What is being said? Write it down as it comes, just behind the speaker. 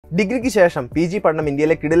ഡിഗ്രിക്ക് ശേഷം PG പഠനം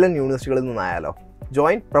ഇന്ത്യയിലെ കിടിലൻ യൂണിവേഴ്സിറ്റികളിൽ നിന്നായാലോ?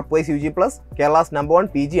 Join Prepwise UG+, Kerala's #1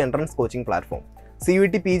 PG entrance coaching platform.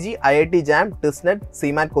 CUET PG, IIT JAM, TISNET,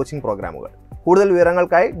 CMAT coaching പ്രോഗ്രാമുകൾ. കൂടുതൽ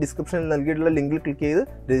വിവരങ്ങൾക്കായി ഡിസ്ക്രിപ്ഷനിൽ നൽകിയിട്ടുള്ള ലിങ്കിൽ ക്ലിക്ക് ചെയ്ത്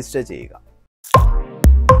രജിസ്റ്റർ ചെയ്യുക.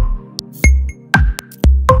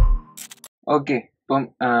 ഓക്കെ, ഇപ്പം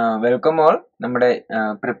വെൽക്കം ഓൾ. നമ്മുടെ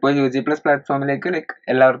Prepwise UG+ പ്ലാറ്റ്ഫോമിലേക്ക്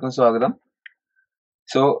എല്ലാവർക്കും സ്വാഗതം.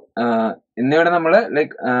 സോ ഇന്നിവിടെ നമ്മൾ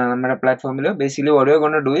നമ്മുടെ പ്ലാറ്റ്ഫോമിൽ basically what you are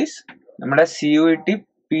gonna do is നമ്മുടെ CUET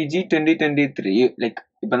PG 2023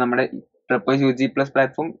 ഇപ്പം നമ്മുടെ Prepwise UG+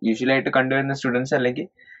 പ്ലാറ്റ്ഫോം യൂഷ്വലി ആയിട്ട് കണ്ടുവരുന്ന സ്റ്റുഡൻസ് അല്ലെങ്കിൽ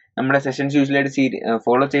നമ്മുടെ സെഷൻസ് യൂഷ്വലി ആയിട്ട്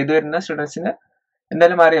ഫോളോ ചെയ്തു വരുന്ന സ്റ്റുഡൻസിന്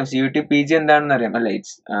എന്തായാലും അറിയാം CUET PG എന്താണെന്ന് അറിയാം അല്ലേ.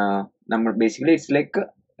 നമ്മൾ ബേസിക്കലി ഇറ്റ്സ്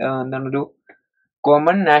എന്താണ് ഒരു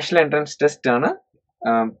കോമൺ നാഷണൽ എൻട്രൻസ് ടെസ്റ്റ് ആണ്.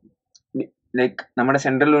 നമ്മുടെ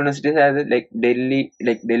സെൻട്രൽ യൂണിവേഴ്സിറ്റീസ്, അതായത് ഡൽഹി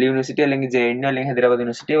യൂണിവേഴ്സിറ്റി അല്ലെങ്കിൽ JNU അല്ലെങ്കിൽ ഹൈദരാബാദ്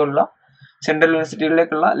യൂണിവേഴ്സിറ്റി പോലുള്ള സെൻട്രൽ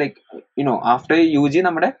യൂണിവേഴ്സിറ്റികളിലേക്കുള്ള ആഫ്റ്റർ UG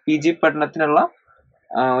നമ്മുടെ PG പഠനത്തിനുള്ള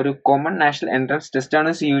ഒരു കോമൺ നാഷണൽ എൻട്രൻസ് ടെസ്റ്റ്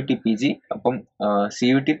ആണ് CUET PG. അപ്പം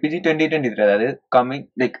CUET PG 2023, അതായത്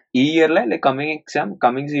ഈ ഇയറിലെ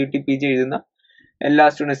കമ്മിങ് CUET PG എഴുതുന്ന എല്ലാ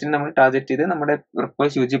സ്റ്റുഡൻസിനും നമ്മൾ ടാർഗറ്റ് ചെയ്ത് നമ്മുടെ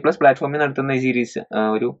Prepwise UG+ പ്ലാറ്റ്ഫോമിൽ നടത്തുന്ന ഈ സീരീസ്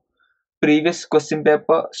ഒരു previous question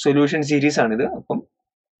paper solution series ആണിത്. അപ്പം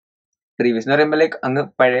പ്രീവിയസ് എന്ന് പറയുമ്പോൾ അങ്ങ്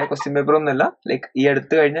പഴയ ക്വസ്റ്റ്യൻ പേപ്പർ ഒന്നുമല്ല, ഈ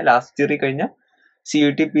അടുത്ത് കഴിഞ്ഞ ലാസ്റ്റ് ഇയറിൽ കഴിഞ്ഞ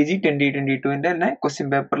CUET PG 2022 തന്നെ ക്വസ്റ്റ്യൻ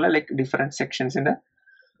പേപ്പറിലെ ഡിഫറെന്റ് സെക്ഷൻസിന്റെ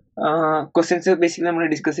ക്വസ്റ്റ്യൻസ് ബേസിക്കലി നമ്മൾ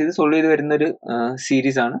ഡിസ്കസ് ചെയ്ത് സോൾവ് ചെയ്ത് വരുന്ന ഒരു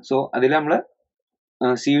സീരീസ് ആണ്. സോ അതിൽ നമ്മൾ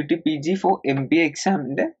CUET PG ഫോർ MBA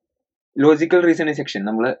എക്സാമിന്റെ ലോജിക്കൽ റീസണിങ് സെക്ഷൻ,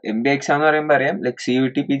 നമ്മൾ MBA എക്സാം എന്ന് പറയുമ്പോൾ അറിയാം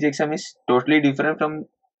CUET PG exam is totally different from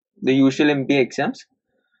the usual MBA exams.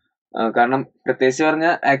 കാരണം പ്രത്യേകിച്ച്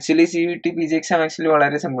പറഞ്ഞാൽ actually CUET PG exam actually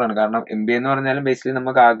വളരെ സിമ്പിൾ ആണ്. കാരണം MBA എന്ന് പറഞ്ഞാലും ബേസിക്കലി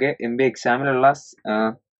നമുക്ക് ആകെ MBA എക്സാമിലുള്ള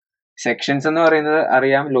സെക്ഷൻസ് എന്ന് പറയുന്നത്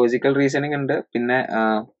അറിയാം. ലോജിക്കൽ റീസണിങ് ഉണ്ട്, പിന്നെ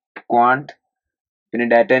ക്വാണ്ട്, പിന്നെ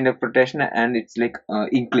data interpretation and it's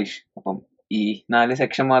English. അപ്പം ഈ 4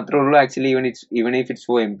 സെക്ഷൻ മാത്രമേ ഉള്ളൂ actually even if it's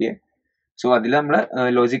four MBA. So അതിൽ നമ്മൾ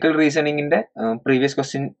ലോജിക്കൽ റീസണിങ്ങിന്റെ പ്രീവിയസ്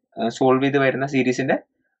ക്വസ്റ്റ്യൻ സോൾവ് ചെയ്ത് വരുന്ന സീരീസിന്റെ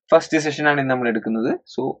ഫസ്റ്റ് സെഷൻ ആണ് ഇന്ന് നമ്മൾ എടുക്കുന്നത്.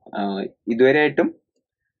 സോ ഇതുവരെയായിട്ടും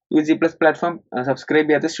UG+ പ്ലാറ്റ്ഫോം സബ്സ്ക്രൈബ്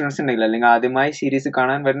ചെയ്യാത്ത സ്റ്റുഡൻസ് ഉണ്ടെങ്കിൽ, അല്ലെങ്കിൽ ആദ്യമായി സീരീസ്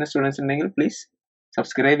കാണാൻ വരുന്ന സ്റ്റുഡൻസ് ഉണ്ടെങ്കിൽ പ്ലീസ്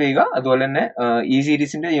സബ്സ്ക്രൈബ് ചെയ്യുക. അതുപോലെ തന്നെ ഈ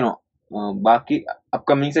സീരീസിന്റെ ബാക്കി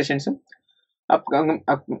അപ്കമിങ് സെഷൻസും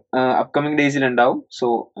അപ്കമിങ് ഡേയ്സിൽ ഉണ്ടാവും. സോ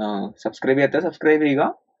സബ്സ്ക്രൈബ് ചെയ്യാത്ത സബ്സ്ക്രൈബ് ചെയ്യുക,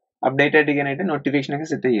 അപ്ഡേറ്റ് ആയിട്ടിരിക്കാനായിട്ട് നോട്ടിഫിക്കേഷൻ ഒക്കെ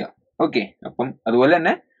സെറ്റ് ചെയ്യുക. ഓക്കെ, അപ്പം അതുപോലെ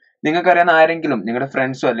തന്നെ നിങ്ങൾക്ക് അറിയാവുന്ന ആരെങ്കിലും, നിങ്ങളുടെ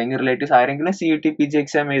ഫ്രണ്ട്സോ അല്ലെങ്കിൽ റിലേറ്റീവ്സ് ആരെങ്കിലും CUET PG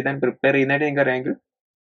എക്സാം എഴുതാൻ പ്രിപ്പയർ ചെയ്യുന്നതായിട്ട് നിങ്ങൾക്ക് അറിയാമെങ്കിൽ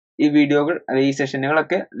ഈ വീഡിയോകൾ, ഈ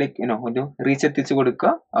സെഷനുകളൊക്കെ ഒരു റീച്ച് എത്തിച്ചു കൊടുക്കുക,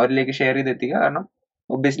 അവരിലേക്ക് ഷെയർ ചെയ്ത് എത്തിക്കുക. കാരണം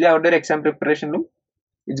ഒബ്വിയസ്ലി അവരുടെ ഒരു exam പ്രിപ്പറേഷനിലും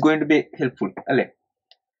it's going to B helpful അല്ലേ.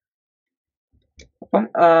 അപ്പം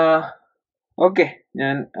ഓക്കെ,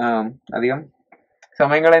 ഞാൻ അധികം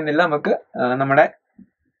സമയം കളയുന്നില്ല. നമുക്ക് നമ്മുടെ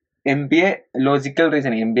MBA logical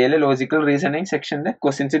reasoning, MBAയിലെ logical reasoning സെക്ഷന്റെ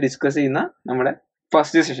ക്വസ്റ്റ്യൻസ് ഡിസ്കസ് ചെയ്യുന്ന നമ്മുടെ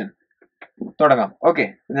ഫസ്റ്റ് സെഷൻ തുടങ്ങാം. ഓക്കെ,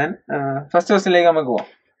 ഞാൻ ഫസ്റ്റ് ക്വസ്റ്റ്യനിലേക്ക് നമുക്ക് പോവാം.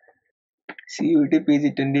 CUET PG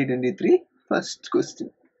 2023 first question.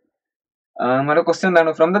 നമ്മുടെ ക്വസ്റ്റ്യൻ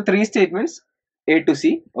എന്താണ്? From the 3 statements A to C,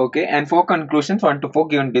 okay, and 4 conclusions 1 to 4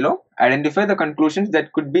 given below, identify the conclusions that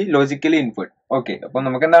could be logically inferred. Okay, അപ്പോൾ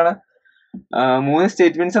നമുക്ക് എന്താണ് 3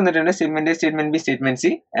 സ്റ്റേറ്റ്മെന്റ്സ് തന്നിട്ടുണ്ട്, statement A, statement B, statement C,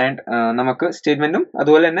 and നമുക്ക് സ്റ്റേറ്റ്മെന്റും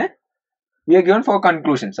അതുപോലെ തന്നെ we are given 4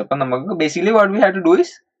 conclusions. അപ്പം നമുക്ക് basically what we have to do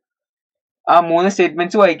is ആ 3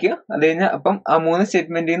 സ്റ്റേറ്റ്മെന്റ്സ് വായിക്കുക. അത് കഴിഞ്ഞാൽ അപ്പം ആ 3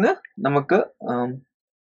 സ്റ്റേറ്റ്മെന്റിൽ നിന്ന് നമുക്ക്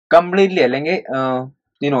കംപ്ലീറ്റ്ലി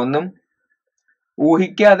അല്ലെങ്കിൽ ഒന്നും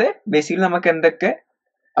ഊഹിക്കാതെ ബേസിക്കലി നമുക്ക് എന്തൊക്കെ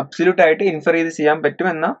അബ്സല്യൂട്ട് ആയിട്ട് ഇൻഫർ ചെയ്യാൻ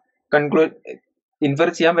പറ്റുമെന്ന ഇൻഫർ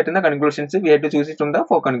ചെയ്യാൻ പറ്റുന്ന conclusions we have to choose from the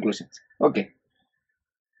 4 conclusions. Okay,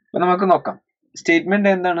 അപ്പൊ നമുക്ക് നോക്കാം. സ്റ്റേറ്റ്മെന്റ്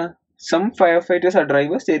എന്താണ്? Some fire fighters are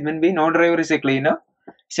drivers. Statement B, no driver is A cleaner.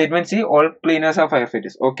 Statement C, all cleaners R fire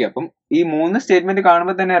fighters. Okay, അപ്പം ഈ 3 statement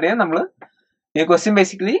കാണുമ്പോൾ തന്നെ അറിയാം നമ്മൾ ഈ question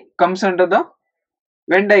basically comes under the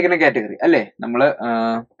Venn diagram category അല്ലേ. നമ്മള്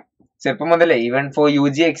ചെറുപ്പം മുതലേ even for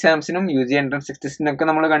UG എക്സാംസിനും UG entrance ടെസ്റ്റിനൊക്കെ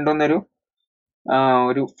നമ്മൾ കണ്ടുവന്ന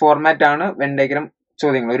ഒരു ഫോർമാറ്റ് ആണ് വെൻ ഡയഗ്രം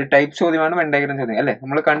ചോദ്യങ്ങൾ. ഒരു ടൈപ്പ് ചോദ്യമാണ് വെൻ ഡയഗ്രം ചോദ്യം അല്ലെ.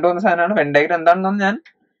 നമ്മൾ കണ്ടുവന്ന സാധനമാണ് വെൻ ഡയഗ്രം. എന്താണെന്നൊന്നും ഞാൻ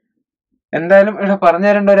എന്തായാലും ഇവിടെ പറഞ്ഞു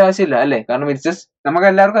തരേണ്ട ഒരു ആവശ്യമില്ല അല്ലെ. കാരണം ഇറ്റ്സ് ജസ്റ്റ് നമുക്ക്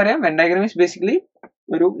എല്ലാവർക്കും അറിയാം വെൻ ഡയഗ്രം ഈസ് ബേസിക്കലി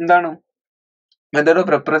ഒരു എന്താണ് method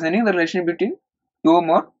of representing the relation between 2 or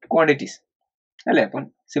more quantities അല്ലെ. അപ്പം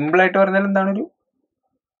സിമ്പിൾ ആയിട്ട് പറഞ്ഞാൽ എന്താണ് ഒരു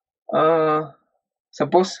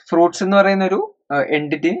സപ്പോസ് ഫ്രൂട്ട്സ് എന്ന് പറയുന്ന ഒരു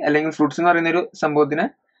എൻറ്റിറ്റി അല്ലെങ്കിൽ ഫ്രൂട്ട്സ് എന്ന് പറയുന്ന ഒരു സംഭവത്തിനെ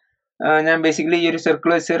ഞാൻ ബേസിക്കലി ഈ ഒരു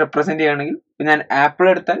സർക്കിൾ വെച്ച് റെപ്രസെന്റ് ചെയ്യുകയാണെങ്കിൽ ഞാൻ ആപ്പിൾ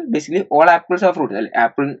എടുത്താൽ basically all apples R fruits അല്ലെ.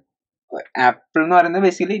 ആപ്പിൾ എന്ന് പറയുന്നത്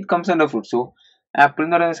basically it comes under fruits. So apple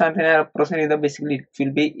എന്ന് പറയുന്ന സാധനത്തിനെ റെപ്രസെന്റ് ചെയ്താൽ basically it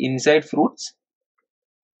will be inside fruits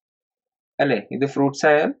അല്ലെ. ഇത് ഫ്രൂട്ട്സ്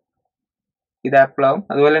ആയാൽ ഇത് ആപ്പിൾ ആവും.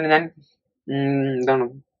 അതുപോലെ തന്നെ ഞാൻ എന്താണ്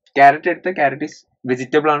ക്യാരറ്റ് എടുത്ത ക്യാരറ്റ് ഈസ്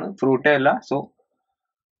വെജിറ്റബിൾ ആണ്, ഫ്രൂട്ടേ അല്ല. സോ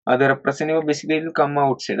അത് റെപ്രസെന്റീവ് ബേസിക്കലി കം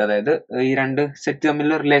ഔട്ട് സൈഡ്, അതായത് ഈ രണ്ട് സെറ്റ്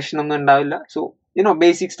തമ്മിലുള്ള റിലേഷൻ ഒന്നും ഉണ്ടാവില്ല. സോ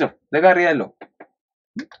ബേസിക് സ്റ്റഫ് ഇതൊക്കെ അറിയാമല്ലോ.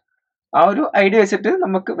 ആ ഒരു ഐഡിയ വെച്ചിട്ട്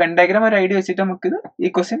നമുക്ക് വെൻ ഡയഗ്രാം ഒരു ഐഡിയ വെച്ചിട്ട് നമുക്കിത് ഈ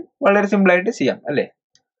ക്വസ്റ്റ്യൻ വളരെ സിമ്പിൾ ആയിട്ട് ചെയ്യാം അല്ലേ.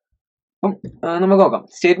 അപ്പം നമുക്ക് നോക്കാം.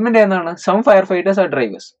 സ്റ്റേറ്റ്മെന്റ് ഏതാണ്? Some fire fighters are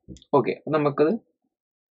drivers. Okay, നമുക്കത്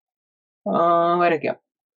വരയ്ക്കാം.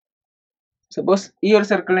 സപ്പോസ് ഈ ഒരു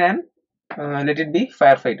സർക്കിൾ ഞാൻ let it be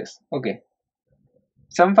fire fighters. Okay,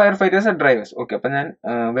 some fire fighters are drivers. Okay, അപ്പൊ ഞാൻ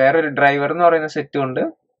വേറൊരു ഡ്രൈവർ എന്ന് പറയുന്ന സെറ്റ് കൊണ്ട്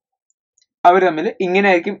അവർ തമ്മിൽ ഇങ്ങനെ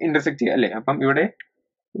ആയിരിക്കും ഇന്റർസെക്ട് ചെയ്യുക അല്ലേ. അപ്പം ഇവിടെ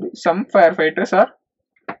some fire fighters are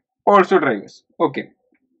also drivers. Okay,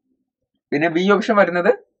 പിന്നെ ബി ഓപ്ഷൻ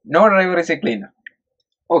വരുന്നത് no driver is A cleaner.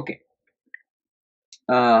 Okay,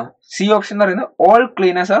 C option എന്ന് പറയുന്നത് all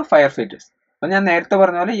cleaners R fire fighters. അപ്പൊ ഞാൻ നേരത്തെ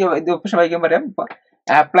പറഞ്ഞ പോലെ ഇത് ഓപ്ഷൻ വായിക്കാൻ പറയാം.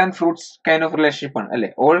 Apple and fruits kind of relationship ആണ് അല്ലെ.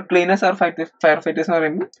 All cleaners R fire fighters എന്ന്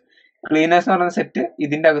പറയുമ്പോൾ ക്ലീനേഴ്സ് എന്ന് പറയുന്ന സെറ്റ്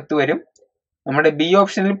ഇതിന്റെ അകത്ത് വരും. നമ്മുടെ ബി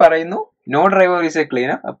ഓപ്ഷനിൽ പറയുന്നു no driver is A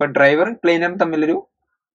cleaner. അപ്പൊ ഡ്രൈവറും ക്ലീനറും തമ്മിലൊരു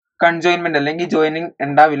കൺജോയിൻമെന്റ് അല്ലെങ്കിൽ ജോയിനിങ്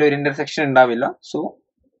ഉണ്ടാവില്ല, ഒരു ഇന്റർസെക്ഷൻ ഉണ്ടാവില്ല. സോ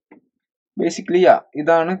ബേസിക്കലി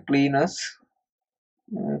ഇതാണ് cleaners,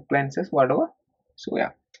 cleansers, whatever. So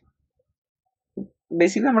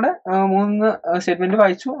basically നമ്മുടെ 3 സ്റ്റേറ്റ്മെന്റ്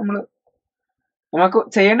വായിച്ചു. നമുക്ക്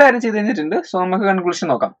ചെയ്യേണ്ട കാര്യം ചെയ്ത് കഴിഞ്ഞിട്ടുണ്ട്. സോ നമുക്ക് കൺക്ലൂഷൻ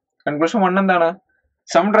നോക്കാം. കൺക്ലൂഷൻ 1 എന്താണ്?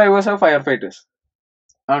 Some drivers R fire fighters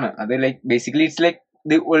ആണ്. അത് like basically it's like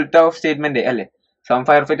the ഉൾട്ട of statement അല്ലേ. സം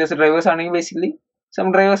ഫയർ ഫൈറ്റേഴ്സ് ഡ്രൈവേഴ്സ് ആണെങ്കിൽ basically some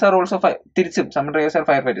drivers are also തിരിച്ചും some drivers R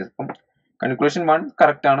fire fighters. അപ്പം കൺക്ലൂഷൻ 1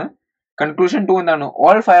 കറക്റ്റ് ആണ്. കൺക്ലൂഷൻ 2 എന്താണ്?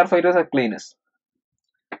 All fire fighters R cleaners.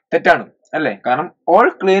 തെറ്റാണ് അല്ലേ, കാരണം all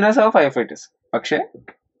cleaners R fire fighters, പക്ഷേ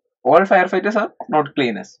all fire fighters are not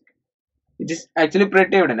cleaners. It is actually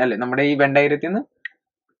pretty evident അല്ലേ. നമ്മുടെ ഈ വെൻ ഡയഗ്രത്തിൽ നിന്ന്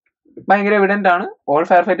ഭയങ്കര എവിഡന്റ് ആണ്. All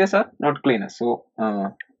fire fighters are not cleaners. So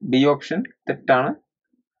B option തെറ്റാണ്.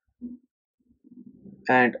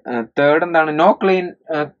 ആൻഡ് തേർഡ് എന്താണ്? No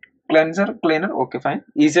cleanser cleaner. Okay fine.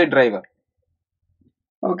 Is A driver.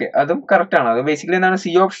 Okay, അതും correct ആണ്. അത് ബേസിക്കലി എന്താണ്?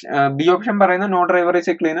 ബി ഓപ്ഷൻ പറയുന്നത് no driver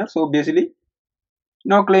is A cleaner. So obviously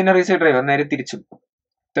no cleaner is A driver. നേരെ തിരിച്ചും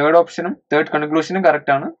third ഓപ്ഷനും തേർഡ് കൺക്ലൂഷനും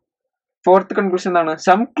കറക്റ്റ് ആണ്. ഫോർത്ത് കൺക്ലൂഷൻ എന്താണ്?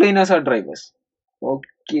 Some cleaners are drivers.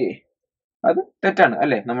 Okay, അത് തെറ്റാണ്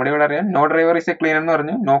അല്ലെ. നമ്മുടെ ഇവിടെ അറിയാം no driver is A cleaner എന്ന്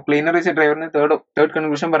പറഞ്ഞു, no cleaner is A ഡ്രൈവറിന് third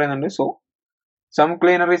conclusion പറയുന്നുണ്ട്. So some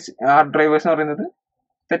cleaner is are drivers എന്ന് പറയുന്നത്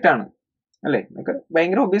തെറ്റാണ് അല്ലെ. നമുക്ക്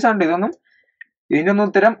ഭയങ്കര ഒബ്വിയസ് ആണ്. ഇതിന്റെ ഒന്നും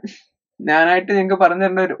ഉത്തരം ഞാനായിട്ട് നിങ്ങൾക്ക് പറഞ്ഞു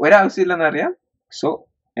തരേണ്ട ഒരാവശ്യമില്ലെന്ന് അറിയാം. സോ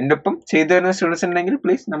എൻ്റെ ഒപ്പം ചെയ്തു തരുന്ന സ്റ്റുഡൻസ് ഉണ്ടെങ്കിൽ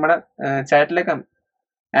പ്ലീസ് നമ്മുടെ ചാറ്റിലേക്ക്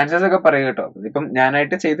ആൻസേഴ്സ് ഒക്കെ പറയുക കേട്ടോ. ഇപ്പം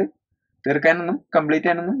ഞാനായിട്ട് ചെയ്ത് തീർക്കാനൊന്നും കംപ്ലീറ്റ്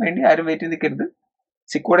ചെയ്യാനൊന്നും വേണ്ടി ആരും വെയിറ്റ് ചെയ്ത് നിൽക്കരുത്.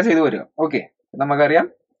 സിക്കൂടെ ചെയ്തു വരിക. ഓക്കെ, നമുക്കറിയാം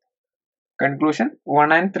കൺക്ലൂഷൻ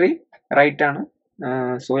 1 and 3 റൈറ്റ് ആണ്.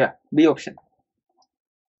 സോ ബി ഓപ്ഷൻ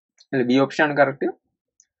അല്ലെ, ബി ഓപ്ഷൻ ആണ് കറക്റ്റ്.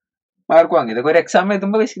 മാർക്ക് വാങ്ങി. ഇതൊക്കെ ഒരു എക്സാം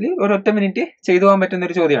എഴുതുമ്പോൾ ബേസിക്കലി ഒരു ഒറ്റ മിനിറ്റ് ചെയ്തു പോകാൻ പറ്റുന്ന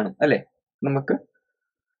ഒരു ചോദ്യമാണ് അല്ലെ. നമുക്ക്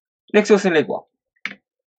നെക്സ്റ്റ് ക്വസ്റ്റ്യനിലേക്ക് പോവാം.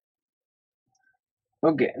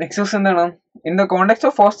 ഓക്കെ, നെക്സ്റ്റ് ക്വസ്റ്റ്യൻ എന്താണ്? In the context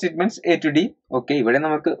of 4 statements A to D. Okay, ഇവിടെ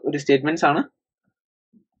നമുക്ക് ഒരു സ്റ്റേറ്റ്മെന്റ്സ് ആണ്.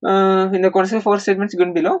 In the context of 4 statements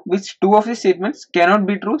given below, which 2 of these statements cannot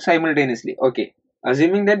be true simultaneously. Okay,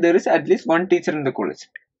 assuming that there is at least one teacher in the college.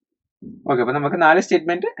 Okay, അപ്പൊ നമുക്ക് 4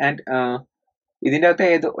 statement and ഇതിന്റെ അകത്ത്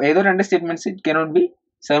ഏതോ 2 statements it cannot be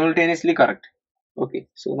simultaneously correct. Okay,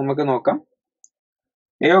 so നമുക്ക് നോക്കാം.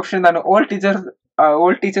 A option എന്താണ്?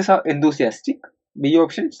 All teachers are enthusiastic. B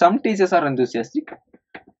option some teachers are enthusiastic.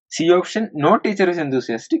 C option no teacher is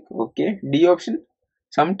enthusiastic. Okay, D option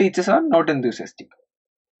some teachers are not enthusiastic.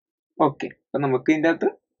 Okay, അപ്പൊ നമുക്ക് ഇതിന്റെ അകത്ത്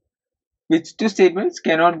which 2 statements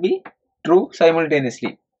cannot be true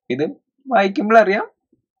simultaneously. ഇത് വായിക്കുമ്പോൾ അറിയാം.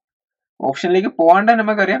 ഓപ്ഷനിലേക്ക് പോകാണ്ട്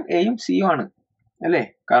നമുക്കറിയാം എയും സിയും ആണ് അല്ലേ.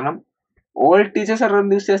 കാരണം ഓൾ ടീച്ചേഴ്സ് ആർ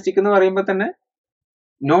enthusiastic എന്ന് പറയുമ്പോൾ തന്നെ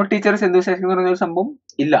നോ ടീച്ചേഴ്സ് enthusiastic എന്ന് പറയുന്ന ഒരു സംഭവം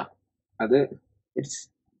ഇല്ല. അത് ഇറ്റ്സ്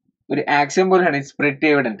ഒരു ആക്സിയം പോലെയാണ്. ഇറ്റ്സ് പ്രിറ്റി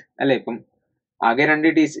എവിഡന്റ് അല്ലെ. ഇപ്പം ആകെ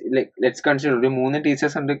 2 ടീച്ചർ ലെറ്റ്സ് കൺസിഡർ ഒരു 3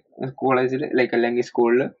 ടീച്ചേഴ്സ് ഉണ്ട് കോളേജിൽ ലൈക്ക് അല്ലെങ്കിൽ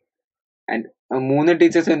സ്കൂളിൽ ആൻഡ് 3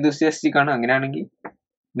 ടീച്ചേഴ്സ് enthusiastic ആണ്. അങ്ങനെയാണെങ്കിൽ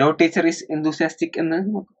നോ ടീച്ചർ ഈസ് enthusiastic എന്ന്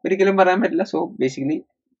ഒരിക്കലും പറയാൻ പറ്റില്ല. So basically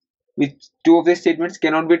which 2 of these statements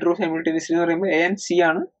cannot be true simultaneously എന്ന് പറയുമ്പോൾ എ ആൻഡ് സി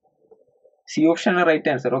ആണ്. സി ഓപ്ഷൻ ആണ് റൈറ്റ്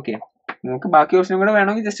ആൻസർ. ഓക്കെ, നമുക്ക് ബാക്കി ഓപ്ഷനും കൂടെ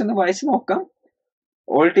വേണമെങ്കിൽ ജസ്റ്റ് ഒന്ന് വായിച്ച് നോക്കാം.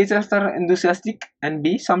 All teachers are enthusiastic and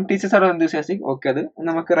be some teachers are enthusiastic. Okay, അത്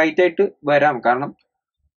നമുക്ക് റൈറ്റ് ആയിട്ട് വരാം. കാരണം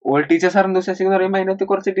ഓൾ ടീച്ചേഴ്സ് ആർ enthusiastic എന്ന് പറയുമ്പോൾ അതിനകത്ത്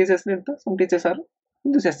കുറച്ച് ടീച്ചേഴ്സിന് എടുത്ത് സം ടീച്ചേഴ്സ് ആർ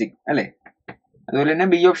enthusiastic അല്ലേ. അതുപോലെ തന്നെ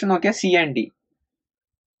ബി ഓപ്ഷൻ നോക്കിയാൽ C and D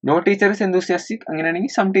no teachers enthusiastic,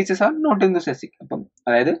 അങ്ങനെയാണെങ്കിൽ some teachers are not enthusiastic. അപ്പം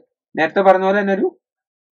അതായത് നേരത്തെ പറഞ്ഞ പോലെ തന്നെ ഒരു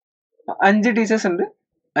 5 ടീച്ചേഴ്സ് ഉണ്ട്.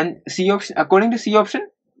 C option according to C option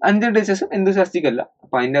 5 ടീച്ചേഴ്സും enthusiastic അല്ല.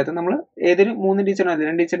 അപ്പൊ അതിൻ്റെ അകത്ത് നമ്മൾ ഏതൊരു 3 ടീച്ചറിനെ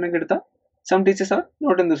 2 ടീച്ചറിനൊക്കെ എടുത്താൽ some teachers are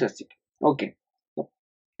not enthusiastic. Okay,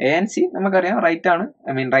 A and C നമുക്കറിയാം റൈറ്റ് ആണ്,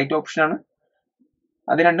 റൈറ്റ് ഓപ്ഷൻ ആണ്.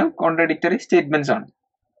 അത് രണ്ടും കോൺട്രഡിക്ടറി സ്റ്റേറ്റ്മെന്റ്സ് ആണ്.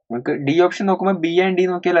 നമുക്ക് ഡി ഓപ്ഷൻ നോക്കുമ്പോൾ ബി ആൻഡ് ഡി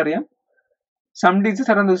നോക്കിയാൽ അറിയാം some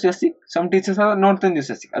teachers are enthusiastic, some teachers are not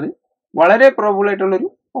enthusiastic. അത് വളരെ പ്രോബബിൾ ആയിട്ടുള്ള ഒരു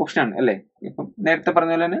ഓപ്ഷൻ ആണ് അല്ലേ. ഇപ്പം നേരത്തെ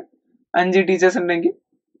പറഞ്ഞ പോലെ തന്നെ 5 ടീച്ചേഴ്സ് ഉണ്ടെങ്കിൽ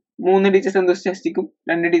 3 ടീച്ചേഴ്സ് enthusiastic ഉം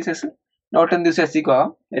 2 ടീച്ചേഴ്സ് നോട്ട് enthusiastic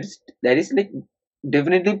ആവാം. That is like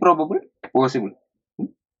definitely probable, possible.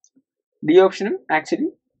 D ഓപ്ഷനും ആക്ച്വലി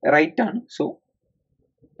റൈറ്റ് ആണ്. സോ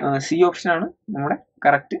സി ഓപ്ഷൻ ആണ് നമ്മുടെ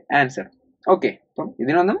കറക്റ്റ് ആൻസർ. ഓക്കെ, അപ്പം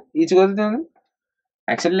ഇതിനൊന്നും ഈ ചോദ്യത്തിനൊന്നും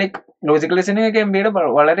ആക്ച്വലി ലൈക്ക് ലോജിക്കൽ റീസണിംഗ് ഒക്കെ MBA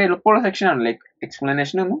വളരെ എളുപ്പമുള്ള സെക്ഷൻ ആണ്. ലൈക്ക്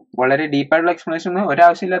എക്സ്പ്ലനേഷൻ ഒന്നും വളരെ ഡീപ്പായിട്ടുള്ള എക്സ്പ്ലനേഷൻ ഒന്നും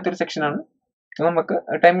ഒരാവശ്യമില്ലാത്തൊരു സെക്ഷൻ ആണ്. നമുക്ക്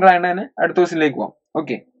ടൈം കളയാണ്ട് തന്നെ അടുത്ത ക്വസ്റ്റിനിലേക്ക് പോവാം.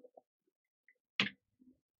 ഓക്കെ,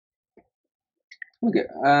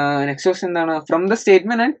 നെക്സ്റ്റ് ക്വസ്റ്റ്യൻ എന്താണ്? From the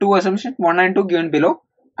statement and 2 assumptions 1 and 2 given below,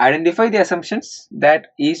 identify the assumptions that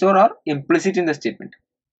is or are implicit in the statement.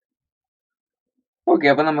 Okay,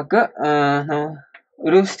 അപ്പൊ നമുക്ക്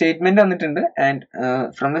ഒരു സ്റ്റേറ്റ്മെന്റ് തന്നിട്ടുണ്ട് and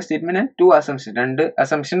from the statement and 2 assumptions 2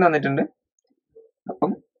 assumption തന്നിട്ടുണ്ട്.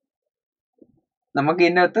 അപ്പം നമുക്ക്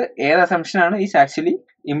ഇതിൻ്റെ അകത്ത് ഏത് അസംഷൻ ആണ് ഈസ് ആക്ച്വലി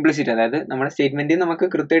ഇംപ്ലിസിറ്റ്, അതായത് നമ്മുടെ സ്റ്റേറ്റ്മെന്റിൽ നമുക്ക്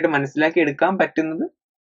കൃത്യമായിട്ട് മനസ്സിലാക്കി എടുക്കാൻ പറ്റുന്നത്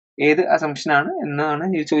ഏത് അസംഷൻ ആണ് എന്നാണ്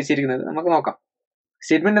ചോദിച്ചിരിക്കുന്നത്. നമുക്ക് നോക്കാം.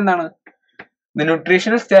 സ്റ്റേറ്റ്മെന്റ് എന്താണ്? The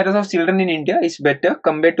nutritional status of children in India is better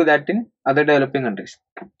compared to that in other developing countries.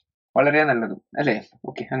 വളരെ നല്ലതും അല്ലേ.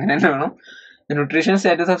 ഓക്കെ, അങ്ങനെ തന്നെ വേണം. The nutritional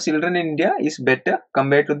status of children in India is better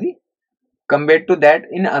compared to that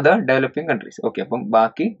in other developing countries. Okay, അപ്പം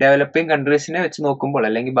ബാക്കി developing കൺട്രീസിനെ വെച്ച് നോക്കുമ്പോൾ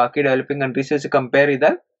അല്ലെങ്കിൽ ബാക്കി ഡെവലപ്പിംഗ് കൺട്രീസ് വെച്ച് കമ്പയർ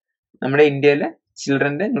ചെയ്താൽ നമ്മുടെ ഇന്ത്യയിലെ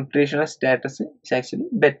ചിൽഡ്രന്റെ nutritional status is actually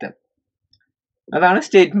better. അതാണ്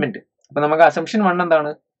സ്റ്റേറ്റ്മെന്റ്. അപ്പൊ നമുക്ക് അസംഷൻ 1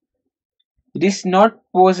 എന്താണ്? It is not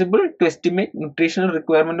possible to estimate nutritional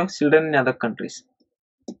requirement of children in other countries.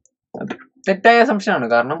 അത് തെറ്റായ അസംഷൻ ആണ്.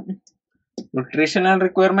 കാരണം ന്യൂട്രീഷണൽ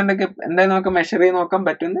റിക്വയർമെന്റ് ഒക്കെ എന്തായാലും നമുക്ക് മെഷർ ചെയ്ത് നോക്കാൻ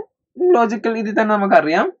പറ്റുന്ന ലോജിക്കൽ ഇതിൽ തന്നെ നമുക്ക്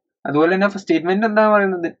അറിയാം. അതുപോലെ തന്നെ സ്റ്റേറ്റ്മെന്റ് എന്താണ്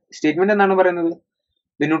പറയുന്നത്? സ്റ്റേറ്റ്മെന്റ് എന്താണ് പറയുന്നത്?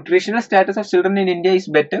 The nutritional status of children in India is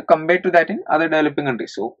better compared to that in other developing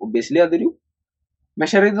countries. So obviously അതൊരു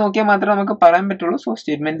മെഷർ ചെയ്ത് നോക്കിയാൽ മാത്രമേ നമുക്ക് പറയാൻ പറ്റുള്ളൂ. സോ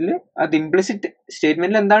സ്റ്റേറ്റ്മെന്റിൽ അത് ഇംപ്ലിസിറ്റ്,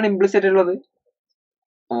 സ്റ്റേറ്റ്മെന്റിൽ എന്താണ് ഇംപ്ലിസിറ്റ് ഉള്ളത്?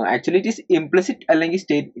 Actually it is implicit അല്ലെങ്കിൽ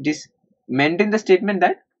it is meant in the statement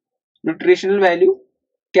that nutritional value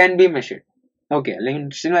can be measured. Okay, അല്ലെങ്കിൽ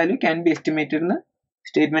nutritional value can be estimated എന്ന്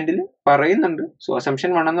സ്റ്റേറ്റ്മെന്റിൽ പറയുന്നുണ്ട്. സോ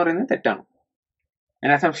അസംഷൻ 1 എന്ന് പറയുന്നത് തെറ്റാണ്.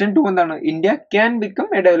 And assumption 2 എന്താണ്? India can become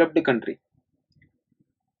a developed country.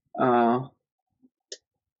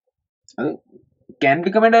 അത് can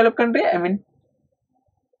become a developed country,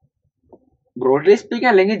 broadly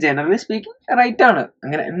speaking അല്ലെങ്കിൽ generally speaking right ആണ്.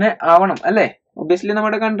 അങ്ങനെ തന്നെ ആവണം അല്ലേ. ഒബ്വിയസ്ലി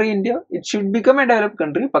നമ്മുടെ country India it should become A developed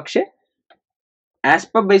country. പക്ഷെ as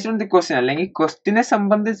per based on the question അല്ലെങ്കിൽ ക്വസ്റ്റിനെ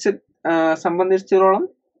സംബന്ധിച്ചിടത്തോളം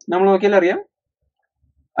നമ്മൾ നോക്കിയാൽ അറിയാം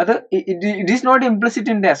അത് it is not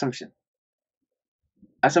implicit in the assumption.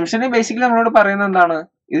 Assumption basically നമ്മളോട് പറയുന്നത് എന്താണ്?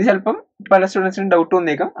 ഇത് ചിലപ്പം പല സ്റ്റുഡൻസിനും ഡൗട്ട്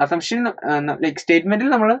വന്നേക്കാം. അസംഷൻ ലൈക്ക് സ്റ്റേറ്റ്മെന്റിൽ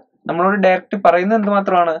നമ്മളോട് ഡയറക്റ്റ് പറയുന്നത് എന്ത്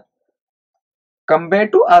മാത്രമാണ്? Compare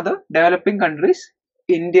to other developing countries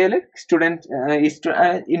ഇന്ത്യയിലെ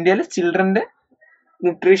ഇന്ത്യയിലെ ചിൽഡ്രന്റെ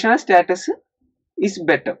ന്യൂട്രീഷണൽ സ്റ്റാറ്റസ് ഈസ്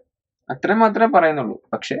ബെറ്റർ. അത്രയും മാത്രമേ പറയുന്നുള്ളൂ.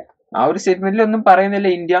 പക്ഷെ ആ ഒരു സ്റ്റേറ്റ്മെന്റിൽ ഒന്നും പറയുന്നില്ല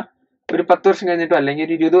ഇന്ത്യ ഒരു 10 വർഷം കഴിഞ്ഞിട്ടോ അല്ലെങ്കിൽ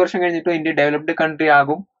ഒരു 20 വർഷം കഴിഞ്ഞിട്ടോ ഇന്ത്യ ഡെവലപ്ഡ് കൺട്രി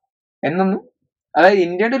ആകും എന്നൊന്നും. അതായത്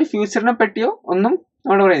ഇന്ത്യയുടെ ഒരു ഫ്യൂച്ചറിനെ പറ്റിയോ ഒന്നും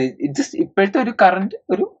നമ്മൾ പറയുന്നത്. ഇറ്റ് ജസ്റ്റ് ഇപ്പോഴത്തെ ഒരു കറന്റ്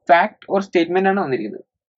ഒരു ഫാക്ട് ഓർ സ്റ്റേറ്റ്മെന്റ് ആണ് വന്നിരിക്കുന്നത്.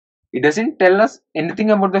 It doesn't tell us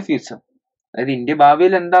anything about the future. അതായത് ഇന്ത്യ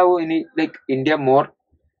ഭാവിയിൽ എന്താവും, ഇനി ലൈക്ക് ഇന്ത്യ മോർ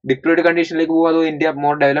ഡിപ്ലോയ്ഡ് കണ്ടീഷനിലേക്ക് പോകുമോ അതോ ഇന്ത്യ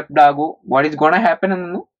മോർ ഡെവലപ്ഡ് ആകുമോ, വാട്ട് ഈസ് ഗോണ ഹാപ്പൻ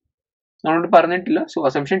എന്നൊന്നും നമ്മളോട് പറഞ്ഞിട്ടില്ല. So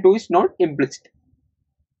assumption 2 is not implicit.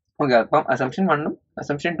 Okay, അപ്പം അസംഷൻ 1ഉം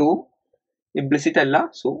അസംഷൻ 2ഉം ഇംപ്ലിസിറ്റ് അല്ല.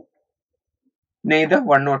 So neither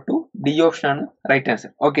 1 or 2, D option ആണ് റൈറ്റ്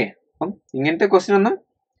ആൻസർ. ഓക്കെ, അപ്പം ഇങ്ങനത്തെ ക്വസ്റ്റ്യൻ ഒന്നും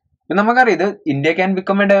നമുക്കറിയാം. ഇത് India can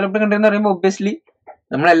become A developed country എന്ന് പറയുമ്പോൾ ഒബ്വിയസ്ലി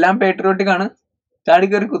നമ്മളെല്ലാം പേട്രിയോട്ടിക് ആണ്, ചാടി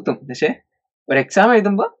കയറി കുത്തും. പക്ഷെ ഒരു എക്സാം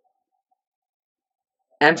എഴുതുമ്പോൾ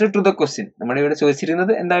ആൻസർ ടു ദ ക്വസ്റ്റ്യൻ നമ്മുടെ ഇവിടെ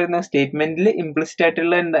ചോദിച്ചിരുന്നത് എന്തായിരുന്നു? സ്റ്റേറ്റ്മെന്റിൽ ഇംപ്ലിസിറ്റ്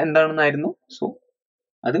ആയിട്ടുള്ള എന്താണെന്നായിരുന്നു. സോ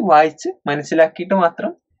അത് വായിച്ച് മനസ്സിലാക്കിയിട്ട്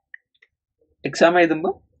മാത്രം എക്സാം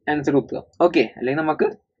എഴുതുമ്പോൾ ആൻസർ കുത്തുക. ഓക്കെ, അല്ലെങ്കിൽ നമുക്ക്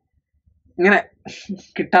ഇങ്ങനെ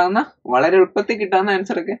കിട്ടാവുന്ന വളരെ എളുപ്പത്തിൽ കിട്ടാവുന്ന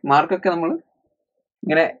ആൻസർ ഒക്കെ മാർക്കൊക്കെ നമ്മൾ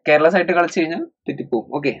ഇങ്ങനെ കെയർലെസ് ആയിട്ട് കളിച്ചു കഴിഞ്ഞാൽ തെറ്റിപ്പോകും.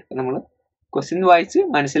 ഓക്കെ, അപ്പം നമ്മൾ ക്വസ്റ്റ്യൻ വായിച്ച്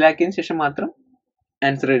മനസ്സിലാക്കിയതിന് ശേഷം മാത്രം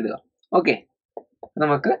ആൻസർ എഴുതുക. ഓക്കെ,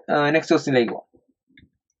 നമുക്ക് നെക്സ്റ്റ് ക്വസ്റ്റ്യനിലേക്ക് പോകാം.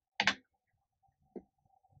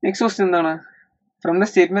 നെക്സ്റ്റ് ക്വസ്റ്റ്യൻ എന്താണ്? From the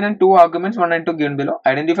statement and 2 arguments 1 and 2 given below,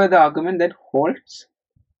 identify the argument that holds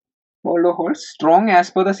strong as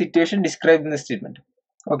per the situation described in the statement.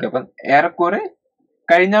 Okay, അപ്പം ഏറെക്കുറെ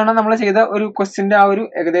കഴിഞ്ഞ തവണ നമ്മൾ ചെയ്ത ഒരു ക്വസ്റ്റിന്റെ ആ ഒരു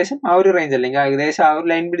ഏകദേശം ആ ഒരു റേഞ്ച് അല്ലെങ്കിൽ ഏകദേശം ആ ഒരു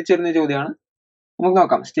ലൈൻ പിടിച്ചു വരുന്ന ചോദ്യമാണ്. നമുക്ക്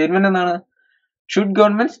നോക്കാം. സ്റ്റേറ്റ്മെന്റ് എന്താണ്? Should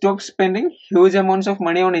government stop spending huge amounts of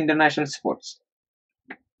money on international sports.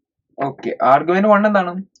 Okay, argument 1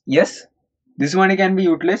 എന്താണ്? Yes, this money can be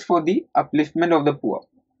utilised for the upliftment of the poor.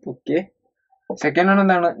 Okay. Second one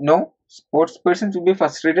എന്താണ്? No, sports persons will be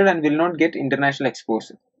frustrated and will not get international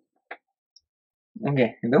exposure. Okay,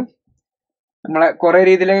 ഇതും നമ്മളെ കുറെ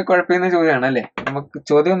രീതിയിലൊക്കെ കുഴപ്പമുന്ന ചോദ്യമാണ് അല്ലേ. നമുക്ക്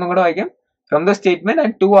ചോദ്യം ഒന്നും കൂടെ വായിക്കാം. From the statement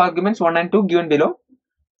and 2 arguments 1 and 2 given below,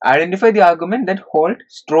 identify the argument that hold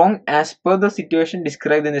strong as per the situation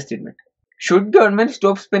described in the statement. Should government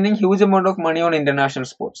stop spending huge amount of money on international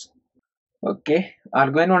sports? Okay,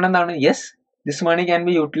 argument 1 എന്താണ്? Yes, this money can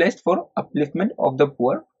be utilized for upliftment of the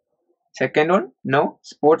poor. Second one, no,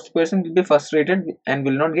 sports person will be frustrated and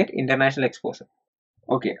will not get international exposure.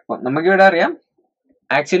 Okay, അപ്പോൾ നമുക്ക് ഇവിടെ അറിയാം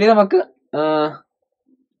actually നമുക്ക്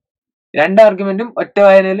രണ്ട് ആർഗ്യുമെന്റും ഒറ്റ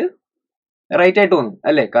വായനയിൽ right ആയിട്ട് തോന്നും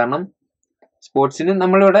അല്ലേ. കാരണം സ്പോർട്സിന്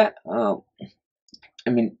നമ്മളിവിടെ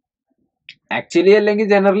ഐ മീൻ ആക്ച്വലി അല്ലെങ്കിൽ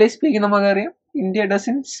ജനറലി സ്പീക്കിംഗ് നമുക്കറിയാം India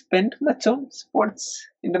dozen spend much on sports,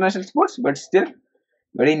 international sports. But still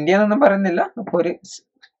ഇവിടെ ഇന്ത്യ എന്നൊന്നും പറയുന്നില്ല. അപ്പോൾ ഒരു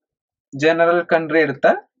ജനറൽ കൺട്രി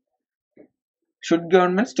എടുത്താൽ should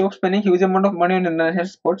government stop spending huge amount of money on international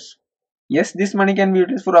sports? Yes, this money can be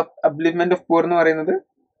utilized for upliftment of poor എന്ന് പറയുന്നത്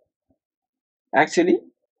actually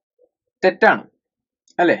തെറ്റാണ്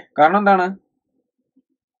അല്ലേ. കാരണം എന്താണ്?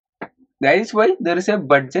 that is why there is a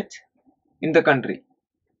budget in the country.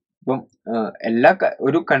 ഇപ്പം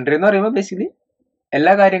ഒരു country എന്ന് പറയുമ്പോൾ ബേസിക്കലി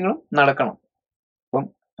എല്ലാ കാര്യങ്ങളും നടക്കണം. അപ്പം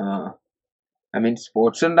ഐ മീൻ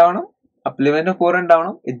സ്പോർട്സ് ഉണ്ടാവണം, അപ്ലിഫ്റ്റ്മെന്റ് ഓഫ് പോർ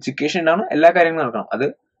ഉണ്ടാവണം, എഡ്യൂക്കേഷൻ ഉണ്ടാവണം, എല്ലാ കാര്യങ്ങളും നടക്കണം. അത്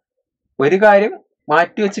ഒരു കാര്യം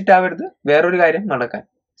മാറ്റി വെച്ചിട്ടാവരുത് വേറൊരു കാര്യം നടക്കാൻ.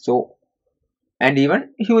 So and even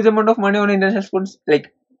huge amount of money on international sports, like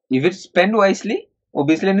if it spend wisely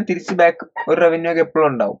obviously തന്നെ തിരിച്ച് ബാക്ക് ഒരു റവന്യൂ ഒക്കെ എപ്പോഴും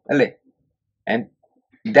ഉണ്ടാവും അല്ലേ. And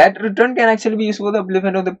that return can actually B use for the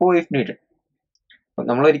upliftment of the pore if needed. അപ്പം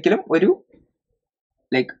നമ്മൾ ഒരിക്കലും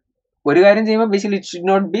ലൈക്ക് ഒരു കാര്യം ചെയ്യുമ്പോൾ basically it should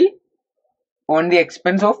not be on the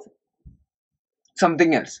expense of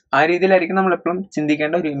something else. ആ രീതിയിലായിരിക്കും നമ്മൾ എപ്പോഴും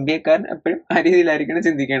ചിന്തിക്കേണ്ട. ഒരു MBA കാരൻ എപ്പോഴും ആ രീതിയിലായിരിക്കണം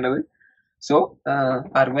ചിന്തിക്കേണ്ടത്. സോ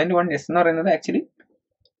ആർഗ്യുമെന്റ് 1 യെസ് എന്ന് പറയുന്നത് actually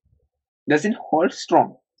doesn't hold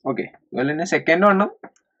strong. Okay, അതുപോലെ തന്നെ സെക്കൻഡ് വണ്ണം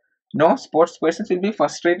no, sports persons will be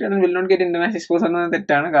frustrated and will not get international exposure എന്നത്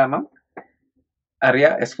തെറ്റാണ്. കാരണം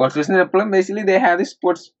അറിയാം സ്പോർട്സ് പേഴ്സൺ എപ്പോഴും basically they have the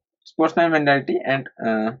sportsman mentality. And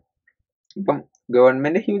ഇപ്പം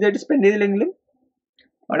ഗവൺമെന്റ് ഹ്യൂജ് ആയിട്ട് സ്പെൻഡ് ചെയ്തില്ലെങ്കിലും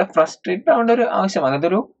അവിടെ ഫ്രസ്ട്രേറ്റ് ആവേണ്ട ഒരു ആവശ്യം,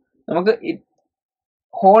 അതൊരു നമുക്ക്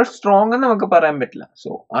ഹോൾ സ്ട്രോങ് എന്ന് നമുക്ക് പറയാൻ പറ്റില്ല. സോ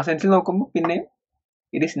ആ സെൻസിൽ നോക്കുമ്പോൾ പിന്നെ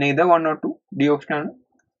it is neither 1 or 2, D option ആണ്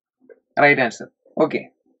റൈറ്റ് ആൻസർ. ഓക്കെ,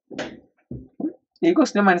 ഈ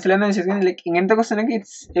ക്വസ്റ്റ്യൻ മനസ്സിലായെന്ന് വിശ്വസിക്കുന്നത്. ലൈക്ക് ഇങ്ങനത്തെ ക്വസ്റ്റ്യൻ ഒക്കെ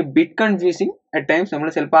it's A bit confusing at times. നമ്മൾ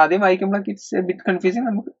ചിലപ്പോൾ ആദ്യം വായിക്കുമ്പോഴൊക്കെ ഇറ്റ്സ് എ ബിറ്റ് കൺഫ്യൂസിങ്.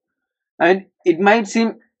 നമുക്ക് I mean it might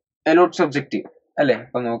seam a lot subjective അല്ലേ.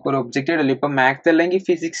 ഇപ്പൊ നമുക്കൊരു ഒബ്ജക്റ്റീവ് അല്ലേ. ഇപ്പൊ മാത്സ് അല്ലെങ്കിൽ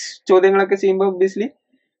ഫിസിക്സ് ചോദ്യങ്ങളൊക്കെ ചെയ്യുമ്പോൾ ഒബ്വിയസ്ലി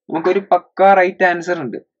നമുക്കൊരു പക്ക റൈറ്റ് ആൻസർ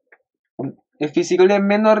ഉണ്ട്. ഫിസിക്കൽ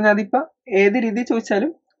MA എന്ന് പറഞ്ഞാൽ അതിപ്പോ ഏത് രീതി ചോദിച്ചാലും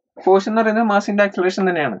ഫോഴ്സ് എന്ന് പറയുന്നത് മാസിന്റെ ആക്സലറേഷൻ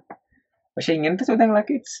തന്നെയാണ്. പക്ഷെ ഇങ്ങനത്തെ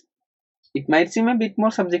ചോദ്യങ്ങളൊക്കെ it might seam A bit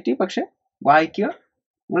more subjective. പക്ഷെ വായിക്കുക,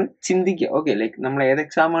 നമ്മൾ ചിന്തിക്കുക. ഓക്കെ, ലൈക്ക് നമ്മൾ ഏത്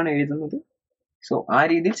എക്സാം ആണ് എഴുതുന്നത്, സോ ആ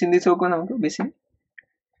രീതിയിൽ ചിന്തിച്ച് നോക്കുമ്പോൾ നമുക്ക് ബേസിക്കലി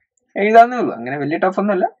എഴുതാവുന്നേ ഉള്ളൂ. അങ്ങനെ വലിയ ടഫ്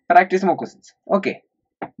ഒന്നുമല്ല. Practice more questions. ഓക്കെ,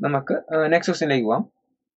 നമുക്ക് നെക്സ്റ്റ് ക്വസ്റ്റ്യനിലേക്ക് പോവാം.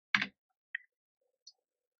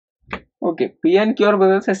 Okay, P and Q are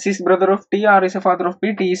brothers. S is brother of T, R is a father of P,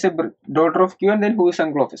 T is a daughter of Q, and then who is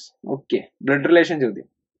uncle of S? Okay, blood relation ചോദ്യം.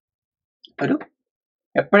 ഒരു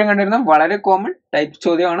എപ്പോഴും കണ്ടിരുന്ന വളരെ common type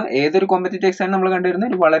ചോദ്യമാണ്. ഏതൊരു competitive exam നമ്മൾ കണ്ടിരുന്ന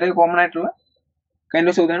ഒരു വളരെ കോമൺ ആയിട്ടുള്ള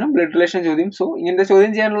കൈൻഡ് ഓഫ് ചോദ്യമാണ് ബ്ലഡ് റിലേഷൻ ചോദ്യം. സോ ഇങ്ങനത്തെ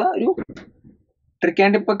ചോദ്യം ചെയ്യാനുള്ള ഒരു ട്രിക്ക്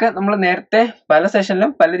ആൻഡ് ടിപ്പ് ഒക്കെ നമ്മൾ നേരത്തെ പല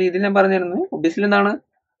സെഷനിലും പല രീതിയിൽ ഞാൻ പറഞ്ഞിരുന്നു. ഒബ്വിയസ്ലി എന്താണ്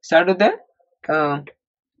start with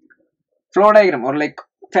flow diagram or like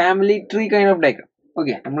family tree kind of diagram.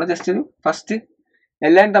 Okay, നമ്മൾ ജസ്റ്റ് ഒരു ഫസ്റ്റ്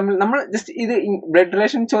എല്ലാവരും തമ്മിൽ നമ്മൾ ജസ്റ്റ് ഇത് ബ്ലഡ്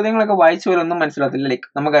റിലേഷൻ ചോദ്യങ്ങളൊക്കെ വായിച്ച പോലെ ഒന്നും മനസ്സിലാകത്തില്ല. ലൈക്ക്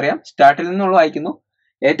നമുക്കറിയാം സ്റ്റാർട്ടിൽ നിന്നുള്ള വായിക്കുന്നു,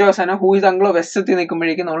 ഏറ്റവും അവസാനം who is uncle of S എത്തി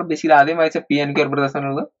നിൽക്കുമ്പോഴേക്കും നമ്മൾ ബേസിക്കലി ആദ്യം വായിച്ച P and Q ബ്രദേഴ്സ്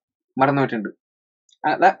എന്നുള്ളത് മറന്നു പോയിട്ടുണ്ട്.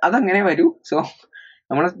 അതങ്ങനെ വരൂ. സോ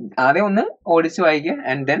നമ്മൾ ആദ്യം ഒന്ന് ഓടിച്ച് വായിക്കുക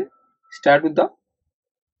and then start with the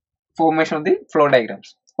formation of the flow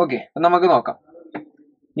diagrams. Okay, അപ്പൊ നമുക്ക് നോക്കാം.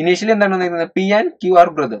 ഇനീഷ്യലി എന്താണ് വന്നിരിക്കുന്നത്? P and Q are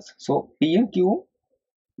brothers. So P and Q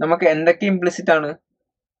നമുക്ക് എന്തൊക്കെ ഇംപ്ലിസിറ്റ് ആണ്?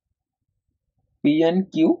 P and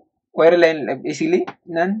Q ഒരേ ലൈൻ ബേസിക്കലി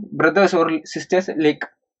ഞാൻ ബ്രദേഴ്സ് ഓർ സിസ്റ്റേഴ്സ് ലൈക്ക്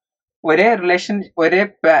ഒരേ റിലേഷൻ ഒരേ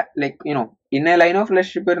like you know in A line of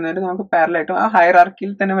relationship വരുന്നവര് നമുക്ക് പാരലായിട്ട് ആ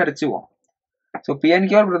ഹയറാർക്കിയിൽ തന്നെ വരച്ചു പോകാം. So P and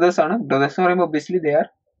Q are brothers ആണ്. ബ്രദേഴ്സ് എന്ന് പറയുമ്പോൾ ഒബ്വിയസ്ലി ദേ ആർ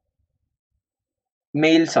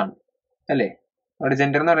മെയിൽസ് ആണ് അല്ലേ. അവിടെ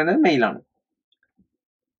ജെൻഡർ എന്ന് പറയുന്നത് മെയിൽ ആണ്.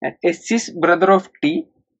 S is brother of T.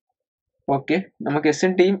 Okay, നമുക്ക്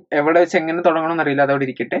എസും ടിയും എവിടെ വെച്ച് എങ്ങനെ തുടങ്ങണമെന്ന് അറിയില്ല, അതവിടെ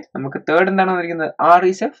ഇരിക്കട്ടെ. നമുക്ക് തേർഡ് എന്താണ് വന്നിരിക്കുന്നത്? R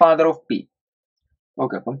is a father of P.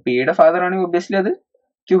 Okay, അപ്പം പിയുടെ ഫാദർ ആണെങ്കിൽ ഒബ്വിയസ്ലി അത്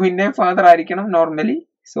ക്യൂവിന്റെ ഫാദർ ആയിരിക്കണം നോർമലി.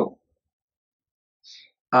 സോ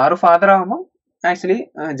R ഫാദർ ആകുമ്പോൾ ആക്ച്വലി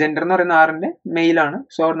ജെൻഡർ എന്ന് പറയുന്ന ആറിന്റെ മെയിലാണ്.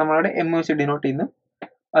 സോ നമ്മളവിടെ M വെച്ച് ഡിനോട്ട് ചെയ്യുന്നു.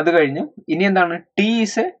 അത് കഴിഞ്ഞ് ഇനി എന്താണ്? T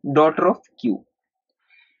is a daughter of Q.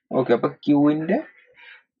 Okay, അപ്പൊ ക്യൂവിന്റെ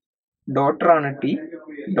ഡോട്ടർ ആണ് ടി.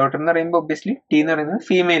 ഡോട്ടർ എന്ന് പറയുമ്പോൾ ഒബ്വിയസ്ലി ടി എന്ന് പറയുന്നത്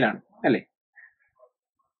ഫീമെയിൽ ആണ് അല്ലേ.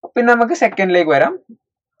 പിന്നെ നമുക്ക് സെക്കൻഡിലേക്ക് വരാം.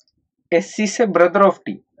 S is A brother of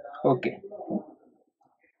T. Okay,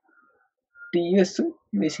 T എസും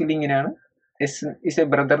ബേസിക്കലി ഇങ്ങനെയാണ്. എസ് ഈസ് എ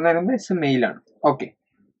ബ്രദർ എന്ന് പറയുമ്പോൾ എസ് മെയിൽ ആണ്. ഓക്കെ,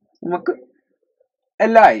 നമുക്ക്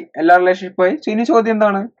എല്ലാം ആയി, എല്ലാ റിലേഷൻഷിപ്പ് ആയി. ഇനി ചോദ്യം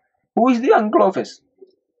എന്താണ്? Who is the uncle of S?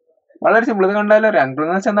 വളരെ സിമ്പിൾ. ഇത് കണ്ടാലും അറിയാം. അങ്കിൾ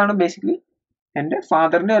എന്ന് വെച്ചാൽ എന്താണ്? ബേസിക്കലി എന്റെ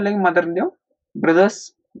ഫാദറിന്റെയോ അല്ലെങ്കിൽ മദറിന്റെയോ ബ്രദേഴ്സ്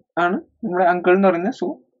ആണ് നമ്മുടെ അങ്കിൾ എന്ന് പറയുന്നത്. സോ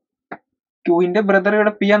ക്യൂവിന്റെ ബ്രദർ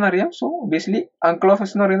ഇവിടെ P ആണെന്നറിയാം. So obviously uncle of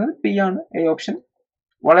S എന്ന് പറയുന്നത് പി ആണ്. A option.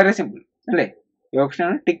 വളരെ സിമ്പിൾ അല്ലേ? എ ഓപ്ഷൻ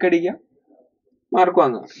ആണ്. ടിക്ക് അടിക്കുക, മാർക്ക്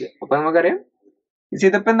വാങ്ങുക. അപ്പൊ നമുക്കറിയാം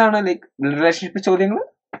ചെയ്തപ്പോ എന്താണ് ലൈക്ക് റിലേഷൻഷിപ്പ് ചോദ്യങ്ങൾ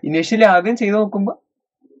ഇനീഷ്യലി ആദ്യം ചെയ്ത് നോക്കുമ്പോ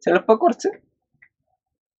ചിലപ്പോ കുറച്ച്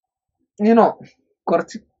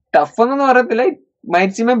കുറച്ച് ടഫ് ഒന്നും പറയത്തില്ല.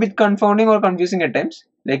 might seem a bit confounding or confusing at times,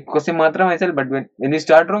 like question മാത്രം വായിച്ചാൽ, but when we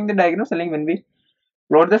start drawing the diagrams അല്ലെങ്കിൽ when we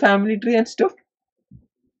plot the family tree and stuff,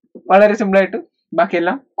 വളരെ സിമ്പിൾ ആയിട്ട്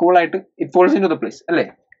ബാക്കിയെല്ലാം കൂൾ ആയിട്ട് it false in to the place അല്ലേ.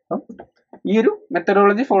 ഈ ഒരു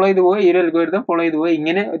മെത്തഡോളജി ഫോളോ ചെയ്ത് പോവുക, ഈ ഒരു അൽഗോരിതം ഫോളോ ചെയ്ത് പോവുക,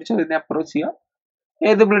 ഇങ്ങനെ ഒരു ചോദ്യത്തെ അപ്രോച്ച് ചെയ്യുക.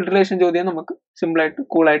 ഏത് ബ്ലഡ് റിലേഷൻ ചോദ്യം നമുക്ക് സിമ്പിൾ ആയിട്ട്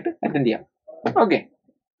കൂൾ ആയിട്ട് അറ്റൻഡ് ചെയ്യാം. ഓക്കെ,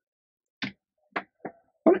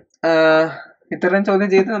 അപ്പം ഇത്തരം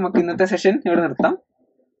ചോദ്യം ചെയ്ത് നമുക്ക് ഇന്നത്തെ സെഷൻ ഇവിടെ നിർത്താം.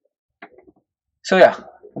 സോ യാ,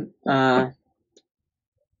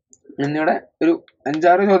 ഇന്നിവിടെ ഒരു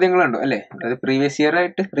 5-6 ചോദ്യങ്ങളുണ്ടോ അല്ലേ. അതായത് previous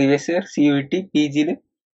year CUET PG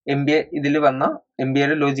MBA ഇതിൽ വന്ന MBA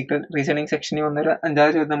ലോജിക്കൽ റീസണിങ് സെക്ഷനിൽ വന്നൊരു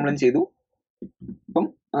 5-6 ചോദ്യം നമ്മളും ചെയ്തു. അപ്പം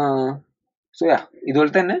സോ യാ,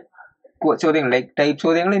 ഇതുപോലെ തന്നെ ചോദ്യങ്ങൾ ലൈക്ക് ടൈപ്പ്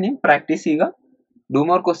ചോദ്യങ്ങൾ ഇനിയും പ്രാക്ടീസ് ചെയ്യുക. Do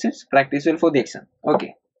more questions, practice well for the exam. Okay,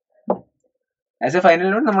 as A final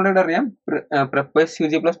not നമ്മുടെ ഇവിടെ അറിയാം Prepwise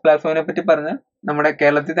UG+ പ്ലാറ്റ്ഫോമിനെ പറ്റി പറഞ്ഞാൽ നമ്മുടെ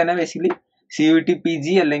കേരളത്തിൽ തന്നെ ബേസിക്കലി CUET PG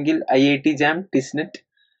അല്ലെങ്കിൽ IIT JAM TISNET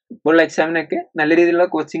പോലുള്ള എക്സാമിനൊക്കെ നല്ല രീതിയിലുള്ള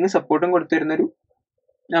കോച്ചിങ് സപ്പോർട്ടും കൊടുത്തിരുന്ന ഒരു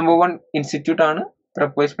നമ്പർ 1 ഇൻസ്റ്റിറ്റ്യൂട്ട് ആണ്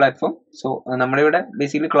Prepwise പ്ലാറ്റ്ഫോം. സോ നമ്മുടെ ഇവിടെ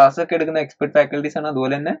ബേസിക്കലി ക്ലാസ് ഒക്കെ എടുക്കുന്ന എക്സ്പെർട്ട് ഫാക്കൽറ്റീസ് ആണ്.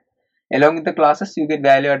 അതുപോലെ തന്നെ along with the classes you get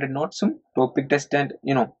value added notes, topic test and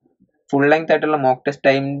full length ആയിട്ടുള്ള മോക്ക് ടെസ്റ്റ്,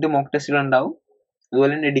 ടൈംഡ് മോക്ക് ടെസ്റ്റുകൾ ഉണ്ടാവും.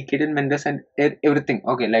 അതുപോലെ തന്നെ dedicated mentors and everything.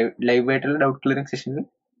 Okay, live ആയിട്ടുള്ള doubt clearing സെഷൻസും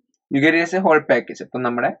you get as A whole package. അപ്പം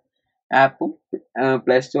നമ്മുടെ ആപ്പും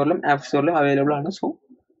play സ്റ്റോറിലും app സ്റ്റോറിലും available ആണ്. സോ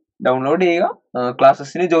ഡൗൺലോഡ് ചെയ്യുക,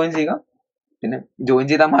 ക്ലാസ്സസിന് ജോയിൻ ചെയ്യുക. പിന്നെ ജോയിൻ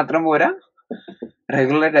ചെയ്താൽ മാത്രം പോരാ,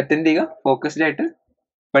 റെഗുലറായിട്ട് അറ്റൻഡ് ചെയ്യുക, ഫോക്കസ്ഡ് ആയിട്ട്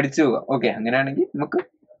പഠിച്ചു പോവുക. ഓക്കെ, അങ്ങനെയാണെങ്കിൽ നമുക്ക്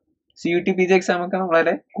CUET PG എക്സാം ഒക്കെ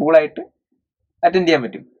വളരെ കൂളായിട്ട് അറ്റൻഡ് ചെയ്യാൻ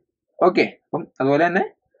പറ്റും. ഓക്കെ, അപ്പം അതുപോലെ തന്നെ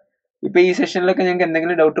ഇപ്പൊ ഈ സെഷനിലൊക്കെ ഞങ്ങൾക്ക്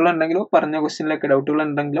എന്തെങ്കിലും ഡൗട്ടുകൾ ഉണ്ടെങ്കിലോ, പറഞ്ഞ ക്വസ്റ്റ്യനിലൊക്കെ ഡൗട്ടുകൾ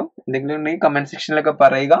ഉണ്ടെങ്കിലോ എന്തെങ്കിലും ഉണ്ടെങ്കിൽ കമന്റ് സെക്ഷനിലൊക്കെ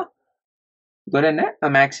പറയുക. അതുപോലെ തന്നെ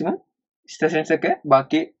മാക്സിമം സെഷൻസ് ഒക്കെ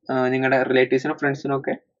ബാക്കി നിങ്ങളുടെ റിലേറ്റീവ്സിനോ ഫ്രണ്ട്സിനോ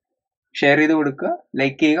ഒക്കെ ഷെയർ ചെയ്ത് കൊടുക്കുക,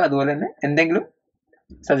 ലൈക്ക് ചെയ്യുക. അതുപോലെ തന്നെ എന്തെങ്കിലും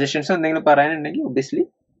സജഷൻസോ എന്തെങ്കിലും പറയാനുണ്ടെങ്കിൽ obviously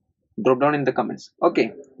drop down in the comments. Okay,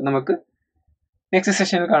 നമുക്ക് നെക്സ്റ്റ്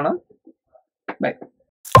സെഷനിൽ കാണാം. By.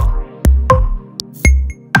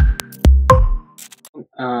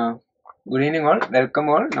 Good evening all, welcome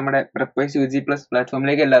all. നമ്മുടെ Prepwise UG+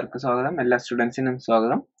 പ്ലാറ്റ്ഫോമിലേക്ക് എല്ലാവർക്കും സ്വാഗതം, എല്ലാ സ്റ്റുഡൻസിനും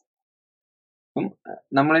സ്വാഗതം. അപ്പം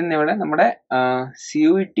നമ്മളിന്ന് ഇവിടെ നമ്മുടെ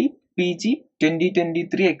CUET PG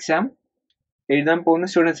 2023 എക്സാം എഴുതാൻ പോകുന്ന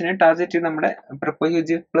സ്റ്റുഡൻസിനെ ടാർഗറ്റ് ചെയ്ത് നമ്മുടെ Prepwise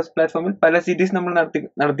UG+ പ്ലാറ്റ്ഫോമിൽ പല സീരീസ് നമ്മൾ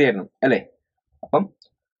നടത്തിയായിരുന്നു അല്ലേ. അപ്പം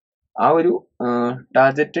ആ ഒരു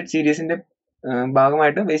ടാർഗറ്റഡ് സീരീസിന്റെ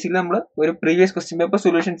ഭാഗമായിട്ട് ബേസിക്കലി നമ്മൾ ഒരു previous question paper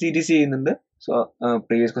solution series ചെയ്യുന്നുണ്ട്. സോ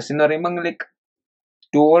പ്രീവിയസ് ക്വസ്റ്റ്യൻ എന്ന് പറയുമ്പോൾ ലൈക്ക്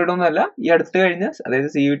ടു ഓൾഡ് ഒന്നും അല്ല, ഈ അടുത്ത് കഴിഞ്ഞ അതായത്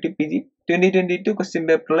CUET PG 2022 question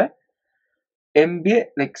പേപ്പറിലെ MBA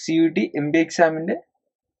like CUET MBA എക്സാമിന്റെ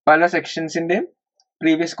പല സെക്ഷൻസിന്റെയും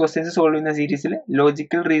പ്രീവിയസ് ക്വസ്റ്റ്യൻസ് സോൾവ് ചെയ്യുന്ന സീരീസിൽ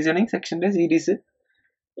ലോജിക്കൽ റീസണിങ്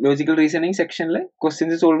സെക്ഷനിലെ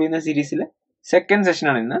ക്വസ്റ്റ്യൻസ് സോൾവ് ചെയ്യുന്ന സീരീസിലെ സെക്കൻഡ്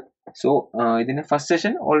സെഷനാണ് ഇന്ന്. സോ ഇതിന്റെ ഫസ്റ്റ്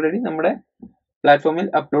സെഷൻ ഓൾറെഡി നമ്മുടെ പ്ലാറ്റ്ഫോമിൽ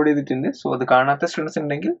അപ്ലോഡ് ചെയ്തിട്ടുണ്ട്. സോ അത് കാണാത്ത സ്റ്റുഡൻസ്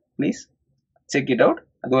ഉണ്ടെങ്കിൽ പ്ലീസ് ചെക്ക് ഇറ്റ് ഔട്ട്.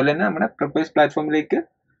 അതുപോലെ തന്നെ നമ്മുടെ Prepwise പ്ലാറ്റ്ഫോമിലേക്ക്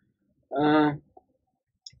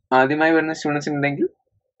ആദ്യമായി വരുന്ന സ്റ്റുഡൻസ് ഉണ്ടെങ്കിൽ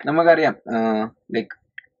നമുക്കറിയാം ലൈക്ക്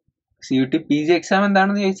CUET PG എക്സാം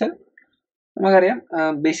എന്താണെന്ന് ചോദിച്ചാൽ നമുക്കറിയാം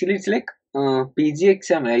basically it's like PG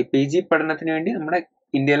exam, PG പഠനത്തിന് വേണ്ടി നമ്മുടെ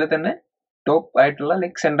ഇന്ത്യയിലെ തന്നെ ടോപ്പ് ആയിട്ടുള്ള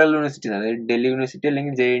ലൈക്ക് സെൻട്രൽ യൂണിവേഴ്സിറ്റി, അതായത് ഡൽഹി യൂണിവേഴ്സിറ്റി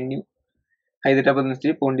അല്ലെങ്കിൽ JNU, Hyderabad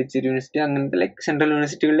university, Pondicherry university, അങ്ങനത്തെ ലൈക്ക് സെൻട്രൽ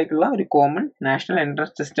യൂണിവേഴ്സിറ്റികളിലേക്കുള്ള ഒരു കോമൺ നാഷണൽ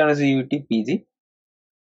എൻട്രൻസ് ടെസ്റ്റ് ആണ് CUET PG.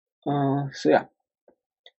 സോ യാ,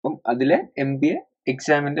 അപ്പം അതിലെ MBA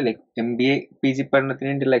എക്സാമിന്റെ ലൈക്ക് MBA PG പഠനത്തിന്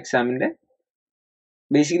വേണ്ടിയുള്ള എക്സാമിന്റെ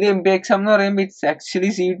ബേസിക്കലി MBA എക്സാം എന്ന് പറയുമ്പോൾ it's actually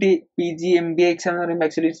CUET PG MBA exam എന്ന് പറയുമ്പോൾ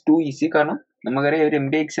ആക്ച്വലി ഇറ്റ്സ് ടു ഈസി. കാരണം നമുക്കറിയാം ഒരു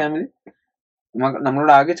MBA എക്സാമിൽ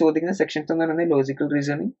നമ്മളോട് ആകെ ചോദിക്കുന്ന സെക്ഷൻസ് എന്ന് പറയുന്നത് ലോജിക്കൽ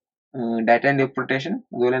റീസണിങ്, ഡാറ്റ ഇന്റർപ്രിട്ടേഷൻ,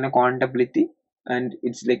 അതുപോലെ തന്നെ ക്വാണ്ടബിലിറ്റി and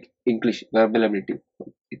it's like English verbal ability.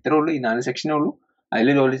 ഇത്രേ ഉള്ളൂ, ഈ 4 സെക്ഷനേ ഉള്ളൂ. അതിൽ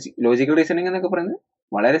ലോജിക്കൽ റീസണിങ് എന്നൊക്കെ പറയുന്നത്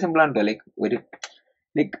വളരെ സിമ്പിൾ ആണ് കേട്ടോ.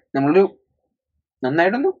 ലൈക്ക് നമ്മളൊരു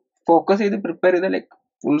നന്നായിട്ടൊന്ന് ഫോക്കസ് ചെയ്ത് പ്രിപ്പയർ ചെയ്ത ലൈക്ക്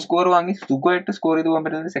ഫുൾ സ്കോർ വാങ്ങി സുഖമായിട്ട് സ്കോർ ചെയ്ത് പോകാൻ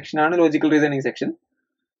പറ്റുന്ന സെക്ഷനാണ് ലോജിക്കൽ റീസണിങ് സെക്ഷൻ.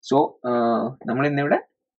 സോ നമ്മൾ ഇന്നിവിടെ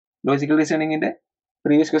ലോജിക്കൽ റീസണിങ്ങിന്റെ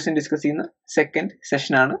പ്രീവിയസ് ക്വസ്റ്റ്യൻ ഡിസ്കസ് ചെയ്യുന്ന സെക്കൻഡ്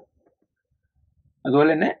സെഷനാണ്.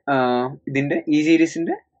 അതുപോലെ തന്നെ ഇതിന്റെ ഈ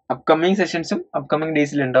സീരീസിന്റെ അപ്കമിങ് സെഷൻസും അപ്കമിങ്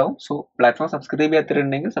ഡേയ്സിൽ ഉണ്ടാവും. സോ പ്ലാറ്റ്ഫോം സബ്സ്ക്രൈബ്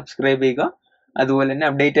ചെയ്യാത്തവരുണ്ടെങ്കിൽ സബ്സ്ക്രൈബ് ചെയ്യുക. അതുപോലെ തന്നെ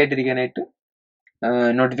അപ്ഡേറ്റ് ആയിട്ടിരിക്കാനായിട്ട്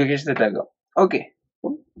നോട്ടിഫിക്കേഷൻ സെറ്റ് ആക്കുക. ഓക്കെ,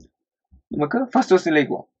 അപ്പം നമുക്ക് ഫസ്റ്റ്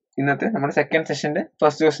ക്വസ്റ്റ്യനിലേക്ക് പോകാം. ഇന്നത്തെ നമ്മുടെ സെക്കൻഡ് സെഷന്റെ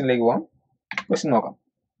ഫസ്റ്റ് ക്വസ്റ്റ്യനിലേക്ക് പോകാം. ക്വസ്റ്റ്യൻ നോക്കാം.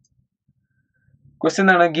 Question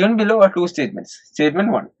ആണ്, given below are two statements. Statement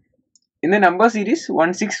 1. In the number series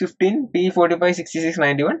 1, 6, 15, P 45, 66,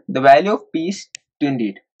 91, the value of P is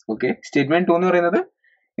 28. Okay. Statement 2 എന്ന് പറയുന്നത്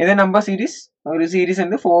in the number series ഒരു സീരീസ്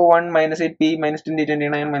ഉണ്ട് 4, 1, -8, P, -20,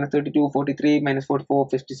 29, -32, 43, -44,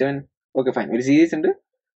 57. Okay, fine. ഒരു സീരീസ് ഉണ്ട്.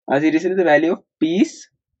 ആ സീരീസിൽ the value of P is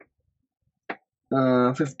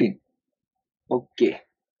 15. Okay.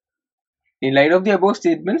 In light of the above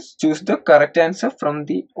statements, choose the correct answer from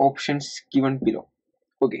the options given below.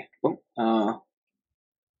 Okay, അപ്പം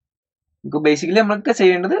basically നമ്മൾക്ക്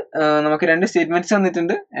ചെയ്യേണ്ടത് നമുക്ക് 2 സ്റ്റേറ്റ്മെന്റ്സ്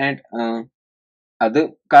തന്നിട്ടുണ്ട് ആൻഡ് അത്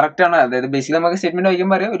കറക്റ്റ് ആണ്. അതായത് ബേസിക്കലി നമുക്ക് സ്റ്റേറ്റ്മെന്റ്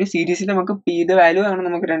വായിക്കുമ്പോൾ അറിയാം ഒരു സീരീസിൽ നമുക്ക് P-യുടെ വാല്യൂ ആണ്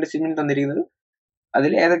നമുക്ക് 2 സ്റ്റേറ്റ്മെന്റ് തന്നിരിക്കുന്നത്.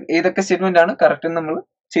 അതിൽ ഏതൊക്കെ സ്റ്റേറ്റ്മെന്റ് ആണ് കറക്റ്റ് എന്ന് നമ്മൾ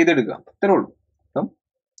ചെയ്തെടുക്കുക. ഇത്രേ ഉള്ളൂ. അപ്പം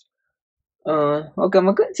ഓക്കെ,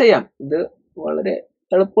 നമുക്ക് ചെയ്യാം. ഇത് വളരെ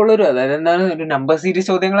എളുപ്പമുള്ളൊരു, അതായത് എന്താണ് ഒരു നമ്പർ സീരീസ്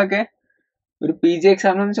ചോദ്യങ്ങളൊക്കെ ഒരു PG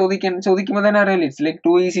എക്സാമിന് ചോദിക്കുമ്പോൾ തന്നെ അറിയാലോ ഇറ്റ്സ് ലൈക്ക്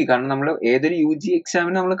ടു ഈസി. കാരണം നമ്മൾ ഏതൊരു UG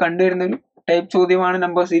എക്സാമിന് നമ്മൾ കണ്ടുവരുന്ന ഒരു ടൈപ്പ് ചോദ്യമാണ്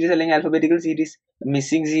നമ്പർ സീരീസ് അല്ലെങ്കിൽ alphabetical series,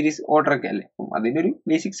 missing series, order ഒക്കെ അല്ലേ. അപ്പം അതിന്റെ ഒരു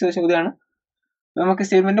ബേസിക്സ് ചോദ്യമാണ്. നമുക്ക്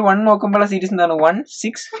സ്റ്റേറ്റ്മെന്റ് 1 നോക്കുമ്പോൾ സീരീസ് എന്താണ് 1,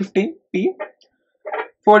 6, 15, P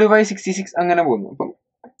 45, 66 അങ്ങനെ പോകുന്നു. അപ്പം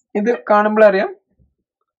ഇത് കാണുമ്പോൾ അറിയാം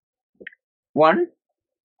 1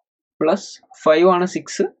 + 5 ആണ്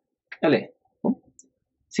 6 അല്ലേ. അപ്പം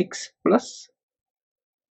 6 +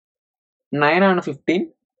 9 ആണ് 15.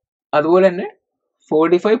 അതുപോലെ തന്നെ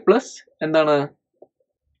 45 പ്ലസ് എന്താണ്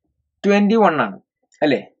 21 ആണ്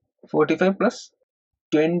അല്ലേ. 45 +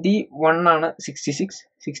 21 ആണ് 66.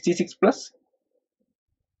 66 +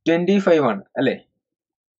 25 ആണ് അല്ലേ.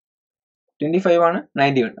 25 ആണ്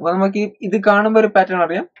 91. അപ്പൊ നമുക്ക് ഇത് കാണുമ്പോൾ ഒരു പാറ്റേൺ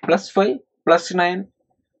അറിയാം. +5, +9,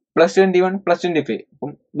 +21, +25.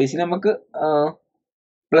 അപ്പം ബേസിക്കലി നമുക്ക്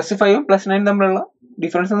 +5 ഉം +9 തമ്മിലുള്ള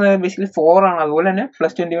ഡിഫറൻസ് ബേസിക്കലി 4 ആണ്. അതുപോലെ തന്നെ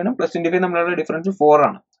 +21 +25 തമ്മിലുള്ള ഡിഫറൻസ് 4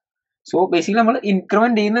 ആണ്. സോ ബേസിക്കലി നമ്മൾ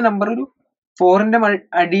ഇൻക്രിമെന്റ് ചെയ്യുന്ന നമ്പർ ഒരു 4ന്റെ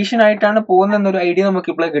അഡീഷൻ ആയിട്ടാണ് പോകുന്ന എന്നൊരു ഐഡിയ നമുക്ക്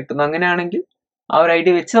ഇപ്പോൾ കിട്ടുന്നു. അങ്ങനെയാണെങ്കിൽ ആ ഒരു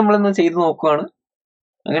ഐഡിയ വെച്ച് നമ്മളൊന്ന് ചെയ്ത് നോക്കുകയാണ്.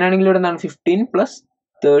 അങ്ങനെയാണെങ്കിൽ ഇവിടെ എന്താണ് 15 +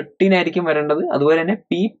 13 ആയിരിക്കും വരേണ്ടത്. അതുപോലെ തന്നെ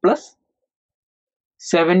P +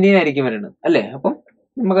 17 ആയിരിക്കും വരേണ്ടത് അല്ലേ. അപ്പം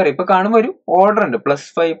നമുക്കറിയാം ഇപ്പൊ കാണുമ്പോൾ ഒരു ഓർഡർ ഉണ്ട്.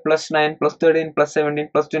 +5, +9, +13, +17,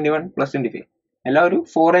 +21, +25 എല്ലാം ഒരു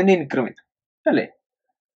 4ന്റെ ഇൻക്രിമെന്റ് അല്ലേ.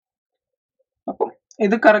 അപ്പം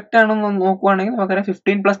ഇത് കറക്റ്റ് ആണെന്ന് നോക്കുവാണെങ്കിൽ നമുക്കറിയാം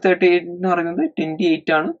 15 + 38 എന്ന് പറയുന്നത്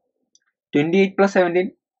 28 ആണ്. 28 + 17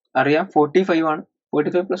 അറിയാം 45 ആണ്.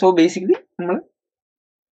 45 സോ ബേസിക്കലി നമ്മൾ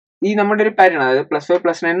ഈ നമ്മുടെ ഒരു പാറ്റേൺ, അതായത് +5,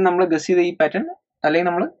 +9 നമ്മൾ ഗസ് ചെയ്ത ഈ പാറ്റേൺ അല്ലെങ്കിൽ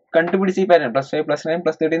നമ്മൾ കണ്ടുപിടിച്ച ഈ പാറ്റേൺ +5, +9,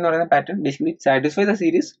 +13 എന്ന് പറയുന്ന pattern basically satisfy the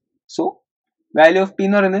series. So value of P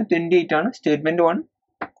എന്ന് പറയുന്നത് 28 ആണ്. സ്റ്റേറ്റ്മെന്റ് 1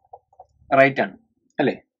 റൈറ്റ് ആണ്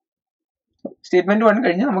അല്ലേ. സ്റ്റേറ്റ്മെന്റ് 1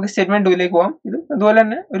 കഴിഞ്ഞ് നമുക്ക് സ്റ്റേറ്റ്മെന്റ് 2ലേക്ക് പോകാം. ഇത് അതുപോലെ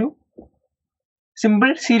തന്നെ ഒരു സിമ്പിൾ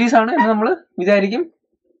സീരീസ് ആണ് എന്ന് നമ്മൾ വിചാരിക്കും.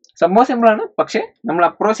 സംഭവം സിമ്പിൾ ആണ്, പക്ഷെ നമ്മൾ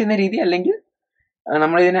അപ്രോച്ച് ചെയ്യുന്ന രീതി അല്ലെങ്കിൽ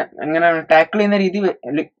നമ്മൾ ഇതിനെ എങ്ങനെ ടാക്കിൾ ചെയ്യുന്ന രീതി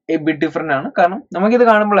ബിറ്റ് ഡിഫറെന്റ് ആണ്. കാരണം നമുക്കിത്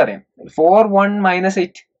കാണുമ്പോൾ അറിയാം 4, 1,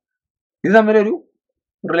 -8 ഇത് തമ്മിലൊരു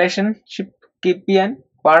റിലേഷൻഷിപ്പ് കീപ്പ് ചെയ്യാൻ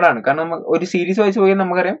പാടാണ്. കാരണം നമുക്ക് ഒരു സീരീസ് വായിച്ച് പോയാൽ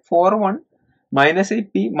നമുക്കറിയാം 4, 1, -8,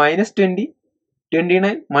 P -20,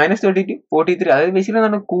 29, -32, 43 അതായത് ബേസിക്കലി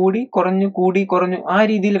നമ്മൾ കൂടി കുറഞ്ഞു ആ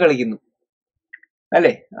രീതിയിൽ കളിക്കുന്നു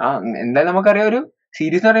അല്ലേ. എന്തായാലും നമുക്കറിയാം ഒരു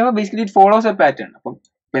സീരീസ് എന്ന് പറയുമ്പോൾ basically it follows A pattern. അപ്പം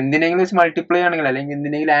എന്തിനെങ്കിലും വെച്ച് മൾട്ടിപ്ലൈ ആണെങ്കിൽ അല്ലെങ്കിൽ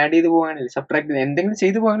എന്തിനെങ്കിലും ആഡ് ചെയ്ത് പോകുകയാണെങ്കിൽ സബ്ട്രാക്ട് എന്തെങ്കിലും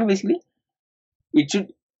ചെയ്ത് പോകുകയാണെങ്കിൽ basically it should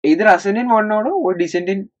either ascend in one order or descend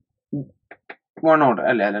in one order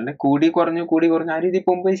അല്ലേ. അല്ലാണ്ട് കൂടി കുറഞ്ഞു ആ രീതി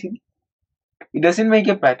പോകുമ്പോൾ basically it doesn't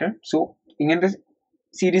make A pattern. So ഇങ്ങനത്തെ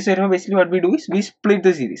സീരീസ് വരുമ്പോൾ basically what we do is V split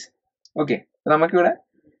the series. Okay, നമുക്കിവിടെ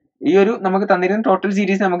ഈ ഒരു നമുക്ക് തന്നിരുന്ന ടോട്ടൽ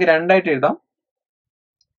സീരീസ് നമുക്ക് 2 ആയിട്ട് എഴുതാം.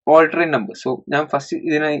 Altering number. സോ ഞാൻ ഫസ്റ്റ്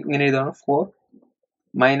ഇതിനെ ഇങ്ങനെ എഴുതാണ് 4,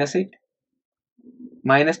 -8,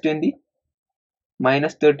 -20,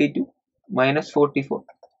 -32, -44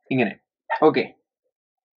 ഇങ്ങനെ. ഓക്കെ,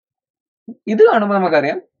 ഇത് കാണുമ്പോൾ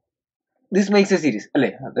നമുക്കറിയാം ദിസ് മേക്സ് എ സീരീസ് അല്ലേ.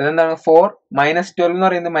 അതെന്താണ് 4 -12 എന്ന്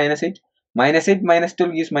പറയുന്നത് -8, -8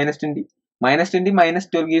 -12 gives -20, -20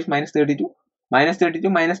 -12 gives -32, -32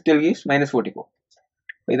 -12 gives -44.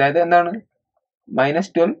 ഇതായത് എന്താണ്,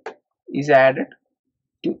 -12 is added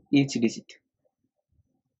to each digit.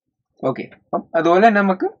 Okay, അപ്പം അതുപോലെ തന്നെ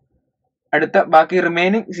നമുക്ക് അടുത്ത ബാക്കി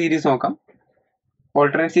റിമൈനിങ് സീരീസ് നോക്കാം.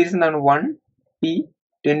 ഓൾട്ടർനേറ്റ് സീരീസ് എന്താണ് 1 P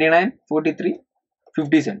 29 43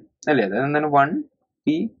 57 അല്ലേ. അതായത് എന്താണ് 1 P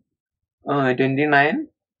 29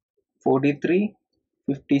 43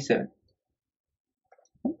 57.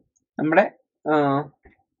 നമ്മുടെ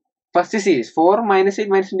ഫസ്റ്റ് സീരീസ് 4 -8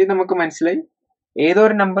 -20 നമുക്ക് മനസ്സിലായി ഏതോ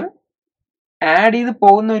ഒരു നമ്പർ ആഡ് ചെയ്ത്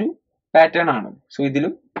പോകുന്ന ഒരു പാറ്റേൺ ആണ്. സോ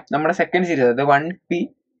ഇതിലും നമ്മുടെ സെക്കൻഡ് സീരീസ് അതായത് 1 P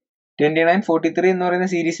 29 43 എന്ന് പറയുന്ന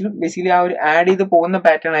സീരീസിലും ബേസിക്കലി ആ ഒരു ആഡ് ചെയ്ത് പോകുന്ന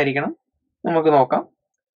പാറ്റേൺ ആയിരിക്കണം നമുക്ക് നോക്കാം.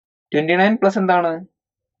 29 പ്ലസ് എന്താണ്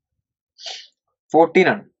 14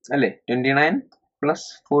 ആണ് അല്ലേ. 29 പ്ലസ്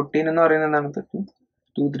 14 എന്ന് പറയുന്നത് എന്താണ്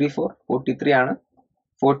 2 3 4 43 ആണ്.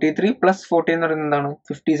 43 പ്ലസ് 14 എന്ന് പറയുന്നത് എന്താണ്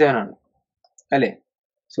 57 ആണ് അല്ലേ.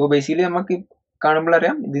 സോ ബേസിക്കലി നമുക്ക് കാണുമ്പോൾ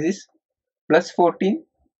അറിയാം this is plus 14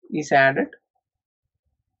 is added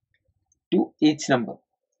to each number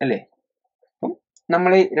അല്ലേ. അപ്പം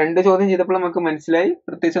നമ്മൾ ഈ രണ്ട് ചോദ്യം ചെയ്തപ്പോൾ നമുക്ക് മനസ്സിലായി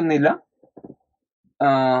പ്രത്യേകിച്ച് ഒന്നുമില്ല.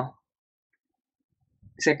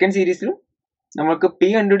 സെക്കൻഡ് സീരീസിലും നമുക്ക് പി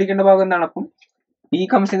കണ്ടുപിടിക്കേണ്ട ഭാഗം എന്താണ്, അപ്പം P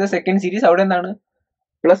comes in the second series. അവിടെ എന്താണ്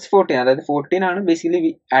പ്ലസ് 14, അതായത് 14 ആണ്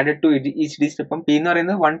basically added to each digit. അപ്പം പി എന്ന്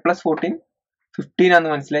പറയുന്നത് 1 + 14 15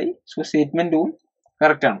 ആണെന്ന് മനസ്സിലായി. സോ സ്റ്റേറ്റ്മെന്റ് 2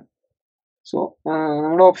 കറക്റ്റ് ആണ്. സോ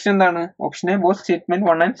നമ്മുടെ ഓപ്ഷൻ എന്താണ്, ഓപ്ഷനെ both statement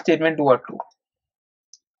 1 and statement 2 are true.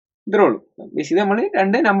 ഇത്രേ ഉള്ളൂ. ബേസിക്കലി നമ്മൾ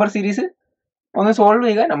രണ്ട് നമ്പർ സീരീസ് ഒന്ന് സോൾവ്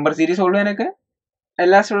ചെയ്യുക. നമ്പർ സീരീസ് സോൾവ് ചെയ്യാനൊക്കെ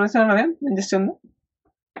എല്ലാ സ്റ്റുഡൻസിനും അറിയാം. ജസ്റ്റ് ഒന്ന്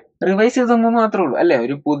റിവൈസ് ചെയ്തൊന്നു മാത്രമേ ഉള്ളൂ അല്ലേ.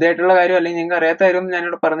 ഒരു പുതിയതായിട്ടുള്ള കാര്യം അല്ലെങ്കിൽ നിങ്ങൾക്ക് അറിയാത്ത കാര്യമൊന്നും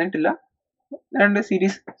ഞാനിവിടെ പറഞ്ഞിട്ടില്ല. രണ്ട്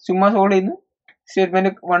സീരീസ് ചുമ്മാ സോൾവ് ചെയ്യുന്നു,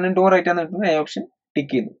 സ്റ്റേറ്റ്മെന്റ് 1 2 റൈറ്റ് ആണ് കിട്ടുന്നത്, എ ഓപ്ഷൻ ടിക്ക്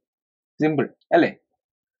ചെയ്യുന്നു. സിമ്പിൾ അല്ലേ.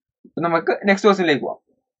 അപ്പൊ നമുക്ക് നെക്സ്റ്റ് ക്വസ്റ്റ്യനിലേക്ക് പോവാം.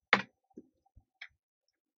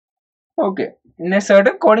 Okay, in A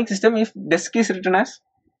certain coding system if desk is written as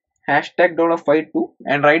 #$52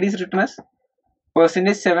 and ride is written as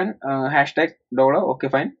 %7 $, okay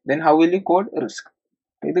fine, then how will you code risk?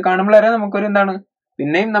 ഇത് കാണുമ്പോൾ അറിയാം നമുക്കൊരു എന്താണ്,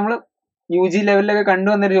 പിന്നെയും നമ്മൾ UG ലെവലിലൊക്കെ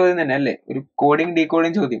കണ്ടുവന്നൊരു ചോദ്യം തന്നെ അല്ലേ, ഒരു കോഡിങ്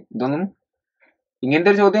ഡീകോഡിങ് ചോദ്യം. ഇതൊന്നും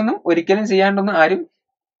ഇങ്ങനത്തെ ഒരു ചോദ്യം ഒന്നും ഒരിക്കലും ചെയ്യാണ്ടൊന്നും ആരും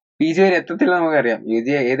PG വരെ എത്തത്തില്ല നമുക്കറിയാം. UG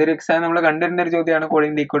ഏതൊരു എക്സാം നമ്മൾ കണ്ടുവരുന്ന ഒരു ചോദ്യമാണ്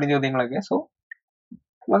കോഡിങ് ഡീകോഡിങ് ചോദ്യങ്ങളൊക്കെ. സോ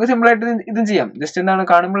നമുക്ക് സിമ്പിൾ ആയിട്ട് ഇതും ചെയ്യാം. ജസ്റ്റ് എന്താണ്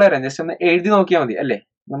കാണുമ്പോൾ അറിയാം, ജസ്റ്റ് ഒന്ന് എഴുതി നോക്കിയാൽ മതി അല്ലേ.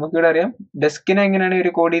 നമുക്കിവിടെ അറിയാം ഡെസ്കിനെ എങ്ങനെയാണ്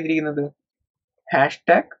ഒരു കോഡ് ചെയ്തിരിക്കുന്നത്,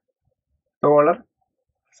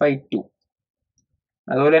 $52.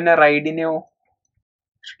 അതുപോലെ തന്നെ റൈഡിനെയോ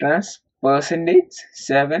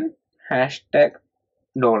 %7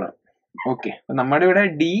 $. ഓക്കെ, അപ്പൊ നമ്മുടെ ഇവിടെ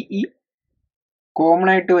DE കോമൺ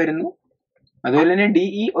ആയിട്ട് വരുന്നു. അതുപോലെ തന്നെ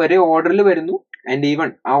DE ഒരേ ഓർഡറിൽ വരുന്നു. ആൻഡ് ഈവൺ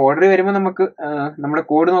ആ ഓർഡർ വരുമ്പോൾ നമുക്ക് നമ്മുടെ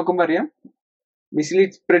കോഡ് നോക്കുമ്പോൾ അറിയാം ബേസിക്കലി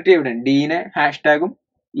ഇറ്റ്സ് പ്രിറ്റി എവിഡന്റ്. ഡീനെ ഹാഷ്ടാഗും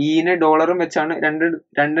ഇനെ ഡോളറും വെച്ചാണ്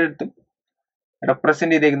രണ്ടിടത്തും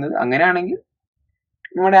റെപ്രസെന്റ് ചെയ്തേക്കുന്നത്. അങ്ങനെയാണെങ്കിൽ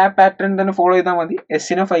നമ്മുടെ ആ പാറ്റേൺ തന്നെ ഫോളോ ചെയ്താൽ മതി.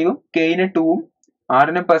 എസിനെ 5ഉം കെയിനെ 2ഉം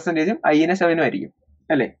ആറിനെ %ഉം ഐനെ 7ഉം ആയിരിക്കും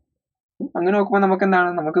അല്ലേ. അങ്ങനെ നോക്കുമ്പോൾ നമുക്ക് എന്താണ്,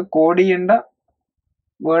 നമുക്ക് കോഡ് ചെയ്യേണ്ട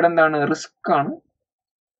വേർഡ് എന്താണ്, റിസ്ക് ആണ്.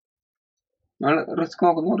 നമ്മൾ റിസ്ക്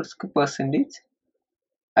നോക്കുന്നു, റിസ്ക് %,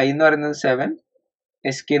 ഐ എന്ന് പറയുന്നത് 7,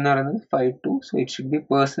 SK എന്ന് പറയുന്നത് 52. So it should be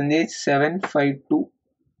 %752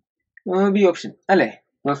 B option അല്ലേ.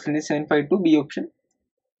 %752 ബി ഓപ്ഷൻ.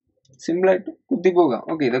 സിമ്പിൾ ആയിട്ട് കുത്തിപ്പോവുക.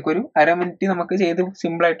 ഓക്കെ, ഇതൊക്കെ ഒരു അരമിനിറ്റ് നമുക്ക് ചെയ്ത്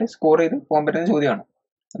സിമ്പിൾ ആയിട്ട് സ്കോർ ചെയ്ത് പോകാൻ പറ്റുന്ന ചോദ്യമാണ്.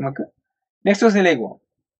 നമുക്ക് നെക്സ്റ്റ് ക്വസ്റ്റ്യനിലേക്ക് പോകാം.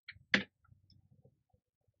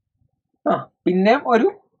 പിന്നെ ഒരു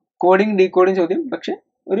കോഡിങ് ഡീകോഡിങ് ചോദ്യം, പക്ഷെ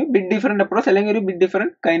ഒരു ബിറ്റ് ഡിഫറെന്റ് അപ്രോച്ച് അല്ലെങ്കിൽ ഒരു bit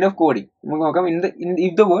different kind of coding നമുക്ക് നോക്കാം.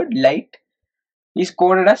 If the word light is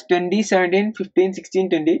coded as 20 17 15 16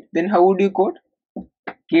 28, then how would you code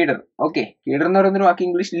കീഡർ? Okay, കീഡർ എന്ന് പറയുന്നൊരു വാക്ക്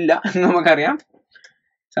ഇംഗ്ലീഷിൽ ഇല്ല എന്ന് നമുക്കറിയാം.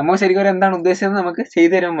 സംഭവം ശരിക്കും എന്താണ് ഉദ്ദേശിച്ചത് നമുക്ക്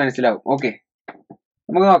ചെയ്തു തരുമ്പോൾ മനസ്സിലാവും. ഓക്കെ,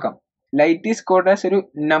 നമുക്ക് നോക്കാം. ലൈറ്റ് ഈസ് കോഡ് ആസ് ഒരു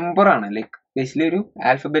നമ്പർ ആണ്. ലൈക്ക് ബേസിക്കലി ഒരു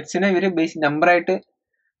ആൽഫബറ്റ്സിനെ ഇവര് ബേസിക് നമ്പർ ആയിട്ട്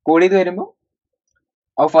കോഡ് ചെയ്ത് വരുമ്പോൾ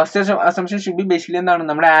first assumption should be basically എന്താണ്,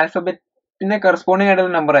 നമ്മുടെ ആൽഫബറ്റിനെ കറസ്പോണ്ടിങ്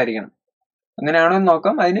ആയിട്ടുള്ള നമ്പർ ആയിരിക്കണം. അങ്ങനെയാണോ എന്ന്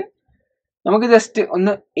നോക്കാം. അതിന് നമുക്ക് ജസ്റ്റ്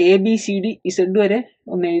ഒന്ന് ABCDZ വരെ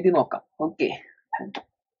ഒന്ന് എഴുതി നോക്കാം. Okay,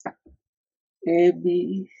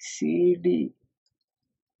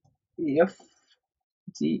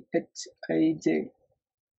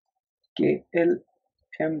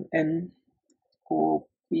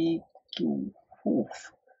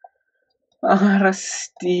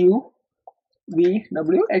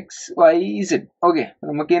 VWXYZ. ഓക്കെ,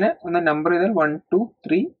 നമുക്കിതിനെ ഒന്ന് നമ്പർ ചെയ്താൽ 1 2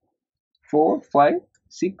 3 4 5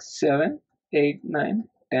 6 7 8 9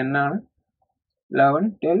 10 ആണ്. 11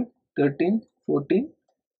 12 13 14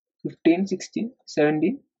 15 16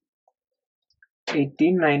 17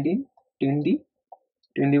 18 19 20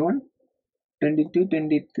 21 22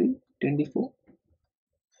 23 24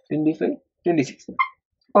 25 26.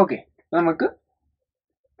 ഓക്കെ, നമുക്ക്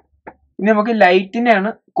ഇനി നമുക്ക് ലൈറ്റിനെയാണ്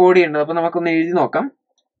കോഡ് ചെയ്യേണ്ടത്. അപ്പൊ നമുക്കൊന്ന് എഴുതി നോക്കാം.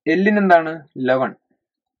 എല്ലിന് എന്താണ് 11,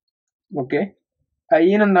 ഓക്കെ.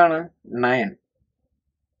 ഐന് എന്താണ് 9,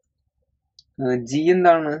 ജി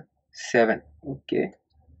എന്താണ് 7, ഓക്കെ.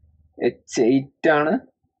 H 8 ആണ്,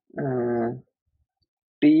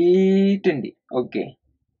 T20, ഓക്കെ.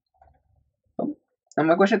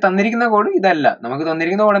 നമുക്ക് പക്ഷെ തന്നിരിക്കുന്ന കോഡ് ഇതല്ല. നമുക്ക്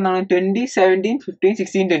തന്നിരിക്കുന്ന കോഡ് എന്താണ് 20 17 15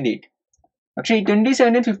 16 28. പക്ഷെ ഈ 20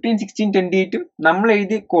 17 15 16 28 നമ്മൾ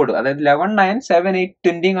എഴുതിയ കോഡ്, അതായത് 11 9 7 8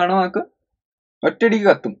 20 കാണുമ്പോൾ നമുക്ക് ഒറ്റയടിക്ക്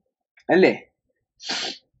കത്തും അല്ലേ?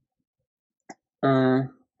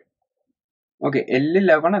 ഓക്കെ, L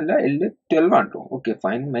 11 അല്ല, L 12 ആണ് കേട്ടോ. Okay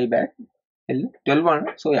fine, my bad, L 12 ആണ്.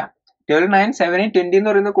 സോ യാ 12 9 7 8 20 എന്ന്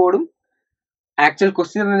പറയുന്ന കോഡും ആക്ച്വൽ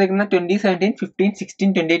ക്വസ്റ്റ്യൻ തന്നിരിക്കുന്ന 20 17 15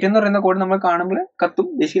 16 28 എന്ന് പറയുന്ന കോഡ് നമ്മൾ കാണുമ്പോൾ കത്തും.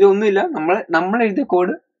 ബേസിക്കലി ഒന്നുമില്ല, നമ്മൾ എഴുതിയ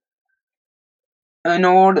കോഡ്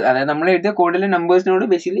നോഡ്, അതായത് നമ്മൾ എഴുതിയ കോഡിലെ നമ്പേഴ്സിനോട്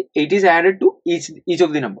basically 8 is added to each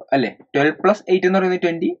of the number അല്ലേ? 12 പ്ലസ് 8 എന്ന് പറയുന്നത്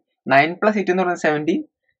 20, 9 പ്ലസ് 8 എന്ന് പറയുന്നത് 17,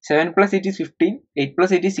 7 plus 8 is 15, 8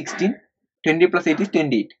 plus 8 is 16, 20 plus 8 is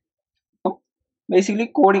 28. അപ്പം ബേസിക്കലി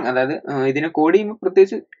കോഡിങ്, അതായത് ഇതിനെ കോഡ് ചെയ്യുമ്പോൾ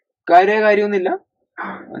പ്രത്യേകിച്ച് കാര്യമൊന്നുമില്ല.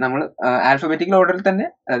 നമ്മൾ ആൽഫബറ്റിക്കൽ ഓർഡറിൽ തന്നെ,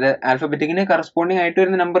 അതായത് ആൽഫബറ്റിക്കിന് കറസ്പോണ്ടിങ് ആയിട്ട്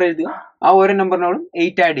വരുന്ന നമ്പർ എഴുതുക, ആ ഓരോ നമ്പറിനോടും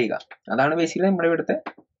 8 ആഡ് ചെയ്യുക. അതാണ് ബേസിക്കലി നമ്മുടെ ഇവിടുത്തെ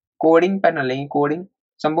കോഡിങ് പാറ്റേൺ അല്ലെങ്കിൽ കോഡിങ്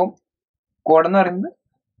സംഭവം. കോഡ് എന്ന് പറയുന്നത്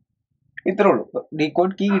ഇത്രേ ഉള്ളൂ.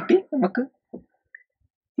 ഡീകോഡ് കീ കിട്ടി. നമുക്ക്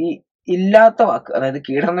ഈ ഇല്ലാത്ത വാക്ക്, അതായത്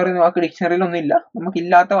കീടം എന്ന് പറയുന്ന വാക്ക് ഡിക്ഷണറിയിൽ ഒന്നും ഇല്ല, നമുക്ക്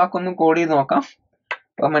ഇല്ലാത്ത വാക്കൊന്നും കോഡ് ചെയ്ത് നോക്കാം.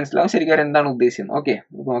 അപ്പൊ മനസ്സിലാവും ശരിക്കും എന്താണ് ഉദ്ദേശിക്കുന്നത്. ഓക്കെ,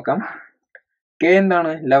 നോക്കാം. കെ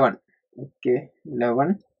എന്താണ് 11, ഓക്കെ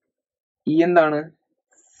 11. ഇ എന്താണ്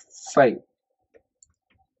 5,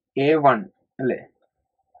 A1 അല്ലേ?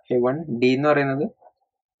 A1. ഡി എന്ന് പറയുന്നത്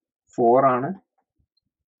 4 ആണ്.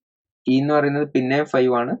 ഇ എന്ന് പറയുന്നത് പിന്നെ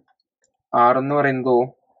 5 ആണ്. ആർ എന്ന് പറയുന്നതോ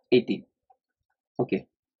 18. ഓക്കെ,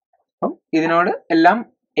 അപ്പം ഇതിനോട് എല്ലാം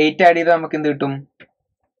 8 ആഡ് ചെയ്താൽ നമുക്ക് എന്ത് കിട്ടും?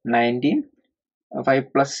 19. 5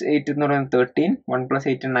 പ്ലസ് 8 എന്ന് പറയുന്നത് 13, 1 പ്ലസ്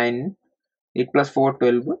 8 9, 8 പ്ലസ് 4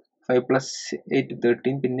 12, 5 പ്ലസ് 8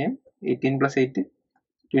 13, പിന്നെ 18 പ്ലസ് 8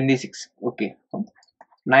 26. ഓക്കെ, അപ്പം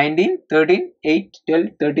 19 13 8 12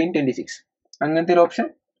 13 26 അങ്ങനത്തെ ഒരു ഓപ്ഷൻ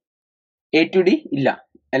A to D ഇല്ല.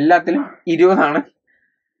 എല്ലാത്തിലും 20 ആണ്.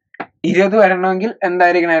 20 വരണമെങ്കിൽ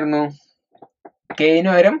എന്തായിരിക്കണമായിരുന്നു? കെന്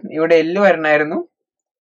പകരം ഇവിടെ L വരണമായിരുന്നു.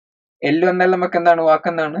 L വന്നാൽ നമുക്ക് എന്താണ്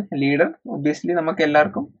വാക്കെന്താണ്? ലീഡർ. ഒബ്വിയസ്ലി നമുക്ക്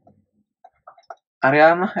എല്ലാവർക്കും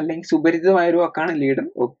അറിയാവുന്ന അല്ലെങ്കിൽ സുപരിചിതമായ ഒരു വാക്കാണ് leader.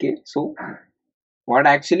 Okay, so what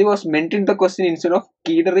actually was മെന്റ് in the question instead of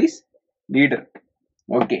കീഡർ is leader.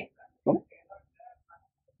 Okay, അപ്പം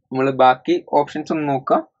നമ്മൾ ബാക്കി ഓപ്ഷൻസ് ഒന്ന്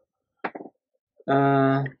നോക്കാം.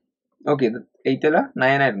 ഓക്കെ, ഇത് 8 അല്ല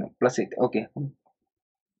 9 ആയിരുന്നു, പ്ലസ് 8. ഓക്കെ,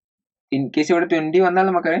 ഇൻ കേസ് ഇവിടെ 20 വന്നാൽ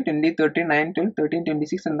നമുക്കറിയാം 20 13 9 12 13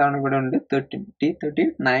 26 എന്താണ് ഇവിടെ ഉണ്ട്? 13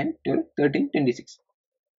 9 12 13 26.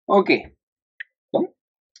 ഓക്കെ, അപ്പം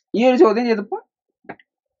ഈ ഒരു ചോദ്യം ചെയ്തപ്പോൾ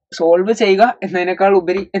സോൾവ് ചെയ്യുക എന്നതിനേക്കാൾ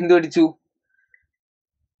ഉപരി എന്ത് പഠിച്ചു?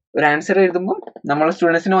 ഒരു ആൻസർ എഴുതുമ്പോൾ നമ്മളെ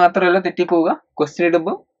സ്റ്റുഡൻസിന് മാത്രമല്ല തെറ്റിപ്പോവുക, ക്വസ്റ്റ്യൻ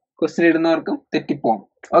ഇടുന്നവർക്കും തെറ്റിപ്പോകും.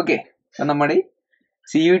 ഓക്കെ, അപ്പം നമ്മുടെ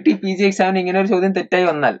CUET PG എക്സാമിന് ഇങ്ങനെ ഒരു ചോദ്യം തെറ്റായി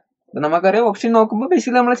വന്നാൽ നമുക്കറിയാം ഓപ്ഷൻ നോക്കുമ്പോൾ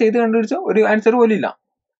ബേസിക്കലി നമ്മൾ ചെയ്ത് കണ്ടുപിടിച്ച ഒരു ആൻസർ പോലും ഇല്ല.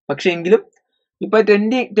 പക്ഷെ എങ്കിലും ഇപ്പൊ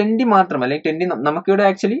 20 മാത്രം അല്ലെങ്കിൽ 20 നമുക്കിവിടെ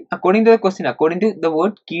actually according to the question, according to the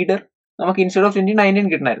word കീഡർ നമുക്ക് ഇൻസ്റ്റെഡ് ഓഫ് 20 19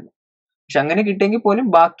 കിട്ടണമായിരുന്നു. പക്ഷെ അങ്ങനെ കിട്ടിയെങ്കിൽ പോലും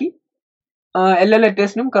ബാക്കി എല്ലാ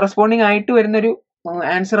ലെറ്റേഴ്സിനും കറസ്പോണ്ടിങ് ആയിട്ട് വരുന്നൊരു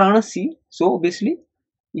ആൻസർ ആണ് സി. സോ ഒബിയസ്ലി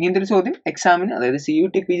ഇങ്ങനത്തെ ഒരു ചോദ്യം എക്സാമിന്, അതായത്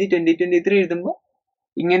CUET PG 2023 എഴുതുമ്പോൾ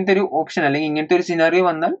ഇങ്ങനത്തെ ഒരു ഓപ്ഷൻ അല്ലെങ്കിൽ ഇങ്ങനത്തെ ഒരു സിനാറിയോ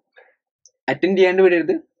വന്നാൽ അറ്റൻഡ് ചെയ്യാണ്ട്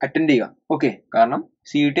വിടരുത്, അറ്റൻഡ് ചെയ്യുക. ഓക്കെ, കാരണം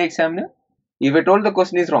CUET എക്സാമിന് if at all the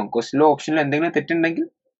question is wrong, ക്വസ്റ്റിലോ ഓപ്ഷനിലോ എന്തെങ്കിലും തെറ്റുണ്ടെങ്കിൽ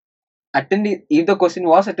attend, if the question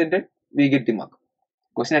was attended we get the mark.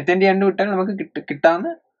 Question attend ചെയ്യാണ്ട് വിട്ടാൽ നമുക്ക് കിട്ടാവുന്ന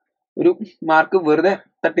ഒരു മാർക്ക് വെറുതെ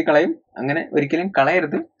തട്ടിക്കളയും. അങ്ങനെ ഒരിക്കലും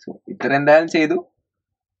കളയരുത്. സോ ഇത്ര എന്തായാലും ചെയ്തു,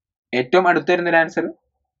 ഏറ്റവും അടുത്ത് വരുന്നൊരു ആൻസർ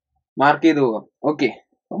മാർക്ക് ചെയ്ത് പോകാം. ഓക്കെ,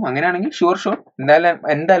 അപ്പം അങ്ങനെയാണെങ്കിൽ ഷുവർ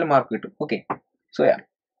എന്തായാലും മാർക്ക് കിട്ടും. ഓക്കെ, സോ യാ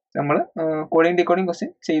നമ്മൾ കോഡിങ് ഡീകോഡിങ്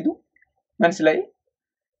ക്വസ്റ്റ്യൻ ചെയ്തു, മനസ്സിലായി.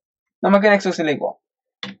 നമുക്ക് നെക്സ്റ്റ് ക്വസ്റ്റ്യനിലേക്ക് പോകാം.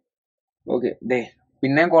 ഓക്കെ,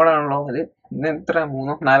 പിന്നെ കോഡാണല്ലോ അത്. ഇന്ന് എത്ര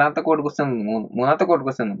നാലാമത്തെ കോഡ് ക്വസ്റ്റ്യൻ, മൂന്നാമത്തെ കോഡ്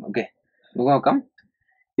ക്വസ്റ്റ്യൻ. ഓക്കെ, നമുക്ക് നോക്കാം.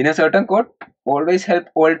 In a certain code, always help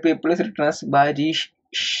old people is written as by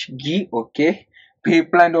G. Okay,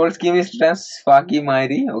 people and all scheme is written as Faki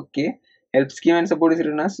Mari. Okay. Help scheme and support is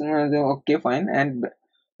written as okay, fine. And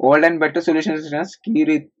old and better solutions is written as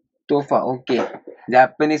Kiri Tofa. Okay.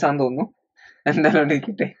 Japanese and no. And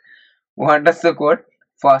then what does the quote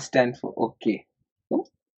fast stand for? Okay.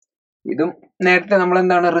 ഇതും നേരത്തെ നമ്മൾ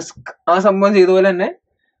എന്താണ് risk ആ സംഭവം ചെയ്തതുപോലെ തന്നെ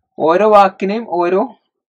ഓരോ വാക്കിനെയും ഓരോ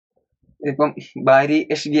ഇപ്പം ഭാരി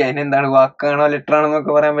എഷ്ഗി അതിനെന്താണ് വാക്കാണോ ലെറ്റർ ആണോ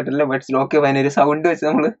എന്നൊക്കെ പറയാൻ പറ്റില്ല. ബട്ട് ഓക്കെ ഫൈൻ, ഒരു സൗണ്ട് വെച്ച്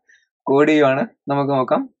നമ്മൾ കോഡ് ചെയ്യുവാണ്. നമുക്ക്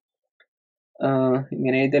നോക്കാം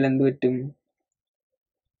ഇങ്ങനെ എഴുതിയാൽ എന്ത് പറ്റും.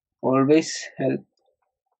 Always help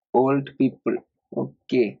old people.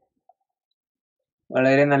 Okay,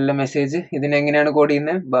 വളരെ നല്ല മെസ്സേജ്. ഇതിനെങ്ങനെയാണ് കോഡ്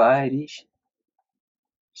ചെയ്യുന്നത്? ഭാരി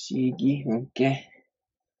ഷിഗി. Okay.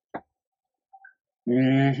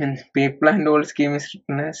 People and old scheme is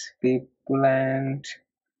written as people and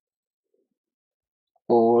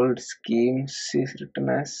old schemes is written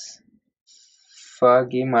as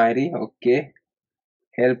Fagi Mari. Okay.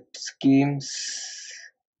 Help schemes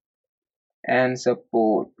and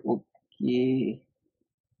support. Okay.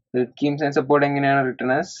 Help schemes and support എങ്ങനെയാണ്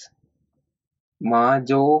written as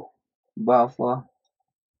Majo Bafa.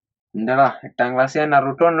 എന്താടാ 8ാം class ഞാൻ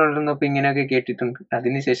നറുട്ടോ കണ്ടുകൊണ്ടിരുന്നപ്പോ ഇങ്ങനെയൊക്കെ കേട്ടിട്ടുണ്ട്.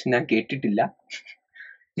 അതിനുശേഷം ഞാൻ കേട്ടിട്ടില്ല.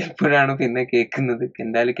 ഇപ്പോഴാണ് പിന്നെ കേൾക്കുന്നത്.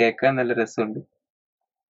 എന്തായാലും കേൾക്കാൻ നല്ല രസമുണ്ട്.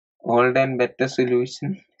 ഓൾഡ് ആൻഡ് ബെറ്റർ സൊല്യൂഷൻ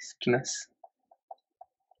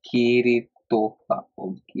കീരി തോഫ.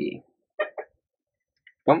 ഓക്കെ,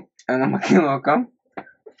 അപ്പം നമുക്ക് നോക്കാം.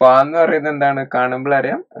 ഫ എന്ന് പറയുന്നത് എന്താണ്? കാണുമ്പോൾ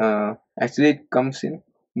അറിയാം. ആക്ച്വലി ഇറ്റ് കംസ് ഇൻ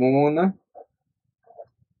 3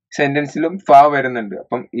 സെന്റൻസിലും ഫ വരുന്നുണ്ട്.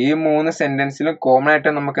 അപ്പം ഈ 3 സെന്റൻസിലും കോമൺ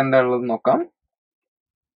ആയിട്ട് നമുക്ക് എന്താ ഉള്ളത് നോക്കാം.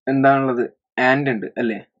 എന്താണുള്ളത്? ആൻഡ് ഉണ്ട്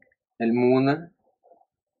അല്ലേ? അതിൽ 3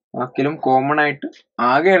 വാക്കിലും കോമൺ ആയിട്ട്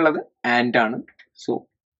ആകെ ഉള്ളത് ആൻഡ് ആണ്. സോ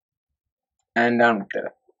ആൻഡ് ആണ്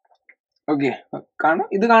ഉത്തരം. ഓക്കെ,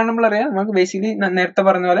 ഇത് കാണുമ്പോൾ അറിയാം നമുക്ക് ബേസിക്കലി നേരത്തെ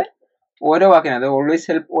പറഞ്ഞ പോലെ ഓരോ വാക്കിനെ, അത് ഓൾവേസ്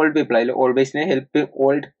ഹെൽപ്പ് ഓൾഡ് പീപ്പിൾ, അതിൽ ഓൾവേസിനെ ഹെൽപ്പ്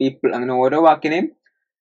ഓൾഡ് പീപ്പിൾ, അങ്ങനെ ഓരോ വാക്കിനെയും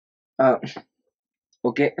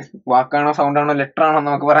ഓക്കെ വാക്കാണോ സൗണ്ട് ആണോ ലെറ്റർ ആണോ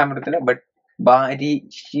നമുക്ക് പറയാൻ പറ്റത്തില്ല. ബട്ട് ബാരി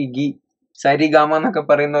ഷിഗി സരിഗാമ എന്നൊക്കെ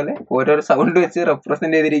പറയുന്ന പോലെ ഓരോരോ സൗണ്ട് വെച്ച്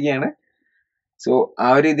റെപ്രസെന്റ് ചെയ്തിരിക്കുകയാണ്. സോ ആ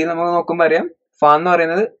ഒരു രീതിയിൽ നമുക്ക് നോക്കുമ്പോൾ അറിയാം ഫ എന്ന്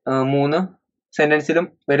പറയുന്നത് 3 സെന്റൻസിലും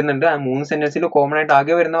വരുന്നുണ്ട്. ആ 3 സെന്റൻസിലും കോമൺ ആയിട്ട്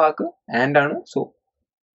ആകെ വരുന്ന വാക്ക് ആൻഡ് ആണ്. So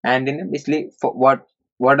ആൻഡിന് basically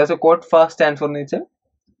what does A code first stand for എന്ന് വെച്ചാൽ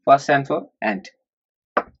first stand for and.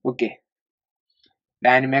 Okay,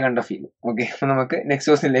 anime കണ്ട ഫീൽ. ഓക്കെ, അപ്പൊ നമുക്ക്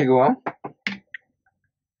നെക്സ്റ്റ് ക്വസ്റ്റ്യനിലേക്ക് പോവാം.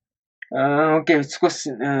 Okay,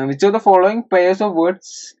 which of the following pairs of words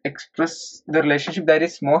express the relationship that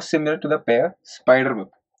is most similar to the pair spider web?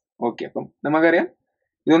 Okay, അപ്പം നമുക്കറിയാം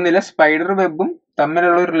ഇതൊന്നുമില്ല, സ്പൈഡർ വെബും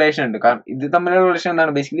തമ്മിലുള്ള ഒരു റിലേഷൻ ഉണ്ട്. കാരണം ഇത് തമ്മിലുള്ള റിലേഷൻ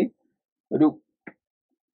എന്താണ്? ബേസിക്കലി ഒരു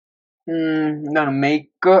എന്താണ്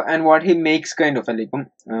make and what he makes kind of അല്ലേ. ഇപ്പം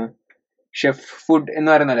ഷെഫ് ഫുഡ്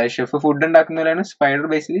എന്ന് പറയുന്നല്ലേ, ഷെഫ് ഫുഡ് ഉണ്ടാക്കുന്ന പോലെയാണ് spider.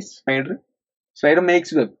 Basically spider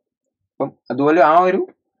makes web. അപ്പം അതുപോലെ ആ ഒരു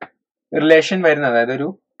റിലേഷൻ വരുന്നത്, അതായത് ഒരു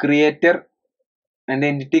creator and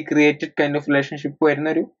entity created kind of relationship വരുന്ന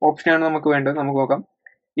ഒരു ഓപ്ഷനാണ് നമുക്ക് വേണ്ടത്. നമുക്ക് നോക്കാം.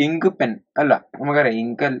 ഇങ്ക് പെൻ അല്ല, നമുക്കറിയാം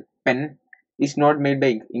ink pen is not made by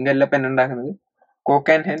ink. Ink അല്ല പെൻ ഉണ്ടാക്കുന്നത്.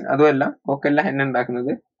 കോക്ക് ആൻഡ് ഹെൻ അതുമല്ല, കോക്കല്ല ഹെൻ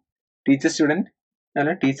ഉണ്ടാക്കുന്നത്. ടീച്ചർ സ്റ്റുഡൻറ്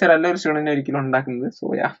അല്ല, ടീച്ചർ അല്ല ഒരു സ്റ്റുഡൻറ് ഒരിക്കലും ഉണ്ടാക്കുന്നത്.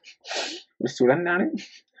 സോയാ ഒരു സ്റ്റുഡൻ്റ് ആണ്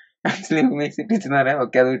ആക്ച്വലി മേക്സ് ടീച്ചർ എന്ന് പറയാം.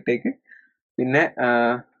 ഓക്കെ, അത് വിട്ടേക്ക്. പിന്നെ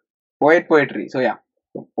പോയട്രി. സോയാ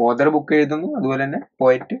ഓതർ ബുക്ക് എഴുതുന്നു, അതുപോലെ തന്നെ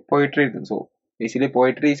പോയട്രി എഴുതുന്നു. So basically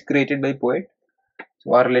poetry is created by poet.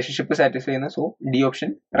 So our relationship is satisfied ചെയ്യുന്ന. So D option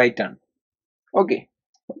right ആണ്. Okay,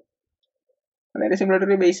 വളരെ similar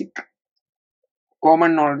to basic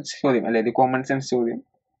common knowledge ചോദ്യം അല്ലെ, ഇത് കോമൺ സെൻസ് ചോദ്യം.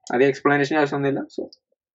 അതേ എക്സ്പ്ലനേഷൻ ആവശ്യമൊന്നുമില്ല. So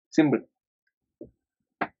simple.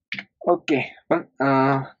 ഓക്കെ, അപ്പം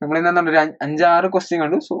നമ്മൾ എന്താണ് ഒരു 5-6 ക്വസ്റ്റ്യൻ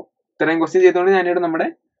കണ്ടു. സോ ഇത്രയും ക്വസ്റ്റ്യൻ ചെയ്തുകൊണ്ട് ഞാനിവിടെ നമ്മുടെ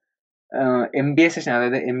MBA സെഷൻ,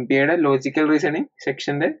 അതായത് MBAയുടെ ലോജിക്കൽ റീസണിങ്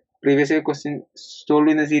സെക്ഷന്റെ പ്രീവിയസ് ഇയർ ക്വസ്റ്റ്യൻ സോൾവ്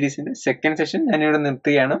ചെയ്യുന്ന സീരീസിന്റെ സെക്കൻഡ് സെഷൻ ഞാനിവിടെ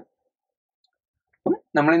നിർത്തുകയാണ്. അപ്പം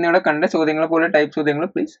നമ്മൾ ഇന്നിവിടെ കണ്ട ചോദ്യങ്ങളെ പോലെ ടൈപ്പ് ചോദ്യങ്ങൾ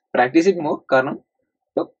പ്ലീസ് പ്രാക്ടീസ് ഇറ്റ് മോർ. കാരണം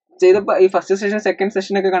ചെയ്തപ്പോൾ ഈ ഫസ്റ്റ് സെഷൻ സെക്കൻഡ്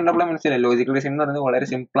സെഷൻ ഒക്കെ കണ്ടപ്പോൾ മനസ്സിലായി ലോജിക്കൽ റീസണിങ് എന്ന് പറയുന്നത് വളരെ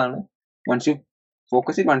സിമ്പിൾ ആണ്. Once you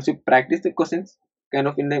focus it, once you practise the questions kind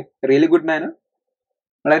of in A really good manner,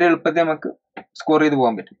 വളരെ എളുപ്പത്തിൽ നമുക്ക് സ്കോർ ചെയ്ത്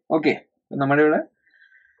പോകാൻ പറ്റും. ഓക്കെ, നമ്മുടെ ഇവിടെ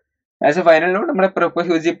ആസ് എ ഫൈനൽ നോട്ട് നമ്മുടെ പ്രിപ്വൈസ്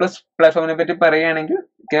UG+ പ്ലാറ്റ്ഫോമിനെ പറ്റി പറയുകയാണെങ്കിൽ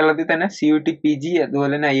കേരളത്തിൽ തന്നെ CUET PG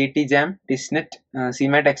അതുപോലെ തന്നെ IIT JAM ടിസ്നെറ്റ്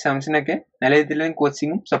CMAT എക്സാംസിനൊക്കെ നല്ല രീതിയിൽ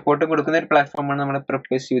കോച്ചിങ്ങും സപ്പോർട്ടും കൊടുക്കുന്ന ഒരു പ്ലാറ്റ്ഫോമാണ് നമ്മുടെ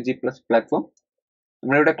പ്രിപ്വൈസ് UG+ പ്ലാറ്റ്ഫോം.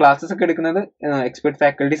 നമ്മളിവിടെ ക്ലാസ്സസ് ഒക്കെ എടുക്കുന്നത് എക്സ്പെർട്ട്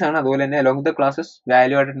ഫാക്കൽറ്റീസ് ആണ്. അതുപോലെ തന്നെ along the classes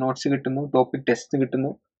value added notes കിട്ടുന്നു, ടോപ്പിക് ടെസ്റ്റ്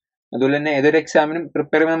കിട്ടുന്നു. അതുപോലെ തന്നെ ഏതൊരു എക്സാമിനും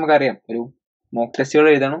പ്രിപ്പയർ ചെയ്യുമ്പോൾ നമുക്കറിയാം ഒരു മോക്ക് ടെസ്റ്റുകൾ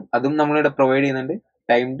എഴുതണം, അതും നമ്മളിവിടെ പ്രൊവൈഡ് ചെയ്യുന്നുണ്ട്.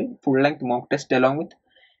 Timed full length mock test along with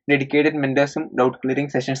dedicated മെന്റേഴ്സും doubt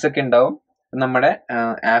clearing sessions ഒക്കെ ഉണ്ടാവും. നമ്മുടെ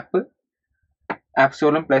ആപ്പ് ആപ്പ്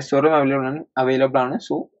സ്റ്റോറിലും പ്ലേ സ്റ്റോറിലും അവൈലബിൾ ആണ്.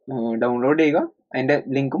 സോ ഡൗൺലോഡ് ചെയ്യുക. അതിൻ്റെ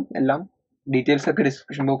ലിങ്കും എല്ലാം ഡീറ്റെയിൽസ് ഒക്കെ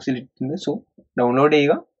ഡിസ്ക്രിപ്ഷൻ ബോക്സിൽ ഇട്ടിട്ടുണ്ട്. സോ ഡൗൺലോഡ്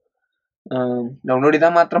ചെയ്യുക. ഡൗൺലോഡ്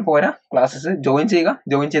ചെയ്താൽ മാത്രം പോരാ, ക്ലാസ്സസ് ജോയിൻ ചെയ്യുക.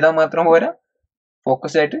 ജോയിൻ ചെയ്താൽ മാത്രം പോരാ,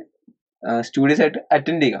 ഫോക്കസ് ആയിട്ട് സ്റ്റുഡീസ് ആയിട്ട്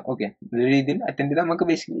അറ്റൻഡ് ചെയ്യുക. ഓക്കെ, ഈ രീതിയിൽ അറ്റൻഡ് ചെയ്താൽ നമുക്ക്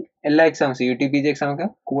ബേസിക്കലി എല്ലാ എക്സാം CUET PG എക്സാം ഒക്കെ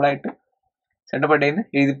കൂളായിട്ട് സെറ്റപ്പ് ആയിട്ട്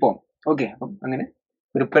എഴുതി പോകാം. ഓക്കെ, അപ്പം അങ്ങനെ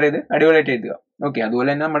പ്രിപ്പയർ ചെയ്ത് അടിപൊളിയായിട്ട് എഴുതുക. ഓക്കെ, അതുപോലെ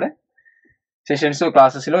തന്നെ നമ്മുടെ സെഷൻസോ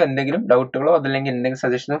ക്ലാസ്സസിലോ എന്തെങ്കിലും ഡൗട്ടുകളോ അതല്ലെങ്കിൽ എന്തെങ്കിലും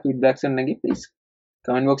സജഷനോ ഫീഡ്ബാക്സ് ഉണ്ടെങ്കിൽ പ്ലീസ്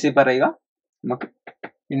കമന്റ് ബോക്സിൽ പറയുക. നമുക്ക്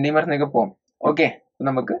പിന്നെയും പറഞ്ഞൊക്കെ പോകാം. ഓക്കെ,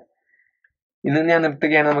 നമുക്ക് ഇന്ന് ഞാൻ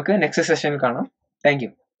നിർത്തുകയാണ്. നമുക്ക് നെക്സ്റ്റ് സെഷനിൽ കാണാം. Thank you.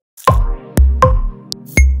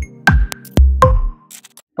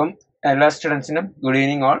 അപ്പം എല്ലാ സ്റ്റുഡൻസിനും ഗുഡ്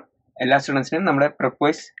ഈവനിങ് ഓൾ. എല്ലാ സ്റ്റുഡൻസിനും നമ്മുടെ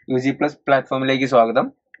Prepwise UG+ പ്ലാറ്റ്ഫോമിലേക്ക് സ്വാഗതം.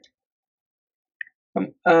 അപ്പം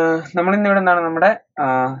നമ്മളിന്നിവിടെ എന്താണ് നമ്മുടെ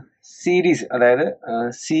സീരീസ്, അതായത്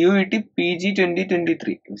CUET PG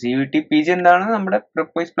 2023. CUET PG എന്താണ് നമ്മുടെ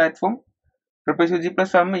Prepwise platform, Prepwise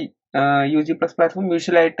UG+ platform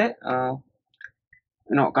യൂഷ്വലായിട്ട്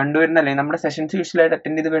കണ്ടുവരുന്ന അല്ലെങ്കിൽ നമ്മുടെ സെഷൻസ് യൂഷ്വലായിട്ട്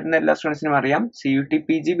അറ്റൻഡ് ചെയ്ത് വരുന്ന എല്ലാ സ്റ്റുഡൻസിനും അറിയാം. CUET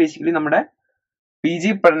PG ബേസിക്കലി നമ്മുടെ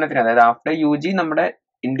PG പഠനത്തിന്, അതായത് ആഫ്റ്റർ UG നമ്മുടെ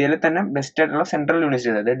ഇന്ത്യയിലെ തന്നെ ബെസ്റ്റ് ആയിട്ടുള്ള സെൻട്രൽ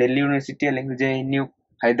യൂണിവേഴ്സിറ്റി, അതായത് ഡൽഹി യൂണിവേഴ്സിറ്റി അല്ലെങ്കിൽ JNU,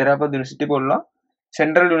 ഹൈദരാബാദ് യൂണിവേഴ്സിറ്റി പോലുള്ള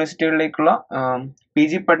സെൻട്രൽ യൂണിവേഴ്സിറ്റികളിലേക്കുള്ള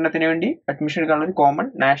PG പഠനത്തിന് വേണ്ടി അഡ്മിഷൻ എടുക്കാനുള്ള ഒരു കോമൺ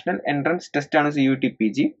നാഷണൽ എൻട്രൻസ് ടെസ്റ്റ് ആണ് CUET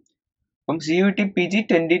PG. അപ്പം CUET PG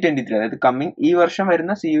 2023, അതായത് കമ്മിങ് ഈ വർഷം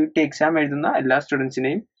വരുന്ന CUET എക്സാം എഴുതുന്ന എല്ലാ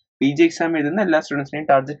സ്റ്റുഡൻസിനെയും, PG എക്സാം എഴുതുന്ന എല്ലാ സ്റ്റുഡൻസിനെയും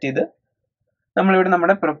ടാർഗറ്റ് ചെയ്ത് നമ്മളിവിടെ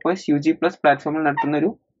നമ്മുടെ Prepwise UG+ പ്ലാറ്റ്ഫോമിൽ നടത്തുന്ന ഒരു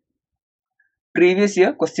previous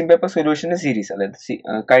year question paper സൊല്യൂഷന്റെ series, അതായത്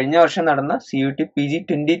കഴിഞ്ഞ വർഷം നടന്ന CUET PG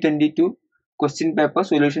 2022 question paper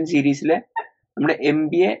solution സീരീസിലെ നമ്മുടെ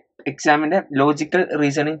MBA എക്സാമിന്റെ logical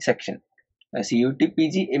reasoning section. CUET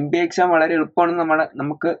PG MBA exam വളരെ എളുപ്പമാണെന്ന്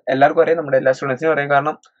നമുക്ക് എല്ലാവർക്കും അറിയാം, നമ്മുടെ എല്ലാ സ്റ്റുഡൻസിനും അറിയാം.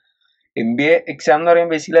 കാരണം MBA എക്സാം എന്ന്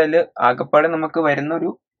പറയുമ്പോൾ ബേസിക്കലി അതിൽ ആകെപ്പാടെ നമുക്ക് വരുന്ന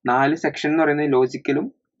ഒരു 4 സെക്ഷൻ എന്ന് പറയുന്നത് ലോജിക്കലും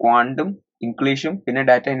ക്വാണ്ടും ഇംഗ്ലീഷും പിന്നെ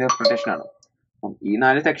ഡാറ്റ ഇന്റർപ്രിട്ടേഷൻ ആണ്. അപ്പം ഈ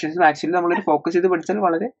 4 സെക്ഷൻസ് ആക്ച്വലി നമ്മളൊരു ഫോക്കസ് ചെയ്ത് പഠിച്ചാൽ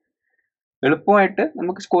വളരെ എളുപ്പമായിട്ട്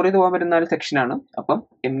നമുക്ക് സ്കോർ ചെയ്ത് പോകാൻ പറ്റുന്ന 4 സെക്ഷനാണ്. അപ്പം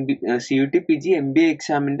CUET PG MBA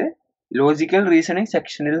എക്സാമിന്റെ ലോജിക്കൽ റീസണിങ്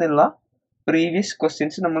സെക്ഷനിൽ നിന്നുള്ള പ്രീവിയസ്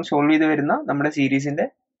ക്വസ്റ്റ്യൻസ് നമ്മൾ സോൾവ് ചെയ്ത് വരുന്ന നമ്മുടെ സീരീസിന്റെ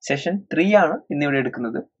സെഷൻ 3 ആണ് ഇന്നിവിടെ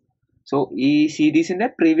എടുക്കുന്നത്. സോ ഈ സീരീസിന്റെ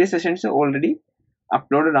പ്രീവിയസ് സെഷൻസ് ഓൾറെഡി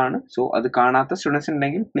അപ്ലോഡഡ് ആണ്. സോ അത് കാണാത്ത സ്റ്റുഡൻസ്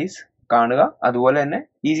ഉണ്ടെങ്കിൽ പ്ലീസ് കാണുക. അതുപോലെ തന്നെ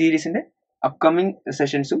ഈ സീരീസിന്റെ അപ്കമിങ്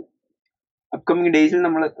സെഷൻസും അപ്കമിങ് ഡേയ്സിൽ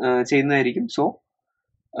നമ്മൾ ചെയ്യുന്നതായിരിക്കും. സോ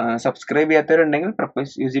സബ്സ്ക്രൈബ് ചെയ്യാത്തവരുണ്ടെങ്കിൽ,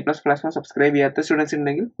 Prepwise UG+ പ്ലാറ്റ്ഫോം സബ്സ്ക്രൈബ് ചെയ്യാത്ത സ്റ്റുഡൻസ്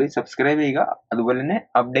ഉണ്ടെങ്കിൽ പ്ലീസ് സബ്സ്ക്രൈബ് ചെയ്യുക. അതുപോലെ തന്നെ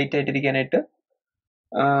അപ്ഡേറ്റ് ആയിട്ടിരിക്കാനായിട്ട്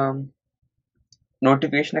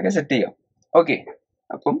നോട്ടിഫിക്കേഷൻ ഒക്കെ സെറ്റ് ചെയ്യുക. ഓക്കെ,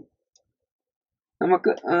 അപ്പം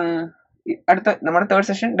നമുക്ക് അടുത്ത നമ്മുടെ തേർഡ്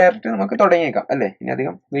സെഷൻ ഡയറക്റ്റ് നമുക്ക് തുടങ്ങിയേക്കാം അല്ലേ? ഇനി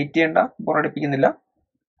അധികം വെയിറ്റ് ചെയ്യേണ്ട, ബോറടിപ്പിക്കുന്നില്ല.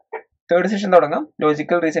 തേർഡ് സെഷൻ തുടങ്ങാം.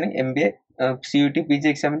 Logical reasoning MBA CUET PG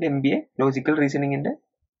എക്സാമിന്റെ MBA logical റീസണിങ്ങിന്റെ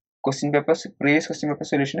question papers, previous question paper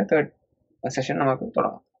സൊല്യൂഷന്റെ third session നമുക്ക്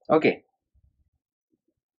തുടങ്ങാം. ഓക്കെ,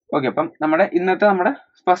 അപ്പം നമ്മുടെ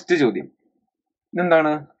ഫസ്റ്റ് ചോദ്യം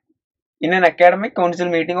എന്താണ്? In an academic council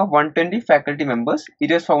meeting of 120 faculty members, it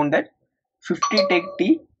was found that 50 take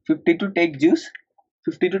tea, 52 take juice,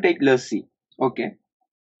 52 take lassi. Okay,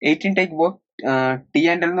 18 take both tea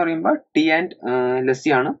and എന്ന് പറയുമ്പോൾ tea and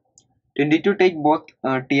lassi ആണ്. 22 take both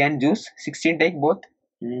tea and juice, 16 take both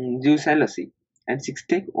juice and lassi, and 6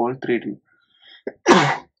 take all 3 drinks.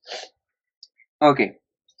 Okay,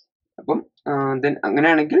 അപ്പം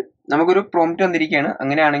അങ്ങനെയാണെങ്കിൽ നമുക്കൊരു prompt വന്നിരിക്കുകയാണ്.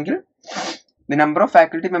 അങ്ങനെയാണെങ്കിൽ the number of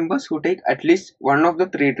faculty members who take at least one of the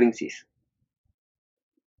 3 drinks is.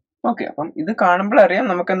 Okay, അപ്പം ഇത് കാണുമ്പോൾ അറിയാം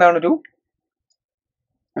നമുക്ക് എന്താണ്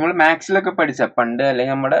നമ്മൾ മാത്സിലൊക്കെ പഠിച്ച പണ്ട്,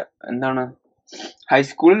 അല്ലെങ്കിൽ നമ്മുടെ എന്താണ്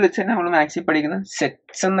ഹൈസ്കൂളിൽ വെച്ച് തന്നെ നമ്മൾ മാത്സിൽ പഠിക്കുന്ന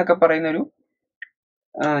സെറ്റ്സ് എന്നൊക്കെ പറയുന്ന ഒരു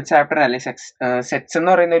ചാപ്റ്റർ, അല്ലെങ്കിൽ സെറ്റ്സ്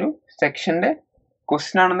എന്ന് പറയുന്ന ഒരു സെക്ഷന്റെ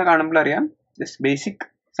ക്വസ്റ്റ്യൻ ആണെന്ന് കാണുമ്പോൾ അറിയാം. Just basic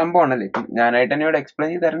സംഭവമാണല്ലേ. ഇപ്പം ഞാനായിട്ട് തന്നെ ഇവിടെ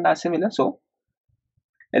എക്സ്പ്ലെയിൻ ചെയ്ത് തരേണ്ട ആവശ്യമില്ല. സോ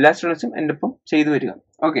എല്ലാ സ്റ്റുഡൻസും എൻ്റെ ഒപ്പം ചെയ്തു വരിക.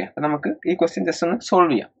 ഓക്കെ, അപ്പം നമുക്ക് ഈ ക്വസ്റ്റ്യൻ ജസ്റ്റ് ഒന്ന്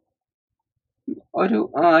സോൾവ് ചെയ്യാം. ഒരു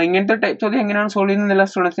ഇങ്ങനത്തെ ടൈപ്പ് ചോദ്യം എങ്ങനെയാണ് സോൾവ് ചെയ്യുന്നത് എല്ലാ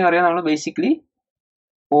സ്റ്റുഡൻസിനും അറിയാം. നമ്മൾ ബേസിക്കലി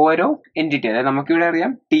ഓരോ എൻറ്റിറ്റി, അതായത് നമുക്കിവിടെ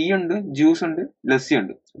അറിയാം ടീ ഉണ്ട്, ജ്യൂസ് ഉണ്ട്, ലസ്സി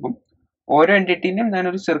ഉണ്ട്. അപ്പം ഓരോ എൻറ്റിറ്റിനെയും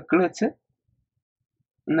ഞാനൊരു സർക്കിൾ വെച്ച്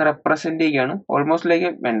ഒന്ന് റെപ്രസെന്റ് ചെയ്യുകയാണ്. Almost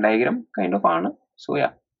like when diagram kind of ആണ്. സോ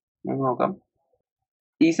നമുക്ക് നോക്കാം.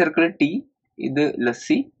 ഈ സർക്കിൾ ടീ, ഇത്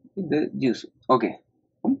ലസ്സി, ഇത് ജ്യൂസ്. ഓക്കെ,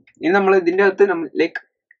 അപ്പം ഇനി നമ്മൾ ഇതിൻ്റെ അകത്ത് ലൈക്ക്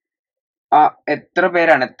എത്ര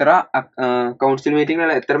പേരാണ്, എത്ര കൗൺസിൽ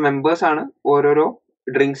മീറ്റിംഗിലുള്ള എത്ര മെമ്പേഴ്സ് ആണ് ഓരോരോ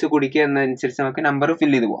ഡ്രിങ്ക്സ് കുടിക്കുക എന്നതനുസരിച്ച് നമുക്ക് നമ്പർ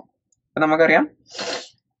ഫില്ല് ചെയ്ത് പോകാം. അപ്പൊ നമുക്കറിയാം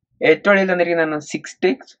ഏറ്റവും അടിയിൽ തന്നിരിക്കുന്നതാണ് 6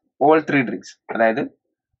 takes all 3 drinks, അതായത്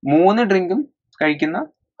 3 ഡ്രിങ്കും കഴിക്കുന്ന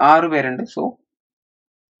 6 പേരുണ്ട്. സോ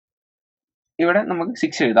ഇവിടെ നമുക്ക്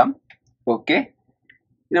 6 എഴുതാം. ഓക്കെ,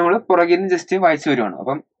 നമ്മൾ പുറകിൽ നിന്ന് ജസ്റ്റ് വായിച്ചു വരുവാണ്.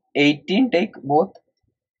 അപ്പം 18 take both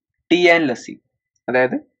T and lassi.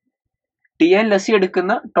 അതായത് ടി ആൻഡ് ലസ്സി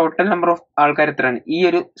എടുക്കുന്ന ടോട്ടൽ നമ്പർ ഓഫ് ആൾക്കാർ എത്രയാണ്? ഈ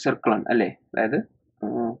ഒരു സർക്കിളാണ് അല്ലേ? അതായത്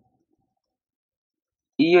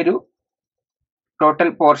ഈ ഒരു ടോട്ടൽ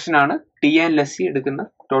പോർഷൻ ആണ് ടി ആൻഡ് ലസ്സി എടുക്കുന്ന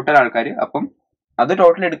ടോട്ടൽ ആൾക്കാർ. അപ്പം അത്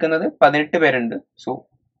ടോട്ടൽ എടുക്കുന്നത് 18 പേരുണ്ട്. സോ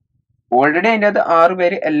ഓൾറെഡി അതിൻ്റെ അത് 6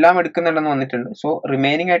 പേര് എല്ലാം എടുക്കുന്നുണ്ടെന്ന് വന്നിട്ടുണ്ട്. സോ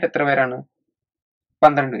റിമൈനിങ് ആയിട്ട് എത്ര പേരാണ്?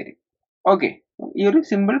 12 പേര്. ഓക്കെ, ഈ ഒരു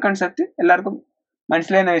സിമ്പിൾ കൺസെപ്റ്റ് എല്ലാവർക്കും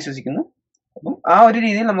മനസ്സിലായെന്ന് വിശ്വസിക്കുന്നു. അപ്പം ആ ഒരു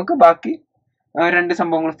രീതിയിൽ നമുക്ക് ബാക്കി 2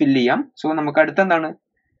 സംഭവങ്ങൾ ഫില്ല് ചെയ്യാം. സോ നമുക്ക് അടുത്തെന്താണ്?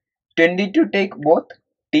 22 take both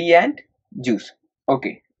tea and juice.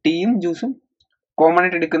 Okay, ടീയും ജ്യൂസും കോമൺ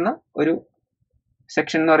ആയിട്ട് എടുക്കുന്ന ഒരു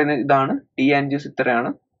സെക്ഷൻ എന്ന് പറയുന്നത് ഇതാണ്. ടീ ആൻഡ് ജ്യൂസ് ഇത്രയാണ്.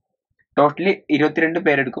 ടോട്ടലി 22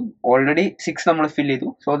 പേരെടുക്കും. ഓൾറെഡി 6 നമ്മൾ ഫില്ല് ചെയ്തു.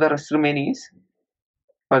 So the rest remaining is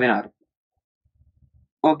 16.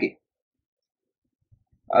 Okay,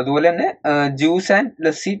 അതുപോലെ തന്നെ ജ്യൂസ് ആൻഡ്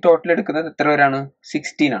ലസ്സി ടോട്ടൽ എടുക്കുന്നത് എത്ര പേരാണ്?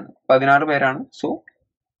 16 ആണ്. 16 പേരാണ്. സോ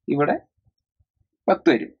ഇവിടെ 10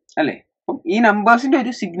 പേര് അല്ലേ? അപ്പം ഈ നമ്പേഴ്സിന്റെ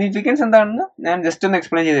ഒരു സിഗ്നിഫിക്കൻസ് എന്താണെന്ന് ഞാൻ ജസ്റ്റ് ഒന്ന്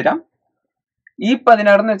എക്സ്പ്ലെയിൻ ചെയ്ത് തരാം. ഈ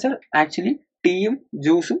 16 എന്ന് വെച്ചാൽ ആക്ച്വലി ടീയും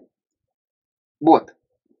ജ്യൂസും both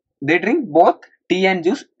they drink both tea and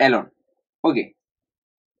juice Elon. Okay,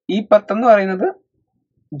 ഈ 10 എന്ന് പറയുന്നത്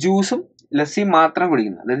ജ്യൂസും ലസ്സിയും മാത്രം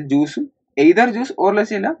കുടിക്കുന്ന, അതായത് ജ്യൂസും എയ്തർ ജ്യൂസ് ഓർ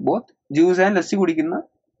ലസ്സി അല്ല, ബോത്ത് ജ്യൂസ് ആൻഡ് ലസ്സി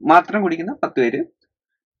മാത്രം കുടിക്കുന്ന 10 പേര്.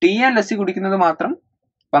 ടീ ആൻഡ് ലസ്സി കുടിക്കുന്നത് മാത്രം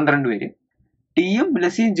 12 പേര്. ടീയും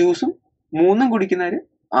ലസ്സിയും ജ്യൂസും മൂന്നും കുടിക്കുന്നവര്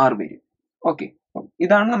 6 പേര്. ഓക്കെ,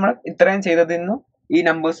 ഇതാണ് നമ്മൾ ഇത്രയും ചെയ്തതെന്ന് ഈ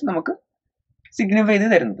നമ്പേഴ്സ് നമുക്ക് സിഗ്നിഫൈ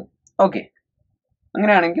ചെയ്ത് തരുന്നത്. ഓക്കെ,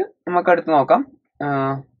 അങ്ങനെയാണെങ്കിൽ നമുക്ക് അടുത്ത് നോക്കാം.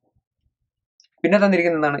 പിന്നെ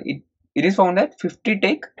തന്നിരിക്കുന്നത് എന്താണ്? It is found that 50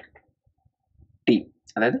 take tea.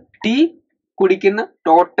 അതായത് ടീ കുടിക്കുന്ന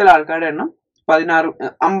ടോട്ടൽ ആൾക്കാരുടെ എണ്ണം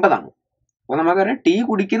 50 ആണ്. അപ്പൊ നമുക്കറിയാം ടീ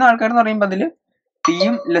കുടിക്കുന്ന ആൾക്കാർ എന്ന് പറയുമ്പോൾ അതിൽ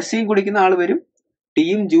ടീയും ലസ്സിയും കുടിക്കുന്ന ആൾ വരും,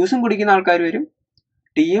 ടീയും ജ്യൂസും കുടിക്കുന്ന ആൾക്കാർ വരും,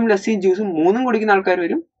 ടീയും ലസ്സിയും ജ്യൂസും മൂന്നും കുടിക്കുന്ന ആൾക്കാർ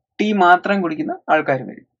വരും, ടീ മാത്രം കുടിക്കുന്ന ആൾക്കാർ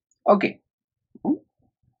വരും. ഓക്കെ,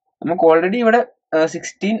 നമുക്ക് ഓൾറെഡി ഇവിടെ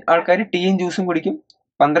 16 ആൾക്കാർ ടീയും ജ്യൂസും കുടിക്കും,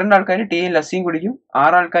 12 ആൾക്കാർ ടീയും ലസ്സിയും കുടിക്കും,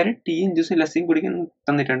 6 ആൾക്കാർ ടീയും ജ്യൂസും ലസ്സിയും കുടിക്കും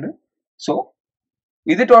തന്നിട്ടുണ്ട്. സോ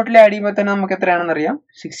ഇത് ടോട്ടലി ആഡ് ചെയ്യുമ്പോൾ തന്നെ നമുക്ക് എത്രയാണെന്ന് അറിയാം.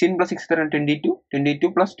 16 + 6 എത്രയാണ്? 22. 22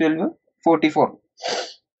 + 12 44.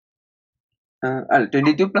 അല്ല,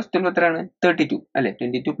 22 + 12 എത്രയാണ്? 32 അല്ലെ?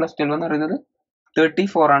 22 + 12 എന്ന് പറയുന്നത്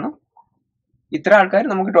 34 ആണ്. ഇത്ര ആൾക്കാർ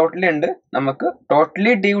നമുക്ക് ടോട്ടലി ഉണ്ട്. നമുക്ക്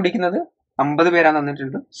ടോട്ടലി ടീ കുടിക്കുന്നത് 50 പേരാണ്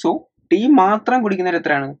തന്നിട്ടുണ്ട്. സോ ടീ മാത്രം കുടിക്കുന്നവർ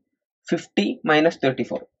എത്രയാണ്? 50 -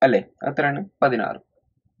 34 അല്ലെ? എത്രയാണ്? 16.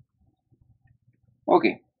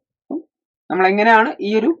 ഓക്കെ, നമ്മൾ എങ്ങനെയാണ് ഈ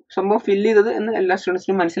ഒരു സംഭവം ഫില്ല് ചെയ്തത് എന്ന് എല്ലാ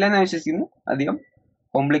സ്റ്റുഡൻസിനും മനസ്സിലായെന്ന് വിശ്വസിക്കുന്നു. അധികം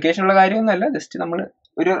കോംപ്ലിക്കേഷൻ ഉള്ള കാര്യമൊന്നുമല്ല, ജസ്റ്റ് നമ്മൾ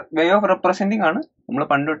ഒരു വേ ഓഫ് റെപ്രസെന്റിങ് ആണ്. നമ്മൾ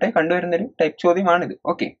പണ്ട് തൊട്ടേ കണ്ടുവരുന്ന ഒരു ടൈപ്പ് ചോദ്യമാണിത്.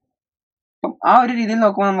 ഓക്കെ, അപ്പം ആ ഒരു രീതിയിൽ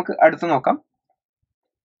നോക്കുമ്പോൾ നമുക്ക് അടുത്ത് നോക്കാം.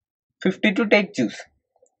 52 ടേക്ക് ജ്യൂസ്.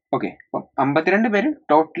 ഓക്കെ, അപ്പം 52 പേര്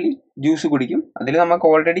ടോട്ടലി ജ്യൂസ് കുടിക്കും. അതിൽ നമുക്ക്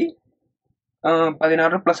ഓൾറെഡി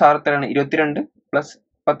 16 + 6 എത്രയാണ്? 22 +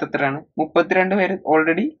 10 എത്രയാണ്? 32 പേര്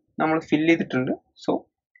ഓൾറെഡി നമ്മൾ ഫില്ല് ചെയ്തിട്ടുണ്ട്. സോ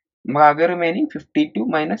നമുക്ക് ആകെ റിമൈനിങ് 52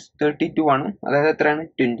 - 32 ആണ്. അതായത് എത്രയാണ്?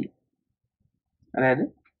 20. അതായത്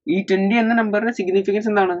ഈ 20 എന്ന നമ്പറിന്റെ സിഗ്നിഫിക്കൻസ്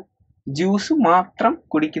എന്താണ്? ജ്യൂസ് മാത്രം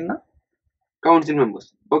കുടിക്കുന്ന council members.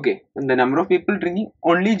 Okay, the number of people drinking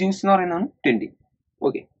only juice എന്ന് പറയുന്നതാണ് 20.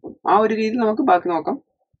 ഓക്കെ, ആ ഒരു രീതിയിൽ നമുക്ക് ബാക്കി നോക്കാം.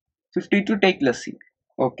 52 ടേക്ക് ലസ്സി.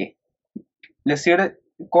 ഓക്കെ, ലസ്സിയുടെ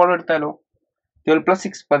കോളം എടുത്താലോ? 12 +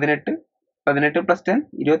 6 18, 18 + 10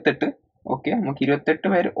 28. ഓക്കെ, നമുക്ക് 28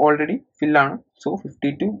 പേര് ഓൾറെഡി ഫില്ലാണ്. സോ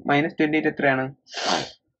 52 - 28 എത്രയാണ്?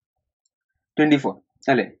 24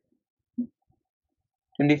 അല്ലെ?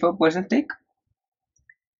 24% ടേക്ക്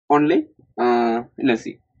ഓൺലി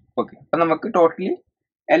ലസ്സി. ഓക്കെ, അപ്പൊ നമുക്ക് ടോട്ടലി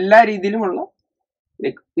എല്ലാ രീതിയിലുമുള്ള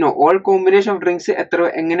ഓൾ കോമ്പിനേഷൻ ഓഫ് ഡ്രിങ്ക്സ്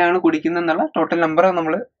എങ്ങനെയാണ് കുടിക്കുന്നത് എന്നുള്ള ടോട്ടൽ നമ്പർ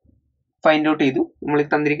നമ്മൾ ഫൈൻഡ് ഔട്ട് ചെയ്തു. നമ്മൾ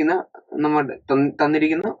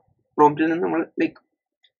തന്നിരിക്കുന്ന പ്രോംപ്റ്റിൽ നിന്ന് നമ്മൾ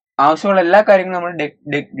ആവശ്യമുള്ള എല്ലാ കാര്യങ്ങളും നമ്മൾ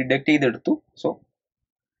ഡിഡക്ട് ചെയ്തെടുത്തു. സോ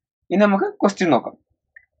ഇനി നമുക്ക് ക്വസ്റ്റ്യൻ നോക്കാം.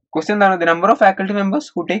 ക്വസ്റ്റ്യൻ എന്താണ്? The number of faculty members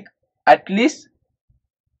who take at least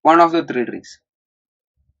one of the 3 drinks.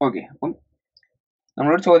 Okay, അപ്പം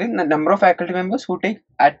നമ്മളോട് ചോദ്യം number of faculty members who take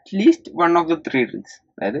at least one of the 3 drinks.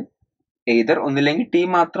 അതായത് എയ്തർ ഒന്നില്ലെങ്കിൽ ടീ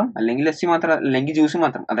മാത്രം, അല്ലെങ്കിൽ ലസ്സി മാത്രം, അല്ലെങ്കിൽ ജ്യൂസ്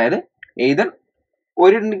മാത്രം. അതായത് എയ്തർ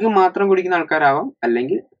ഒരു ഡ്രിങ്ക് മാത്രം കുടിക്കുന്ന ആൾക്കാരാവാം,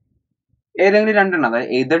 അല്ലെങ്കിൽ ഏതെങ്കിലും രണ്ടെണ്ണം.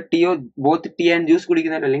 അതായത് either ടീയോ both tea and juice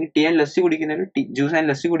കുടിക്കുന്നവർ, അല്ലെങ്കിൽ tea and lassi കുടിക്കുന്നവർ, juice and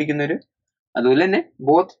lassi കുടിക്കുന്നവർ, അതുപോലെ തന്നെ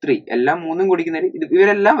ബോത്ത് 3 എല്ലാം മൂന്നും കുടിക്കുന്നവർ,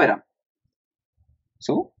 ഇവരെല്ലാം വരാം.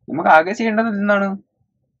 സോ നമുക്ക് ആകെ ചെയ്യേണ്ടത് എന്താണ്?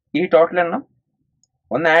 ഈ ടോട്ടൽ എണ്ണം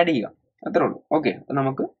ഒന്ന് ആഡ് ചെയ്യുക, അത്രേ ഉള്ളൂ. ഓക്കെ, അപ്പൊ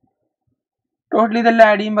നമുക്ക് ടോട്ടൽ ഇതെല്ലാം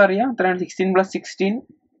ആഡ് ചെയ്യുമ്പോൾ അറിയാം എത്രയാണ്? 16 + 16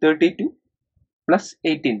 32. പ്ലസ്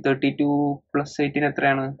 18, 32 പ്ലസ് 18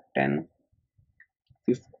 എത്രയാണ്? 10,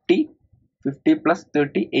 50, 50 പ്ലസ്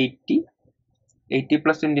 30, 80, 80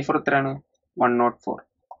 പ്ലസ് 24 എത്രയാണ്? 104.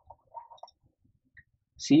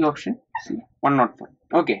 C option C, 104.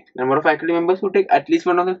 Okay, number of faculty members who take at least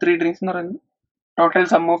one of the three drinks എന്ന് പറയുന്നത് ടോട്ടൽ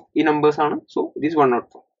സം ഓഫ് ഈ നമ്പേഴ്സ് ആണ്. So it is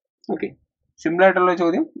 104. Okay, simple ആയിട്ടുള്ള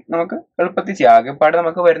ചോദ്യം നമുക്ക് എളുപ്പത്തിൽ ചെയ്യാം. ആകെപ്പാട്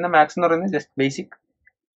നമുക്ക് വരുന്ന മാത്സ് എന്ന് പറയുന്നത് ജസ്റ്റ് ബേസിക്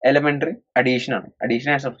എലമെന്ററി അഡീഷൻ ആണ്. അഡീഷൻ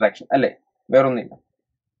ആൻഡ് സബ്ട്രാക്ഷൻ അല്ലേ, വേറൊന്നുമില്ല.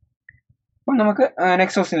 അപ്പം നമുക്ക്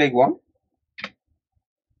നെക്സ്റ്റ് ക്വസ്റ്റിനിലേക്ക് പോവാം.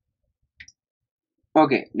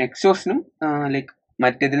 ഓക്കെ, നെക്സ്റ്റ് ക്വസ്റ്റിനും ലൈക്ക്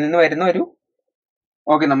മറ്റേതിൽ നിന്ന് വരുന്ന ഒരു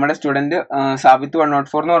ഓക്കെ, നമ്മുടെ സ്റ്റുഡന്റ് സാബിത്ത്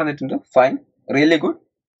 104 എന്ന് പറഞ്ഞിട്ടുണ്ട്. Fine, really good,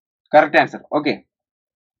 correct answer. Okay,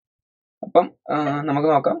 അപ്പം നമുക്ക്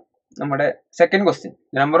നോക്കാം നമ്മുടെ second question.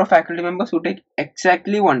 Number of faculty members who take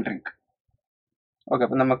exactly one drink. Okay,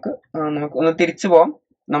 അപ്പം നമുക്ക് ഒന്ന് തിരിച്ചു പോവാം.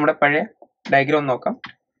 നമ്മുടെ പഴയ ഡയഗ്രാം ഒന്ന് നോക്കാം.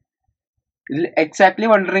 ഇതിൽ എക്സാക്ട്ലി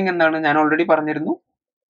വൺ ഡ്രിങ്ക് എന്താണ് ഞാൻ ഓൾറെഡി പറഞ്ഞിരുന്നു.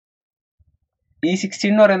 ഈ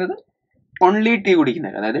 16 എന്ന് പറയുന്നത് ഓൺലി ടീ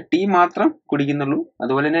കുടിക്കുന്നത്, അതായത് ടീ മാത്രം കുടിക്കുന്നുള്ളൂ.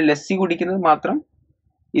 അതുപോലെ തന്നെ ലസ്സി കുടിക്കുന്നത് മാത്രം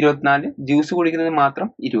 24, ജ്യൂസ് കുടിക്കുന്നത് മാത്രം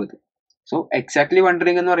 20. സോ എക്സാക്ട്ലി വൺ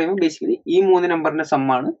ഡ്രിങ്ക് എന്ന് പറയുമ്പോൾ ബേസിക്കലി ഈ 3 നമ്പറിന്റെ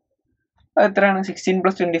സമ്മാണ്. അത് എത്രയാണ്? 16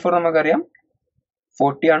 പ്ലസ് 24 നമുക്കറിയാം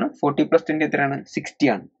 40 ആണ്. 40 പ്ലസ് 20 എത്രയാണ്? 60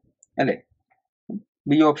 ആണ് അല്ലേ.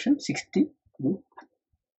 B option 60.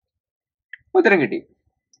 ഉത്തരം കിട്ടി.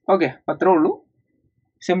 ഓക്കെ, അത്രേ ഉള്ളൂ,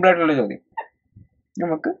 സിമ്പിൾ ആയിട്ടുള്ള ചോദ്യം.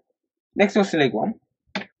 നമുക്ക് നെക്സ്റ്റ് ക്വസ്റ്റിനിലേക്ക് പോകാം.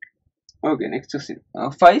 Okay, next question.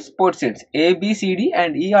 5 sports sets A, B, C, D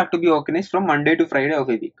and E are to be organized from Monday to Friday of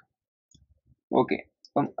a week. Okay.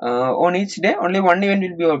 On each day, only one event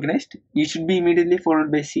will be organized. E should be immediately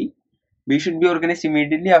followed by C. B should be organized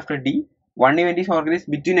immediately after D. One event is organized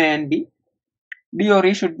between A and B. D or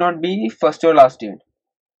E should not be first or last event.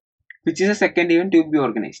 Which is the second event to be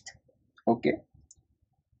organized? Okay.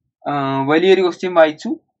 വലിയൊരു question വായിച്ചു.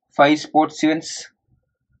 5 sports events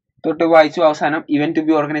തൊട്ട് വായിച്ചു, അവസാനം event to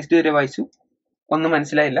B organised വരെ വായിച്ചു. ഒന്നും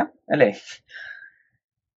മനസ്സിലായില്ല അല്ലേ?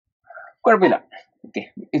 കുഴപ്പമില്ല. ഓക്കെ,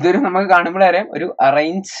 ഇതൊരു നമുക്ക് കാണുമ്പോഴറിയാം ഒരു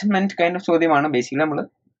അറേഞ്ച്മെന്റ് കൈൻഡ് ഓഫ് ചോദ്യമാണ്. ബേസിക്കലി നമ്മൾ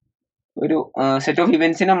ഒരു സെറ്റ് ഓഫ്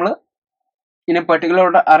ഇവന്റ്സിനെ നമ്മൾ ഇങ്ങനെ പെർട്ടിക്കുലർ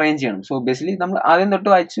ഓർഡർ അറേഞ്ച് ചെയ്യണം. സോ ബേസിക്കലി നമ്മൾ ആദ്യം തൊട്ട്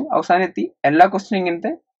വായിച്ചു, അവസാനം എത്തി. എല്ലാ ക്വസ്റ്റ്യനും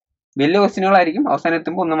ഇങ്ങനത്തെ വലിയ ക്വസ്റ്റ്യനുകളായിരിക്കും, അവസാനം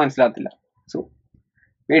എത്തുമ്പോൾ ഒന്നും മനസ്സിലാകത്തില്ല. സോ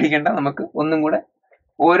പേടിക്കേണ്ട, നമുക്ക് ഒന്നും കൂടെ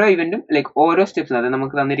ഓരോ ഇവന്റും ലൈക്ക് ഓരോ സ്റ്റെപ്സും, അതായത്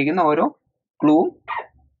നമുക്ക് തന്നിരിക്കുന്ന ഓരോ ക്ലൂവും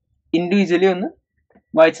ഇൻഡിവിജ്വലി ഒന്ന്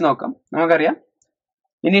വായിച്ചു നോക്കാം. നമുക്കറിയാം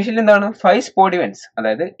ഇനീഷ്യലി എന്താണ് 5 സ്പോർട്ട് ഇവന്റ്സ്,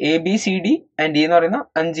 അതായത് A, B, C, D and D എന്ന് പറയുന്ന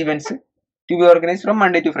 5 events to B organise from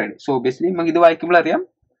Monday to Friday. So obviously നമുക്ക് ഇത് വായിക്കുമ്പോൾ അറിയാം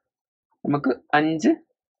നമുക്ക് 5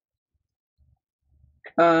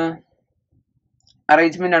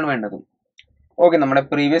 അറേഞ്ച്മെന്റ് ആണ് വേണ്ടത്. ഓക്കെ, നമ്മുടെ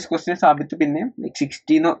പ്രീവിയസ് ക്വസ്റ്റ്യൻ സാബിത്ത് പിന്നെയും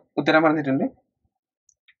 60 എന്ന് ഉത്തരം പറഞ്ഞിട്ടുണ്ട്.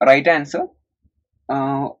 Right answer.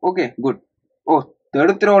 Okay, good. ഓ,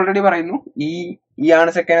 തേർഡ് ഉത്തരം ഓൾറെഡി പറയുന്നു. ഈ ആണ്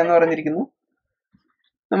സെക്കൻഡ് എന്ന് പറഞ്ഞിരിക്കുന്നു.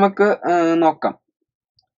 നമുക്ക് നോക്കാം.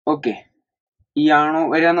 ഓക്കെ, ഈ ആണോ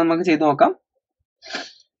വരാന്ന് നമുക്ക് ചെയ്ത് നോക്കാം.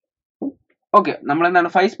 ഓക്കെ, നമ്മൾ എന്താണ്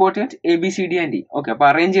 5 sports A, B, C, D and D. Okay, അപ്പൊ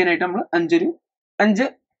അറേഞ്ച് ചെയ്യാനായിട്ട് നമ്മൾ 5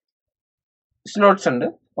 സ്ലോട്ട്സ് ഉണ്ട്.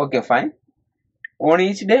 Okay, fine. On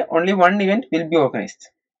each day only one event will be organised.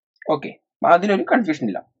 Okay, അതിലൊരു കൺഫ്യൂഷൻ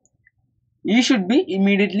ഇല്ല. E should be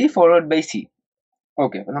immediately followed by C.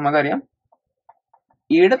 Okay, അപ്പൊ നമുക്കറിയാം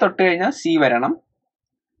ഇയുടെ തൊട്ട് കഴിഞ്ഞാൽ സി വരണം.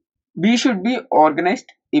 B should be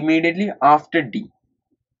organised immediately after D.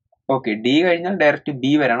 Okay, D കഴിഞ്ഞാൽ direct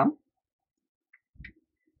B വരണം.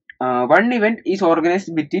 One event is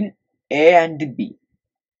organised between A and B.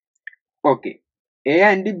 Okay, A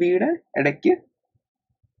and ബിയുടെ ഇടയ്ക്ക്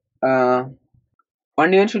one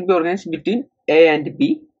event should be organised between A and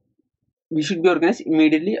B. B should be organised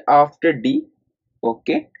immediately after D.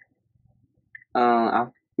 Okay,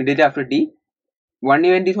 immediately after D. One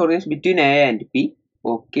event is organized between A and B.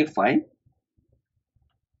 Okay, fine.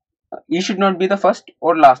 E should not be the first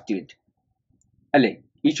or last event. Alle,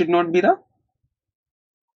 E should not be the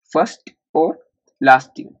first or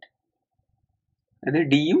last event. അതായത്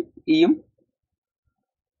ഡിയും ഇയും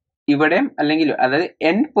ഇവിടെയും അല്ലെങ്കിൽ അതായത്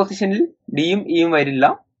N പൊസിഷനിൽ ഡിയും ഇയും വരില്ല.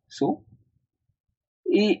 So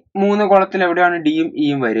ഈ 3 കോളത്തിൽ എവിടെയാണ് ഡിയും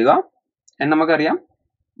ഇയും വരിക എന്ന് നമുക്കറിയാം.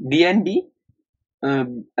 ഡി ആൻഡ് ബി,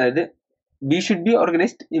 അതായത് B should be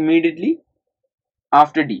organised immediately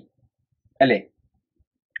after D അല്ലേ.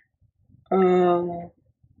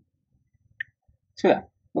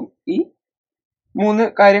 ഈ 3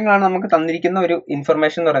 കാര്യങ്ങളാണ് നമുക്ക് തന്നിരിക്കുന്ന ഒരു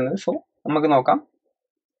ഇൻഫർമേഷൻ എന്ന് പറയുന്നത്. സോ നമുക്ക് നോക്കാം.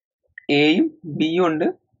 എയും ബിയും ഉണ്ട്.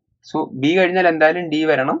 സോ ബി കഴിഞ്ഞാൽ എന്തായാലും ഡി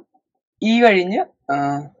വരണം. ഇ കഴിഞ്ഞ്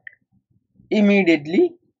ഇമ്മീഡിയറ്റ്ലി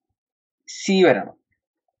സി വരണം.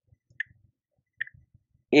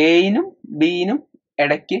 എയിനും ബിയിനും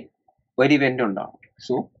ഇടയ്ക്ക് ഒരു ഇവന്റ് ഉണ്ടാവും.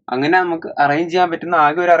 സോ അങ്ങനെ നമുക്ക് അറേഞ്ച് ചെയ്യാൻ പറ്റുന്ന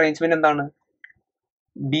ആകെ ഒരു അറേഞ്ച്മെന്റ് എന്താണ്?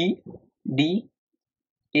 BDAEC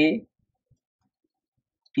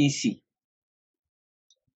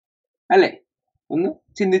അല്ലേ? ഒന്ന്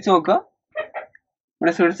ചിന്തിച്ചു നോക്കുക.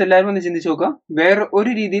 നമ്മുടെ സ്റ്റുഡൻസ് എല്ലാവരും ഒന്ന് ചിന്തിച്ചു നോക്കുക. വേറെ ഒരു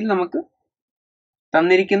രീതിയിൽ നമുക്ക്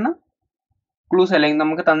തന്നിരിക്കുന്ന ക്ലൂസ് അല്ലെങ്കിൽ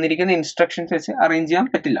നമുക്ക് തന്നിരിക്കുന്ന ഇൻസ്ട്രക്ഷൻസ് വെച്ച് അറേഞ്ച് ചെയ്യാൻ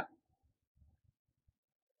പറ്റില്ല.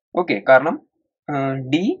 ഓക്കെ, കാരണം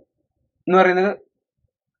ഡി എന്ന് പറയുന്നത്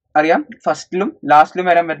അറിയാം, ഫസ്റ്റിലും ലാസ്റ്റിലും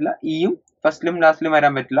വരാൻ പറ്റില്ല, ഇയും ഫസ്റ്റിലും ലാസ്റ്റിലും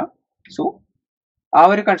വരാൻ പറ്റില്ല. സോ ആ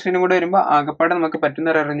ഒരു കൺസ്ട്രെയിനും കൂടെ വരുമ്പോൾ ആകെപ്പാടെ നമുക്ക് പറ്റുന്ന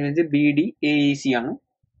ഒരു അറേഞ്ച്മെന്റ് BDAEC ആണ്.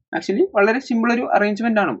 ആക്ച്വലി വളരെ സിമ്പിൾ ഒരു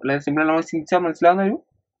അറേഞ്ച്മെന്റ് ആണ്, വളരെ സിമ്പിൾ നമ്മൾ ചിന്തിച്ചാൽ മനസ്സിലാവുന്ന ഒരു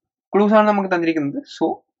ക്ലൂസ് ആണ് നമുക്ക് തന്നിരിക്കുന്നത്. So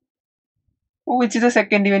which is the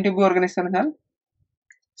second event to B organised പറഞ്ഞാൽ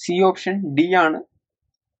സി ഓപ്ഷൻ ഡി ആണ്.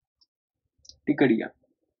 ടിക്ക് അടിക്കാം.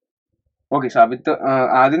 ഓക്കെ, സാബിത്ത്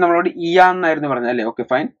ആദ്യം നമ്മളോട് ഇ ആണെന്നായിരുന്നു പറഞ്ഞത് അല്ലേ? ഓക്കെ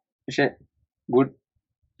ഫൈൻ, പക്ഷെ ഗുഡ്,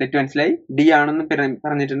 തെറ്റ് മനസ്സിലായി. ഡി ആണെന്ന്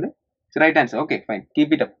പറഞ്ഞിട്ടുണ്ട്. Right answer. Okay fine,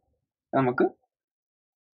 keep it up. നമുക്ക്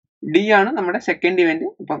ഡി ആണ് നമ്മുടെ സെക്കൻഡ് ഇവന്റ്.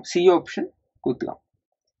 അപ്പം സി ഓപ്ഷൻ കുത്തുക.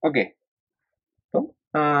 ഓക്കെ, അപ്പം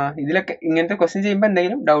ഇതിലൊക്കെ ഇങ്ങനത്തെ ക്വസ്റ്റ്യൻ ചെയ്യുമ്പോൾ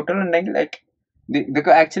എന്തെങ്കിലും ഡൗട്ടുകൾ ഉണ്ടെങ്കിൽ ലൈക്ക്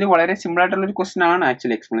ഇതൊക്കെ ആക്ച്വലി വളരെ സിമ്പിൾ ആയിട്ടുള്ള ഒരു ക്വസ്റ്റ്യൻ ആണ്.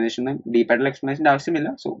 ആക്ച്വലി എക്സ്പ്ലനേഷൻ ഡീപ്പായിട്ടുള്ള എക്സ്പ്ലനേഷൻ്റെ ആവശ്യമില്ല.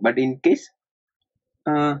 സോ ബട്ട് ഇൻ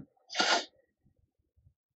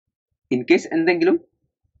കേസ് എന്തെങ്കിലും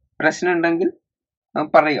പ്രശ്നം ഉണ്ടെങ്കിൽ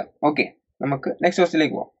പറയുക. ഓക്കെ, നമുക്ക് നെക്സ്റ്റ്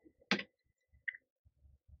ക്വസ്റ്റ്യനിലേക്ക് പോവാം.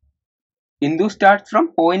 Hindu starts from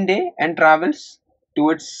point A and travels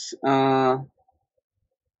towards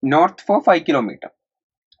north for 5 km.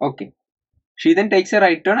 Okay. She then takes a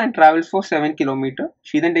right turn and travels for 7 km.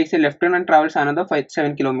 She then takes a left turn and travels another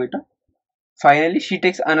 7 km. Finally, she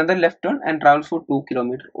takes another left turn and travels for 2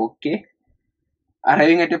 km. Okay.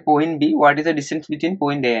 Arriving at a point B, what is the distance between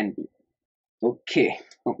point A and B? Okay.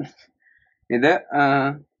 ഇത്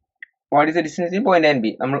what is the distance between point A and B?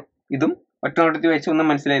 നമ്മൾ ഇതും ഒറ്റ നോട്ടത്തിൽ വെച്ച് ഒന്നും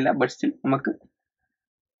മനസ്സിലായില്ല. But still നമുക്ക്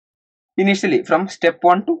initially from step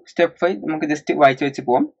 1 to step 5 നമുക്ക് ജസ്റ്റ് വായിച്ചു വെച്ച്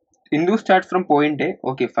പോവാം. Hindu starts from point A.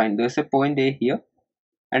 Okay, fine. There's a point A here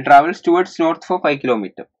and travels towards north for 5 km.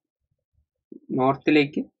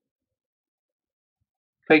 നോർത്തിലേക്ക്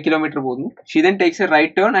 5 km പോകുന്നു. She then takes a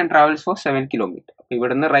right turn and travels for 7 km.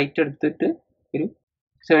 ഇവിടെ നിന്ന് right എടുത്തിട്ട് ഒരു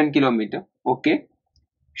 7 km. Okay.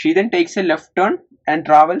 She then takes a left turn and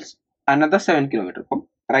travels another 7 km. അപ്പം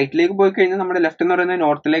റൈറ്റിലേക്ക് പോയി കഴിഞ്ഞാൽ നമ്മുടെ ലെഫ്റ്റ് എന്ന് പറയുന്നത്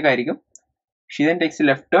നോർത്തിലേക്കായിരിക്കും. She then takes a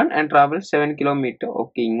left turn and travels 7 km.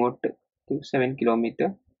 Okay, ഇങ്ങോട്ട് 7 km.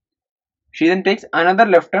 She then takes another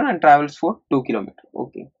left turn and travels for 2 km.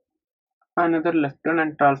 Okay, another left turn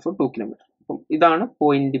and travels for 2 km. അപ്പം ഇതാണ്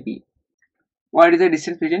point B. What is the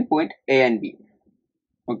distance between point A and B?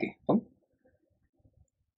 Okay, അപ്പം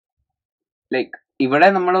like ഇവിടെ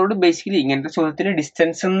നമ്മളോട് basically ഇങ്ങനത്തെ ചോദ്യത്തിൽ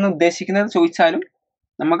distance എന്ന് ഉദ്ദേശിക്കുന്നത് ചോദിച്ചാലും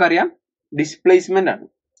നമുക്കറിയാം ഡിസ്പ്ലേസ്മെന്റ് ആണ്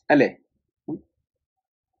അല്ലേ?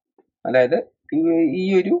 അതായത് ഈ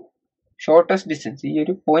ഒരു ഷോർട്ടസ്റ്റ് ഡിസ്റ്റൻസ്, ഈ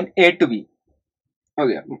ഒരു point A to B.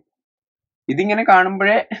 Okay, ഇതിങ്ങനെ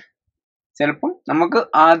കാണുമ്പോഴേ ചിലപ്പം നമുക്ക്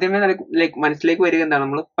ആദ്യമേ ലൈക്ക് മനസ്സിലേക്ക് വരിക എന്താണ്,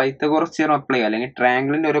 നമ്മൾ പൈത്തഗോറസ് തിയറം അപ്ലൈ ചെയ്യുക അല്ലെങ്കിൽ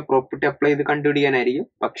ട്രയാങ്കിളിന്റെ ഓരോ പ്രോപ്പർട്ടി അപ്ലൈ ചെയ്ത് കണ്ടുപിടിക്കാനായിരിക്കും.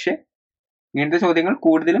 പക്ഷെ ഇങ്ങനത്തെ ചോദ്യങ്ങൾ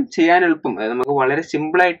കൂടുതലും ചെയ്യാൻ എളുപ്പം, അതായത് നമുക്ക് വളരെ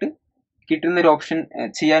സിമ്പിൾ ആയിട്ട് കിട്ടുന്ന ഒരു ഓപ്ഷൻ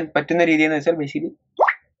ചെയ്യാൻ പറ്റുന്ന രീതി എന്ന് വെച്ചാൽ ബേസിക്കലി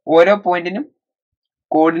ഓരോ പോയിന്റിനും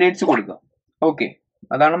കോർഡിനേറ്റ്സ് കൊടുക്കുക. ഓക്കെ,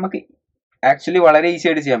 അതാണ് നമുക്ക് ആക്ച്വലി വളരെ ഈസി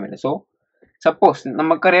ആയിട്ട് ചെയ്യാൻ പറ്റും. സോ സപ്പോസ്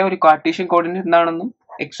നമുക്കറിയാം ഒരു കാർട്ടീഷ്യൻ കോർഡിനേറ്റ് എന്താണെന്നും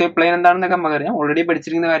എക്സ് വൈ പ്ലെയിൻ എന്താണെന്നൊക്കെ നമുക്കറിയാം, ഓൾറെഡി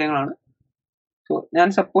പഠിച്ചിരിക്കുന്ന കാര്യങ്ങളാണ്. സോ ഞാൻ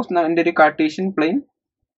സപ്പോസ് എൻ്റെ ഒരു കാർട്ടീഷ്യൻ പ്ലെയിൻ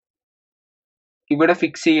ഇവിടെ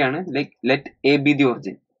ഫിക്സ് ചെയ്യാണ്. Like let A be the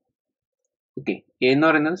origin. Okay, A എന്ന്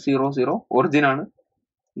പറയുന്നത് 0 0 ഒറിജിൻ ആണ്.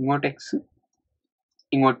 ഇങ്ങോട്ട് എക്സ്,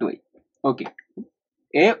 ഇങ്ങോട്ട് വൈ. ഓക്കെ,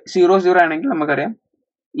 എ 0 0 ആണെങ്കിൽ നമുക്കറിയാം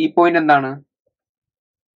ഈ പോയിന്റ് എന്താണ്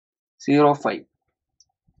 0 5,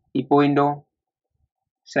 ഈ പോയിന്റോ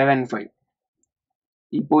 7 5,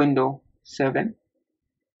 ഈ പോയിന്റോ 7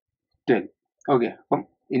 12. ഓക്കെ, അപ്പം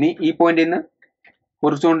ഇനി ഈ പോയിന്റിൽ നിന്ന്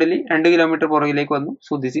ഹൊറിസോണ്ടലി 2 കിലോമീറ്റർ പുറകിലേക്ക് വന്നു.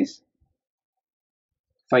 So this is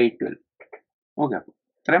 5 12. ഓക്കെ, അപ്പം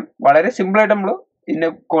ഇത്രയും വളരെ സിമ്പിൾ ആയിട്ട് നമ്മൾ ഇതിന്റെ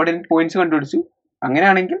കോർഡിനേറ്റ് പോയിന്റ്സ് കണ്ടുപിടിച്ചു.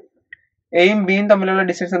 അങ്ങനെയാണെങ്കിൽ എയും ബിയും തമ്മിലുള്ള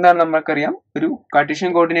ഡിസ്റ്റൻസ് എന്താണെന്ന് നമുക്കറിയാം. ഒരു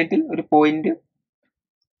കാർട്ടീഷ്യൻ കോർഡിനേറ്റിൽ ഒരു പോയിന്റ്,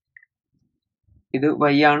 ഇത്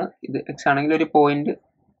y ആണ്, ഇത് x ആണെങ്കിൽ ഒരു പോയിന്റ്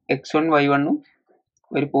x1 y1 ഉം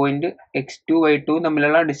ഒരു പോയിന്റ് x2 y2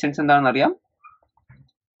 തമ്മിലുള്ള ഡിസ്റ്റൻസ് എന്താണെന്ന് അറിയാം.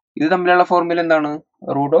 ഇത് തമ്മിലുള്ള ഫോർമുല എന്താണ്?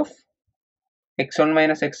 Root of x1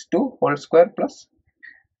 minus x2 whole square plus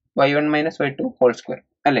y1 minus y2 whole square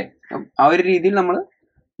അല്ലേ? ആ ഒരു രീതിയിൽ നമ്മൾ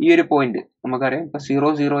ഈ ഒരു പോയിന്റ് നമുക്കറിയാം ഇപ്പൊ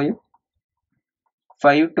 0 0യും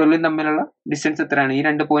 5 12 തമ്മിലുള്ള ഡിസ്റ്റൻസ് എത്രയാണ്? ഈ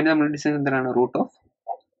രണ്ട് പോയിന്റ് തമ്മിലുള്ള ഡിസ്റ്റൻസ് എത്രയാണ്? റൂട്ട് ഓഫ്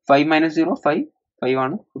 5 മൈനസ് 0 5 5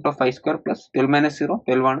 ആണ്. Root of 5 square plus 12 minus 0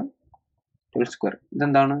 12 ആണ്, 12 സ്ക്വയർ.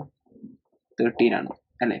 ഇതെന്താണ്? 13 ആണ്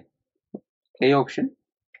അല്ലേ? എ ഓപ്ഷൻ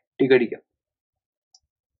ടിക്ക് അടിക്കാം.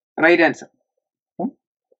 Right answer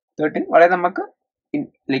 13. വളരെ നമുക്ക്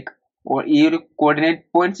ലൈക്ക് ഈ ഒരു കോർഡിനേറ്റ്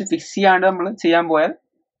പോയിന്റ്സ് ഫിക്സ് ചെയ്യാണ്ട് നമ്മൾ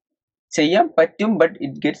ചെയ്യാൻ പറ്റും, but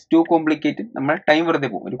it gets to complicated. നമ്മുടെ ടൈം വെറുതെ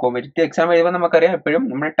പോകും. ഒരു കോമ്പറ്റീവ് എക്സാം എഴുതുമ്പോൾ നമുക്കറിയാം എപ്പോഴും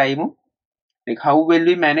നമ്മുടെ ടൈമും like how well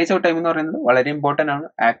V manage our time എന്ന് പറയുന്നത് വളരെ ഇമ്പോർട്ടൻ്റ് ആണ്.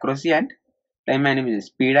 Accuracy and time management,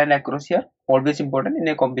 speed and accuracy are always important in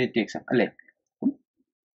A competitive exam അല്ലേ?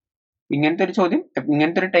 ഇങ്ങനത്തെ ഒരു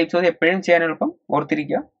ടൈപ്പ് ചോദ്യം എപ്പോഴും ചെയ്യാൻ എളുപ്പം.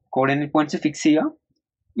 ഓർത്തിരിക്കുക, കോർഡിനേറ്റ് പോയിന്റ്സ് ഫിക്സ് ചെയ്യുക,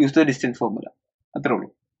 യൂസ് ദ ഡിസ്റ്റൻസ് ഫോർമുല, അത്രേ ഉള്ളൂ.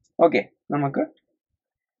 ഓക്കെ, നമുക്ക്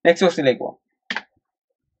നെക്സ്റ്റ് ക്വസ്റ്റ്യനിലേക്ക് പോകാം.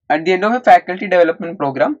 At the end of a faculty development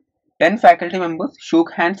program, 10 faculty members shook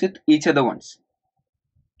hands with each other once.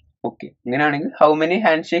 Okay, ഇങ്ങനെയാണെങ്കിൽ how many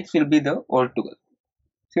handshakes will be there altogether?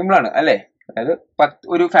 Simple ആണ് അല്ലേ? അതായത്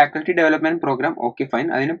ഒരു faculty development programme, okay fine,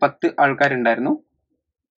 അതിന് 10 ആൾക്കാരുണ്ടായിരുന്നു.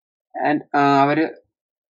 And അവര്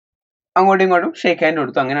അങ്ങോട്ടും ഇങ്ങോട്ടും ഷേക്ക് ഹാൻഡ്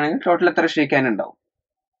കൊടുത്തു. അങ്ങനെയാണെങ്കിൽ ടോട്ടൽ എത്ര ഷേക്ക് ഹാൻഡ് ഉണ്ടാവും?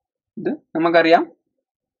 ഇത് നമുക്കറിയാം.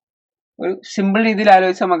 ഒരു സിമ്പിൾ രീതിയിൽ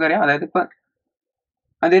ആലോചിച്ച് നമുക്കറിയാം. അതായത് ഇപ്പൊ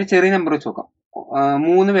അതൊരു ചെറിയ നമ്പർ വെച്ച് നോക്കാം.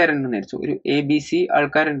 3 പേരുണ്ടെന്ന് വിചാരിച്ചു. ഒരു ABC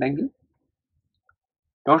ആൾക്കാരുണ്ടെങ്കിൽ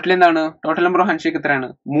ടോട്ടൽ എന്താണ്? Total number of hand shake എത്രയാണ്?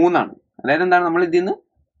 3 ആണ്. അതായത് എന്താണ്, നമ്മൾ ഇതിൽ നിന്ന്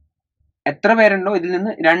എത്ര പേരുണ്ടോ ഇതിൽ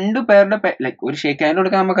നിന്ന് 2 പേരുടെ ലൈക്ക് ഒരു ഷേക്ക് ഹാൻഡ്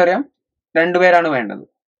കൊടുക്കാൻ നമുക്കറിയാം 2 പേരാണ് വേണ്ടത്.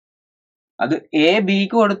 അത് A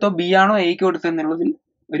Bക്ക് കൊടുത്തോ B ആണോ Aക്ക് കൊടുത്തോ എന്നുള്ളതിൽ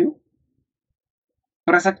ഒരു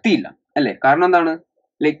പ്രസക്തി ഇല്ല അല്ലേ? കാരണം എന്താണ്,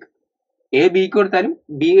 ലൈക്ക് A Bക്ക് കൊടുത്താലും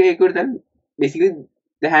B Aക്ക് കൊടുത്താലും basically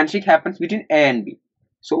the hand shake happens between A and B.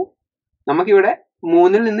 So നമുക്കിവിടെ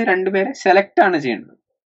 3ൽ നിന്ന് 2 പേരെ സെലക്ട് ആണ് ചെയ്യേണ്ടത്.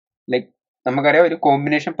 ലൈക്ക് നമുക്കറിയാം ഒരു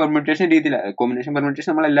കോമ്പിനേഷൻ പെർമ്യൂട്ടേഷൻ രീതിയിലാണ്. കോമ്പിനേഷൻ പെർമ്യൂട്ടേഷൻ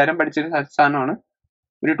നമ്മൾ എല്ലാവരും പഠിച്ചൊരു സാധനമാണ്,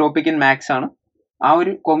 ഒരു ടോപ്പിക് ഇൻ മാത്സ് ആണ്. ആ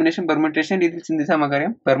ഒരു കോമ്പിനേഷൻ പെർമ്യൂട്ടേഷൻ രീതിയിൽ ചിന്തിച്ചാൽ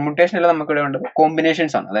നമുക്കറിയാം പെർമ്യൂട്ടേഷൻ അല്ല നമുക്കിവിടെ വേണ്ടത്,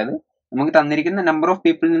 കോമ്പിനേഷൻസ് ആണ്. അതായത് നമുക്ക് തന്നിരിക്കുന്ന നമ്പർ ഓഫ്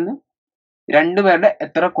പീപ്പിളിൽ നിന്ന് 2 പേരുടെ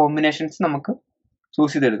എത്ര കോമ്പിനേഷൻസ് നമുക്ക്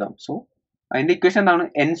ചൂസ് ചെയ്തെടുക്കാം. സോ അതിന്റെ ഇക്വേഷൻ എന്താണ്?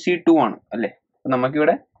 NC2 ആണ് അല്ലേ? അപ്പൊ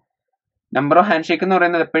നമുക്കിവിടെ നമ്പർ ഓഫ് ഹാൻഡ് ഷേക്ക് എന്ന്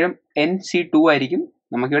പറയുന്നത് എപ്പോഴും NC2 ആയിരിക്കും.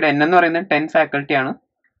 നമുക്കിവിടെ N എന്ന് പറയുന്നത് 10 ഫാക്കൽറ്റി ആണ്.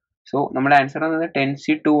 സോ നമ്മുടെ ആൻസർ എന്നത്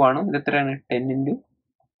 10C2 ആണ്. ഇത് എത്രയാണ്? 10 ×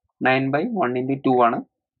 9/1 × 2 ആണ്.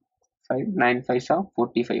 5 9 5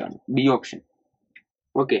 45 ആണ്. B option.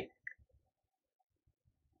 Okay,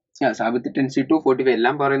 Sabith 10C2 45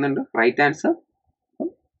 എല്ലാം പറയുന്നുണ്ട്. റൈറ്റ് ആൻസർ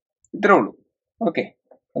ഇത്രേ ഉള്ളൂ. ഓക്കെ,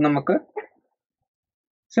 അപ്പൊ നമുക്ക്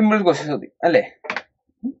സിമ്പിൾ ക്വസ്റ്റ്യൻ ചോദ്യം അല്ലേ?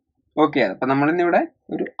 ഓക്കെ, അപ്പൊ നമ്മളിന്ന് ഇവിടെ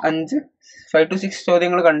ഒരു 5 to 6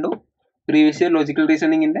 ചോദ്യങ്ങൾ കണ്ടു. പ്രീവിയസ് ഇയർ ലോജിക്കൽ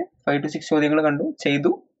റീസണിങ്ങിന്റെ 5 to 6 ചോദ്യങ്ങൾ കണ്ടു,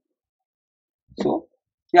 ചെയ്തു. സോ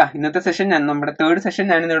ഇന്നത്തെ സെഷൻ നമ്മുടെ 3rd സെഷൻ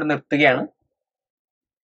ഞാൻ ഇന്നിവിടെ നിർത്തുകയാണ്.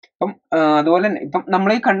 അപ്പം അതുപോലെ തന്നെ ഇപ്പം നമ്മൾ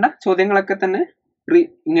ഈ കണ്ട ചോദ്യങ്ങളൊക്കെ തന്നെ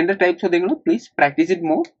ഇങ്ങനത്തെ ടൈപ്പ് ചോദ്യങ്ങൾ പ്ലീസ് പ്രാക്ടീസ് ഇറ്റ്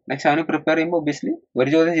മോർ. എക്സാമിന് പ്രിപ്പയർ ചെയ്യുമ്പോൾ ഒബ്വിയസ്ലി ഒരു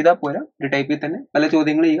ചോദ്യം ചെയ്താൽ പോരാ, ഒരു ടൈപ്പിൽ തന്നെ പല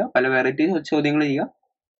ചോദ്യങ്ങൾ ചെയ്യുക, പല വെറൈറ്റി ചോദ്യങ്ങൾ ചെയ്യുക.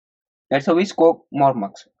 That's how we score more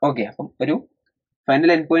marks. Okay, അപ്പം ഒരു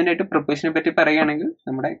ഫൈനൽ എൻഡ് പോയിന്റ് ആയിട്ട് പ്രിപ്പറേഷനെ പറ്റി പറയുകയാണെങ്കിൽ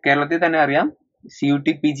നമ്മുടെ കേരളത്തിൽ തന്നെ അറിയാം CUET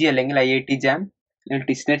PG അല്ലെങ്കിൽ IIT JAM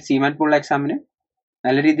ടിസ്നെറ്റ് CMAT പോലുള്ള എക്സാമിന്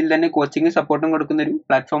നല്ല രീതിയിൽ തന്നെ കോച്ചിങ് സപ്പോർട്ടും കൊടുക്കുന്ന ഒരു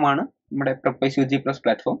പ്ലാറ്റ്ഫോമാണ് നമ്മുടെ Prepwise UG+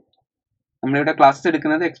 പ്ലാറ്റ്ഫോം. നമ്മളിവിടെ ക്ലാസ്സസ്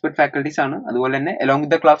എടുക്കുന്നത് എക്സ്പെർട്ട് ഫാക്കൽറ്റീസ് ആണ്. അതുപോലെ തന്നെ along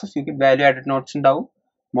with the classes you get value added notes ഉണ്ടാവും,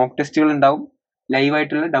 മോക്ക് ടെസ്റ്റുകൾ ഉണ്ടാവും, ലൈവ്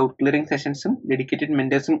ആയിട്ടുള്ള ഡൗട്ട് ക്ലിയറിംഗ് സെഷൻസും ഡെഡിക്കേറ്റഡ്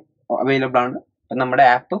മെന്റേഴ്സും അവൈലബിൾ ആണ്. നമ്മുടെ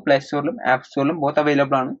app play സ്റ്റോറിലും app സ്റ്റോറിലും both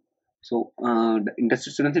available ആണ്. സോ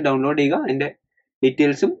ഇൻട്രസ്റ്റഡ് സ്റ്റുഡൻസ് ഡൗൺലോഡ് ചെയ്യുക. അതിന്റെ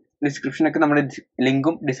ഡീറ്റെയിൽസും ഡിസ്ക്രിപ്ഷനൊക്കെ നമ്മുടെ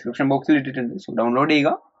ലിങ്കും ഡിസ്ക്രിപ്ഷൻ ബോക്സിൽ ഇട്ടിട്ടുണ്ട്. സോ ഡൗൺലോഡ് ചെയ്യുക.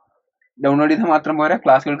 ഡൗൺലോഡ് ചെയ്താൽ മാത്രം പോരാ,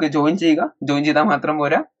 ക്ലാസ്സുകൾക്ക് ജോയിൻ ചെയ്യുക. ജോയിൻ ചെയ്താൽ മാത്രം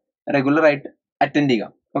പോരാ, റെഗുലർ ആയിട്ട് അറ്റൻഡ്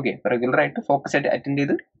ചെയ്യുക. ഓക്കെ, റെഗുലർ ആയിട്ട് ഫോക്കസ് ആയിട്ട് അറ്റൻഡ്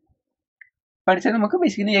ചെയ്ത് പഠിച്ചാൽ നമുക്ക്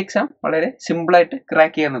ബേസിക്കലി എക്സാം വളരെ സിമ്പിൾ ആയിട്ട്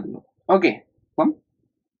ക്രാക്ക് ചെയ്യാവുന്നതുള്ളൂ. ഓക്കെ, അപ്പം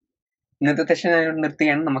ഇന്നത്തെ സെഷൻ ഞാൻ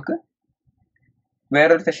നിർത്തുകയാണ്. നമുക്ക്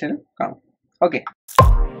വേറൊരു സെഷനിൽ കാണാം. ഓക്കെ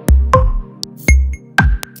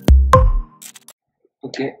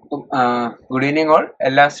ഓക്കെ അപ്പം ഗുഡ് ഈവനിങ് ഓൾ.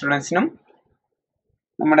 എല്ലാ സ്റ്റുഡൻസിനും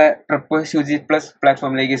നമ്മുടെ Prepwise UG+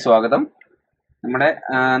 പ്ലാറ്റ്ഫോമിലേക്ക് സ്വാഗതം.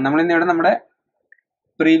 നമ്മളിന്ന് ഇവിടെ നമ്മുടെ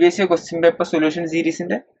previous year question paper solution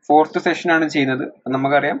സീരീസിന്റെ 4th സെഷനാണ് ചെയ്യുന്നത്.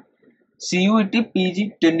 നമുക്കറിയാം CUET PG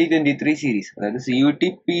 2023 സീരീസ്, അതായത് CUET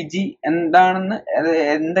PG എന്താണെന്ന്,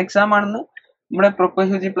 എന്ത് എക്സാം ആണെന്ന് നമ്മുടെ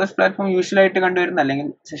Prepwise UG+ പ്ലാറ്റ്ഫോം യൂഷ്വലായിട്ട് കണ്ടുവരുന്ന അല്ലെങ്കിൽ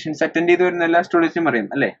സെഷൻസ് അറ്റൻഡ് ചെയ്ത് വരുന്ന എല്ലാ സ്റ്റുഡൻസിനും അറിയാം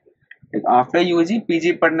അല്ലേ? ആഫ്റ്റർ UG PG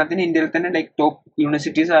പഠനത്തിന് ഇന്ത്യയിൽ തന്നെ ലൈക്ക് ടോപ്പ്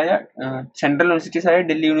യൂണിവേഴ്സിറ്റീസ് ആയ സെൻട്രൽ യൂണിവേഴ്സിറ്റീസ് ആയ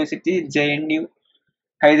Delhi university, JNU,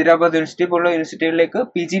 Hyderabad university പോലുള്ള യൂണിവേഴ്സിറ്റികളിലേക്ക്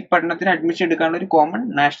PG പഠനത്തിന് അഡ്മിഷൻ എടുക്കാനുള്ള ഒരു കോമൺ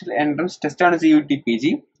നാഷണൽ എൻട്രൻസ് ടെസ്റ്റ് ആണ് CUET PG.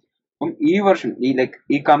 അപ്പം ഈ വർഷം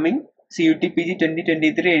ഈ കമ്മിങ് CUET PG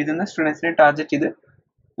 2023 എഴുതുന്ന സ്റ്റുഡൻസിനെ ടാർഗറ്റ് ചെയ്ത്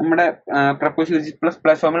നമ്മുടെ Prepwise UG+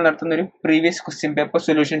 പ്ലാറ്റ്ഫോമിൽ നടത്തുന്ന ഒരു previous question paper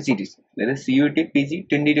solution series, അതായത് CUET PG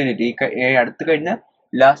 2020 അടുത്ത് കഴിഞ്ഞ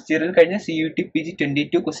ലാസ്റ്റ് ഇയറിൽ കഴിഞ്ഞ CUET PG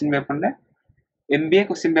 22 ക്വസ്റ്റ്യൻ പേപ്പറിന്റെ MBA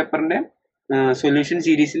ക്വസ്റ്റ്യൻ പേപ്പറിന്റെ സൊല്യൂഷൻ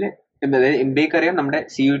സീരീസിൽ അതായത് MBA അറിയാം നമ്മുടെ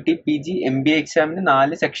CUET PG MBA എക്സാമിന്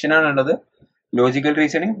 4 സെക്ഷനാണ് ഉള്ളത്. Logical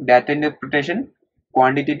reasoning, data interpretation,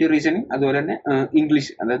 quantitative reasoning, അതുപോലെ തന്നെ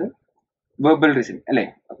ഇംഗ്ലീഷ് അതായത് വെർബൽ റീസണിങ് അല്ലേ.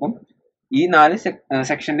 അപ്പം ഈ 4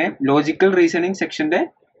 സെക്ഷന്റെ ലോജിക്കൽ റീസണിങ് സെക്ഷന്റെ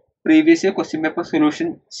previous year question paper solution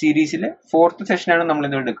സീരീസിലെ 4th സെഷനാണ് നമ്മൾ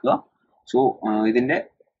ഇന്ന് എടുക്കുക. സോ ഇതിന്റെ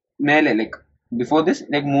മേലെ like before this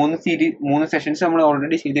like 3 sessions നമ്മൾ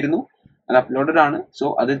ഓൾറെഡി ചെയ്തിരുന്നു, അത് അപ്ലോഡഡ് ആണ്. സോ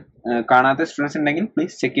അത് കാണാത്ത സ്റ്റുഡൻസ് ഉണ്ടെങ്കിൽ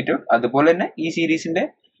പ്ലീസ് ചെക്ക് ഇറ്റ് ഔട്ട്. അതുപോലെ തന്നെ ഈ സീരീസിന്റെ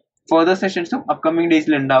ഫർദർ സെഷൻസും അപ്കമിംഗ്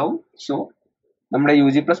ഡേയ്സിൽ ഉണ്ടാവും. സോ നമ്മുടെ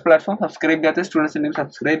UG+ പ്ലാറ്റ്ഫോം സബ്സ്ക്രൈബ് ചെയ്യാത്ത സ്റ്റുഡൻസ് ഉണ്ടെങ്കിൽ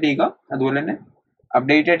സബ്സ്ക്രൈബ് ചെയ്യുക. അതുപോലെ തന്നെ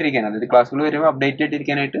അപ്ഡേറ്റ് ആയിട്ടിരിക്കാൻ, അതായത് ക്ലാസ്സുകൾ വരുമ്പോൾ അപ്ഡേറ്റ്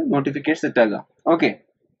ആയിട്ടിരിക്കാനായിട്ട് നോട്ടിഫിക്കേഷൻ സെറ്റ് ആക്കുക. ഓക്കെ,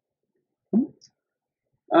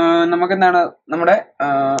 നമുക്ക് എന്താണ് നമ്മുടെ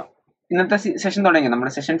ഇന്നത്തെ സെഷൻ തുടങ്ങി.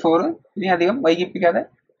 നമ്മുടെ സെഷൻ 4 ഇനി അധികം വൈകിപ്പിക്കാതെ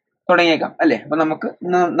തുടങ്ങിയേക്കാം അല്ലേ. അപ്പൊ നമുക്ക്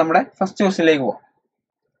ഇന്ന് നമ്മുടെ ഫസ്റ്റ് ക്വസ്റ്റ്യനിലേക്ക് പോകാം.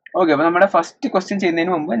 ഓക്കെ, അപ്പൊ നമ്മുടെ ഫസ്റ്റ് ക്വസ്റ്റ്യൻ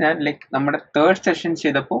ചെയ്യുന്നതിന് മുമ്പ് ഞാൻ ലൈക്ക് നമ്മുടെ തേർഡ് സെഷൻ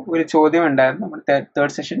ചെയ്തപ്പോൾ ഒരു ചോദ്യം ഉണ്ടായിരുന്നു. നമ്മുടെ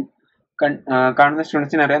തേർഡ് സെഷൻ കാണുന്ന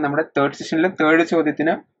സ്റ്റുഡൻസിന് അറിയാം, നമ്മുടെ തേർഡ് സെഷനിലെ തേർഡ്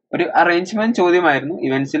ചോദ്യത്തിന് ഒരു അറേഞ്ച്മെന്റ് ചോദ്യമായിരുന്നു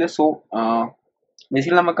ഇവന്റ്സിൽ. സോ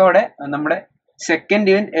ബേസിക്കലി നമുക്ക് അവിടെ നമ്മുടെ സെക്കൻഡ്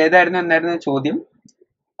ഇവന്റ് ഏതായിരുന്നു എന്നായിരുന്നു ചോദ്യം.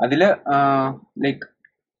 അതില് ലൈക്ക്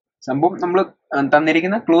സംഭവം നമ്മൾ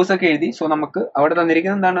തന്നിരിക്കുന്ന ക്ലൂസ് ഒക്കെ എഴുതി. സോ നമുക്ക് അവിടെ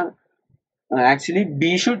തന്നിരിക്കുന്ന എന്താണ്, actually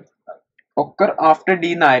B should occur after D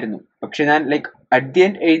എന്നായിരുന്നു. പക്ഷെ ഞാൻ ലൈക്ക് അറ്റ് ദി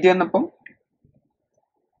എൻഡ് എഴുതി വന്നപ്പം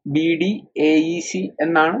BDAEC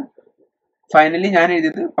എന്നാണ് ഫൈനലി ഞാൻ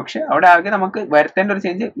എഴുതിയത്. പക്ഷെ അവിടെ ആകെ നമുക്ക് വരുത്തേണ്ട ഒരു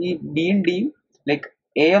ചേഞ്ച്, ഈ ബിയും ഡിയും ലൈക്ക്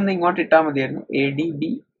എ ഒന്ന് ഇങ്ങോട്ട് ഇട്ടാൽ മതിയായിരുന്നു.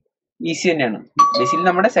 ADBEC തന്നെയാണ് ബേസിക്കലി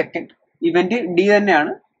നമ്മുടെ സെക്കൻഡ് ഇവന്റ് ഡി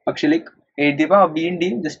തന്നെയാണ്. പക്ഷെ ലൈക്ക് എഴുതിയപ്പോൾ ബിയും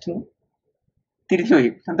ഡിയും ജസ്റ്റ് ഒന്ന് തിരിച്ചു പോയി,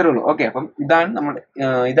 അത്രേ ഉള്ളൂ. ഓക്കെ, അപ്പം ഇതാണ് നമ്മുടെ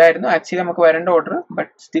ഇതായിരുന്നു ആക്ച്വലി നമുക്ക് വരേണ്ട order.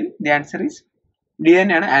 But still the answer is D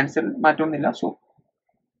തന്നെയാണ്, ആൻസർ മാറ്റമൊന്നുമില്ല. So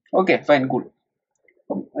okay, fine, cool.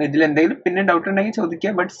 അപ്പം ഇതിൽ എന്തെങ്കിലും പിന്നെ ഡൗട്ട് ഉണ്ടെങ്കിൽ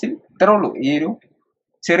ചോദിക്കുക. ബട്ട് സ്റ്റിൽ ഇത്രേ ഉള്ളൂ. ഈ ഒരു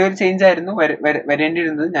ചെറിയൊരു ചേഞ്ച് ആയിരുന്നു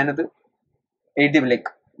വരേണ്ടിയിരുന്നത്. ഞാനത് എഴുതിയപ്പോൾ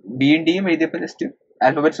ലൈക്ക് ബിയും ഡിയും എഴുതിയപ്പോൾ ജസ്റ്റ്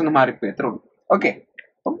ആൽഫബറ്റ്സ് ഒന്ന് മാറിപ്പോയി, എത്രേ ഉള്ളൂ. ഓക്കെ,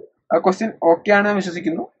 അപ്പം ആ ക്വസ്റ്റ്യൻ ഓക്കെ ആണെന്ന്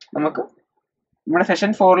വിശ്വസിക്കുന്നു. നമുക്ക് നമ്മുടെ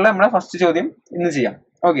സെഷൻ 4 നമ്മുടെ ഫസ്റ്റ് ചോദ്യം ഇന്ന് ചെയ്യാം.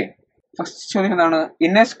 ഓക്കെ, ഫസ്റ്റ് ചോദ്യം എന്താണ്?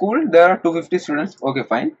 In A school there are 250 students. Okay,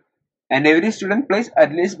 fine. And every student plays at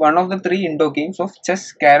least one of the 3 indoor games of chess,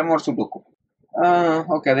 carom or sudoku.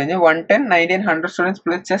 Okay, അത് കഴിഞ്ഞ് 110, 90 and 100 students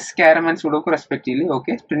play chess, carom and sudoku respectively.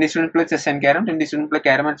 Okay, 20 students play chess and carom, 20 students play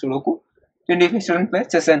carom and sudoku, 25 students play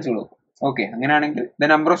chess and sudoku. Okay, അങ്ങനെയാണെങ്കിൽ the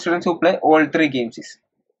number of students who play all 3 games is.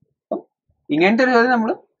 ഇങ്ങനത്തെ ഒരു ചോദ്യം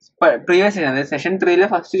നമ്മൾ previous session, അതായത് session 3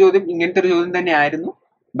 first ചോദ്യം ഇങ്ങനത്തെ ഒരു ചോദ്യം തന്നെ ആയിരുന്നു.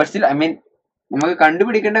 ബട്ട് സ്റ്റിൽ നമുക്ക്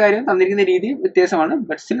കണ്ടുപിടിക്കേണ്ട കാര്യം തന്നിരിക്കുന്ന രീതി വ്യത്യാസമാണ്.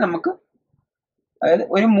 ബട്ട് സ്റ്റിൽ നമുക്ക് അതായത്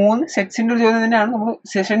ഒരു 3 സെറ്റ്സിന്റെ ഒരു ചോദ്യം തന്നെയാണ് നമ്മൾ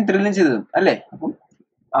സെഷൻ 3 ചെയ്തത് അല്ലേ. അപ്പം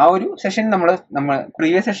ആ ഒരു സെഷൻ നമ്മൾ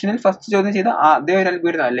പ്രീവിയസ് സെഷനിൽ ഫസ്റ്റ് ചോദ്യം ചെയ്ത അതേ ഒരു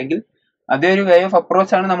അൽഗോരിതം അല്ലെങ്കിൽ അതേ ഒരു വേ ഓഫ്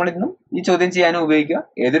അപ്രോച്ച് ആണ് നമ്മൾ ഇന്നും ഈ ചോദ്യം ചെയ്യാനും ഉപയോഗിക്കുക.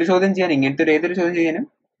 ഏതൊരു ചോദ്യം ചെയ്യാനും ഇങ്ങനത്തെ ഒരു ഏതൊരു ചോദ്യം ചെയ്യാനും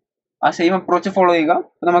ആ സെയിം അപ്രോച്ച് ഫോളോ ചെയ്യുക.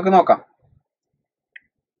 നമുക്ക് നോക്കാം.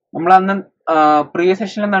 നമ്മൾ അന്ന് പ്രീവിയസ്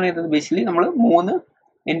സെഷനിൽ എന്താണ് ചെയ്തത്? ബേസിക്കലി നമ്മൾ 3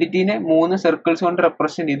 എൻറ്റിറ്റീനെ 3 സർക്കിൾസ് കൊണ്ട്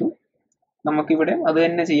റെപ്രസെന്റ് ചെയ്തു. നമുക്കിവിടെ അത്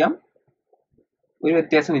തന്നെ ചെയ്യാം, ഒരു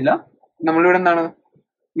വ്യത്യാസമില്ല. നമ്മളിവിടെ എന്താണ്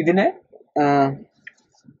ഇതിനെ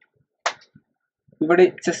ഇവിടെ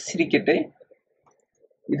ചെസ് ഇരിക്കട്ടെ,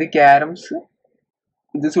 ഇത് ക്യാരംസ്,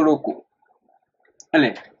 ഇത് സുഡോക്കു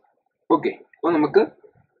അല്ലേ. ഓക്കെ, അപ്പോൾ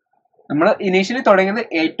നമ്മൾ ഇനീഷ്യലി തുടങ്ങിയത്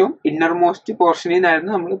ഏറ്റവും ഇന്നർ മോസ്റ്റ് പോർഷനിൽ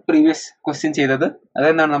നിന്നായിരുന്നു നമ്മൾ പ്രീവിയസ് ക്വസ്റ്റ്യൻ ചെയ്തത്.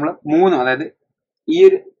 അതെന്താണ് നമ്മൾ 3, അതായത് ഈ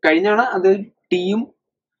ഒരു കഴിഞ്ഞാണ് അത് ടീയും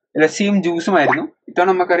ലസ്സിയും ജ്യൂസും ആയിരുന്നു. ഇത്തവണ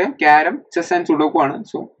നമുക്കറിയാം ക്യാരം, ചെസ് ആൻഡ് സുഡോക്കു ആണ്.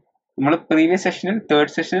 സോ നമ്മൾ പ്രീവിയസ് സെഷനിൽ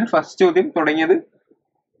തേർഡ് സെഷനിൽ ഫസ്റ്റ് ചോദ്യം തുടങ്ങിയത്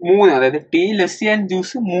 3, അതായത് ടീ, ലസ്സി ആൻഡ്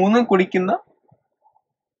ജ്യൂസ് 3 കുടിക്കുന്ന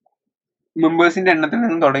മെമ്പേഴ്സിന്റെ എണ്ണത്തിൽ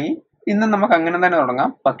നിന്ന് തുടങ്ങി. ഇന്ന് നമുക്ക് അങ്ങനെ തന്നെ തുടങ്ങാം.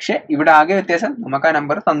 പക്ഷെ ഇവിടെ ആകെ വ്യത്യാസം നമുക്ക് ആ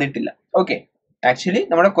നമ്പർ തന്നിട്ടില്ല. ഓക്കെ, ആക്ച്വലി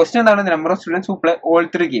നമ്മുടെ ക്വസ്റ്റ്യൻ എന്താണ്? Number of students who play all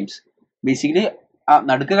 3 games. Basically ആ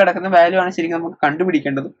നടുക്ക് കിടക്കുന്ന വാല്യൂ ആണ് ശരിക്കും നമുക്ക്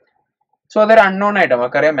കണ്ടുപിടിക്കേണ്ടത്. സോ അതൊരു അൺനോൺ ആയിട്ട്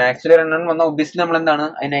നമുക്കറിയാം. മാക്സിൽ ഒരു അൺനോൺ വന്നാൽ ഒബ്വിയസ്ലി നമ്മൾ എന്താണ്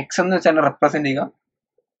അതിനെ എക്സ് എന്ന് വെച്ചാണ് റെപ്രസെന്റ് ചെയ്യുക.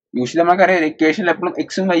 യൂഷ്വലി നമുക്കറിയാം ഇക്വേഷനിൽ എപ്പോഴും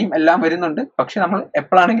എക്സും വൈയും എല്ലാം വരുന്നുണ്ട്. പക്ഷെ നമ്മൾ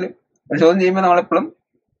എപ്പോഴാണെങ്കിലും ഒരു ചോദ്യം ചെയ്യുമ്പോൾ നമ്മളെപ്പോഴും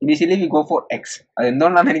initially we go for X. അത്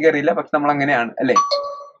എന്തുകൊണ്ടാണെന്ന് എനിക്കറിയില്ല, പക്ഷെ നമ്മൾ അങ്ങനെയാണ് അല്ലേ.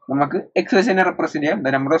 നമുക്ക് എക്സ് വെച്ച് തന്നെ റെപ്രസെന്റ് ചെയ്യാം. The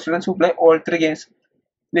number of students who play all 3 games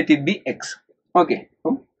let it be X. Okay,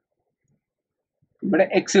 അപ്പം ഇവിടെ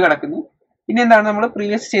എക്സ് കിടക്കുന്നു. ഇനി എന്താണ് നമ്മൾ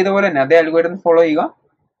പ്രീവിയസ് ചെയ്ത പോലെ തന്നെ അതേ അൽഗോരിതം ഫോളോ ചെയ്യുക.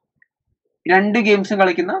 2 ഗെയിംസും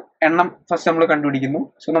കളിക്കുന്ന എണ്ണം ഫസ്റ്റ് നമ്മൾ കണ്ടുപിടിക്കുന്നു.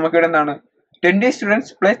 സോ നമുക്കിവിടെ എന്താണ് 20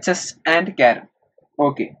 students play chess and carrom.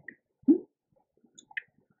 Okay,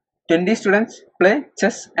 20 students play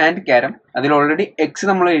chess and carrom. അതിൽ ഓൾറെഡി എക്സ്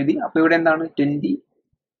നമ്മൾ എഴുതി. അപ്പൊ ഇവിടെ എന്താണ് 20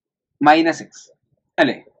 മൈനസ് എക്സ്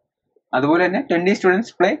അല്ലേ. അതുപോലെ തന്നെ 20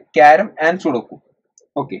 students play carrom and sudoku.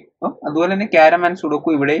 Okay, അപ്പം അതുപോലെ തന്നെ ക്യാരം ആൻഡ് സുഡോക്കു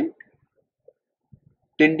ഇവിടെയും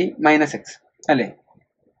 20 minus x അല്ലേ.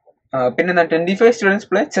 പിന്നെ 25 students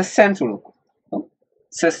play chess and sudoku.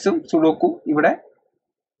 ചെസ്സും സുഡോക്കും ഇവിടെ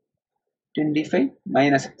 25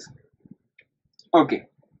 minus x. ഓക്കെ,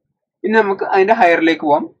 ഇനി നമുക്ക് അതിന്റെ ഹയറിലേക്ക്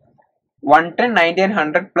പോവാം. 110, 90 and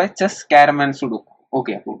 100 play chess, carrom and sudoku.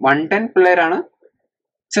 Okay, അപ്പോൾ 110 പ്ലെയർ ആണ്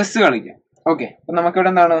ചെസ് കളിക്കുക. ഓക്കെ, അപ്പൊ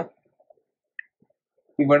നമുക്കിവിടെ എന്താണ്,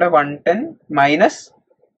 ഇവിടെ 110 മൈനസ്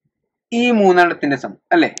ഈ മൂന്നെണ്ണത്തിന്റെ സം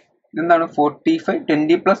അല്ലേ. ഇതെന്താണ് 45,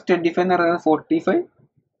 20 പ്ലസ് 25 എന്ന് പറയുന്നത് 45.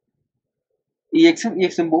 ഈ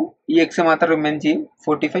എക്സും പോവും, ഈ എക്സ് മാത്രം റിമെയിൻ ചെയ്യും.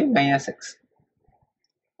 45 മൈനസ് എക്സ്.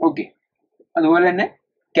 ഓക്കെ, അതുപോലെ തന്നെ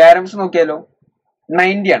ക്യാരംസ് നോക്കിയാലോ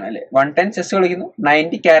 90 ആണ് അല്ലെ. 110 ചെസ് കളിക്കുന്നു,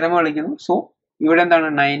 90 ക്യാരം കളിക്കുന്നു. സോ ഇവിടെ എന്താണ്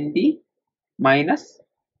 90 മൈനസ്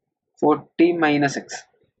 40 മൈനസ് എക്സ്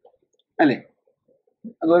അല്ലെ.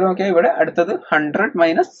 അതുപോലെ നോക്കിയാൽ ഇവിടെ അടുത്തത് 100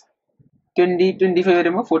 മൈനസ് 20, 25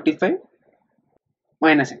 വരുമ്പോൾ 45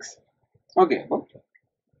 മൈനസ് എക്സ്. ഓക്കെ, അപ്പോൾ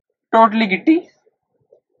ടോട്ടലി കിട്ടി.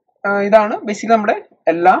 ഇതാണ് ബേസിക്കലി നമ്മുടെ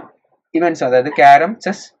എല്ലാ ഇവന്റ്സും, അതായത് ക്യാരം,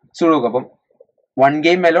 ചെസ്, സുഡോക്കു. അപ്പം 1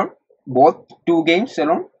 game Elon, both 2 games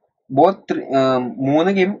Elon, both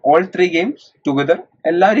 3 game, all 3 games together.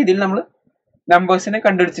 എല്ലാ രീതിയിലും നമ്മൾ നമ്പേഴ്സിനെ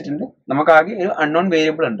കണ്ടുപിടിച്ചിട്ടുണ്ട്. നമുക്ക് ആകെ ഒരു അൺനോൺ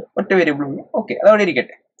വേരിയബിൾ ഉണ്ട്, ഒറ്റ വേരിയബിൾ ഉണ്ട്. ഓക്കെ, അതവിടെ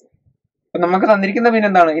ഇരിക്കട്ടെ. അപ്പൊ നമുക്ക് തന്നിരിക്കുന്ന പിന്നെ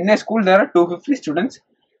എന്താണ്, in A school there are 250 students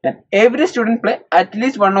and every student play at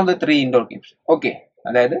least one of the 3 indoor games. Okay,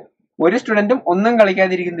 അതായത് ഒരു സ്റ്റുഡന്റും ഒന്നും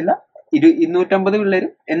കളിക്കാതിരിക്കുന്നില്ല. 250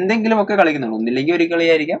 പിള്ളേരും എന്തെങ്കിലുമൊക്കെ കളിക്കുന്നുണ്ട്. ഒന്നില്ലെങ്കിൽ ഒരു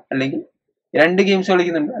കളിയായിരിക്കാം, അല്ലെങ്കിൽ 2 ഗെയിംസ്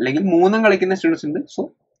കളിക്കുന്നുണ്ട്, അല്ലെങ്കിൽ 3 കളിക്കുന്ന സ്റ്റുഡൻസ് ഉണ്ട്. സോ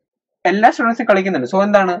എല്ലാ സ്റ്റുഡൻസും കളിക്കുന്നുണ്ട്. സോ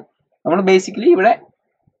എന്താണ്, നമ്മൾ ബേസിക്കലി ഇവിടെ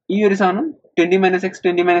ഈ ഒരു സാധനം 20 minus X,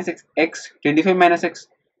 20 minus X, X 25 minus X,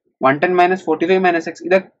 110 minus 45 minus X,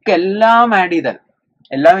 ഇതൊക്കെ എല്ലാം ആഡ് ചെയ്താൽ,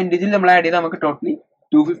 എല്ലാം ഇൻഡിവിജ്വൽ നമ്മൾ ആഡ് ചെയ്താൽ നമുക്ക് ടോട്ടലി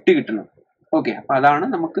 250 കിട്ടണം. ഓക്കെ, അപ്പൊ അതാണ്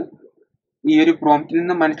നമുക്ക് ഈ ഒരു പ്രോംപ്റ്റിൽ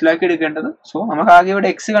നിന്ന് മനസ്സിലാക്കി എടുക്കേണ്ടത്. സോ നമുക്ക് ആകെ ഇവിടെ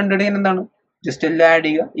എക്സ് കണ്ടുപിടിക്കാൻ എന്താണ്, ജസ്റ്റ് എല്ലാം ആഡ്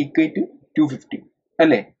ചെയ്യുക, ഈക്വൽ ടു 250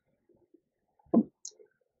 അല്ലേ.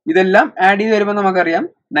 ഇതെല്ലാം ആഡ് ചെയ്ത് വരുമ്പോൾ നമുക്കറിയാം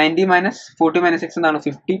 90 മൈനസ് 40 മൈനസ് എക്സ് എന്നാണ്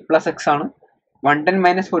 50 പ്ലസ് എക്സ് ആണ്. 110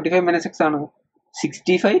 മൈനസ് 45 മൈനസ് എക്സ് ആണ്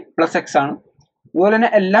 65 പ്ലസ് എക്സ് ആണ്. അതുപോലെ തന്നെ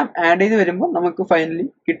എല്ലാം ആഡ് ചെയ്ത് വരുമ്പോൾ നമുക്ക് ഫൈനലി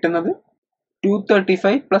കിട്ടുന്നത്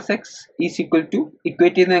 235 plus X is equal to,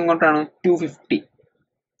 equate ചെയ്യുന്നത് എങ്ങോട്ടാണ്, 250.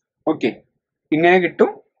 ഓക്കെ, ഇങ്ങനെ കിട്ടും.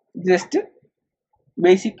 ജസ്റ്റ്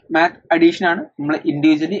ബേസിക് മാത്ത് അഡീഷൻ ആണ്. നമ്മൾ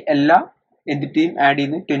ഇൻഡിവിജ്വലി എല്ലാ എൻറ്റിറ്റിയും ആഡ്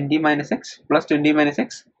ചെയ്യുന്നു. 20 minus X plus 20 minus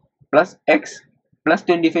X plus X plus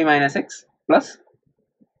 25 minus X plus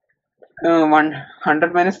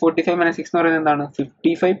 100 minus 45 minus X എന്ന് പറയുന്നത് എന്താണ്,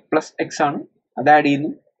 55 പ്ലസ് എക്സ് ആണ്. അത് ആഡ്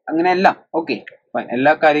ചെയ്യുന്നു. അങ്ങനെ എല്ലാം ഓക്കെ,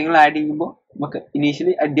 എല്ലാ കാര്യങ്ങളും ആഡ് ചെയ്യുമ്പോൾ നമുക്ക്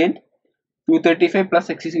initially at the end 235 plus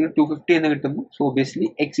X is equal to 250 എന്ന് കിട്ടുന്നു. So obviously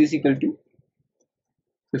X is equal to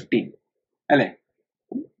 15 അല്ലേ.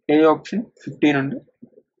 എ ഓപ്ഷൻ 15 ഉണ്ട്.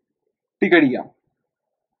 ടിക്ക് അടിക്കാം.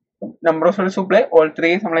 Number of students who play all 3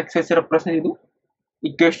 games നമ്മൾ എക്സ് വെച്ച് റെപ്രസെന്റ് ചെയ്തു,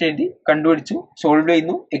 ഇക്വേഷൻ എഴുതി, കണ്ടുപിടിച്ചു, സോൾവ്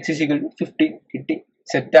ചെയ്യുന്നു. എക്സ് ഈസ് ഈക്വൽ ടു 15 കിട്ടി.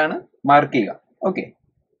 സെറ്റ് ആണ്, മാർക്ക് ചെയ്യുക. ഓക്കെ,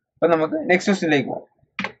 അപ്പൊ നമുക്ക് നെക്സ്റ്റ് ക്വസ്റ്റിനിലേക്ക് പോകാം.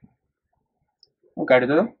 നമുക്ക്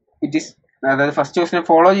അടുത്തതും ഇറ്റ് ഈസ്, അതായത് ഫസ്റ്റ് ക്വസ്റ്റിനെ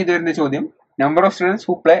ഫോളോ ചെയ്ത് വരുന്ന ചോദ്യം, number of students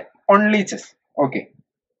who play only chess. Okay,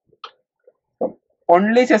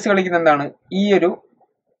 only chess കളിക്കുന്ന എന്താണ്, ഈ ഒരു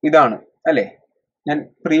ഇതാണ് അല്ലേ. ഞാൻ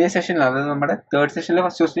പ്രീവിയസ് സെഷനിൽ, അതായത് നമ്മുടെ 3rd സെഷനിലെ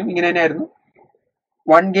ഫസ്റ്റ് ക്വസ്റ്റിനും ഇങ്ങനെ തന്നെയായിരുന്നു.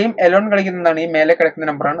 1 ഗെയിം എലോൺ കളിക്കുന്ന എന്താണ്, ഈ മേലെ കിടക്കുന്ന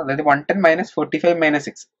നമ്പറാണ്. അതായത് 110 മൈനസ് 45 മൈനസ്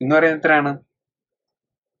എക്സ് എന്ന് പറയുന്നത് എത്രയാണ്,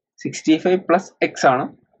 65 പ്ലസ് എക്സ് ആണ്.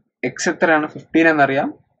 എക്സ് എത്രയാണ്, 15 എന്നറിയാം.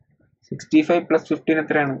 65 പ്ലസ് 15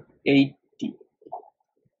 എത്രയാണ്, 80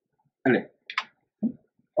 അല്ലേ.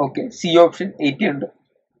 ഓക്കെ, സി ഓപ്ഷൻ 80 ഉണ്ട്.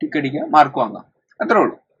 ടിക്ക് അടിക്കുക, മാർക്ക് വാങ്ങാം, അത്രേ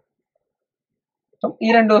ഉള്ളൂ. അപ്പം ഈ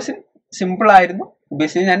 2 ക്വസ്റ്റ്യൻ സിമ്പിൾ ആയിരുന്നു.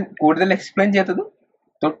 ബേസിക്കലി ഞാൻ കൂടുതൽ എക്സ്പ്ലെയിൻ ചെയ്തത്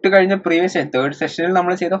തൊട്ട് കഴിഞ്ഞ പ്രീവിയസ് 3rd സെഷനിൽ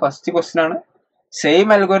നമ്മൾ ചെയ്ത ഫസ്റ്റ് ക്വസ്റ്റ്യൻ ആണ്. സെയിം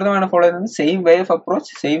അൽഗോരിതം ആണ് ഫോളോ ചെയ്യുന്നത്, same way of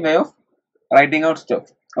approach, same way of writing out stuff.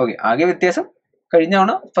 Okay, ആകെ വ്യത്യാസം കഴിഞ്ഞ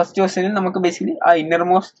തവണ ഫസ്റ്റ് ക്വസ്റ്റ്യനിൽ നമുക്ക് ബേസിക്കലി ആ ഇന്നർ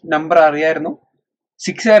മോസ്റ്റ് നമ്പർ അറിയായിരുന്നു.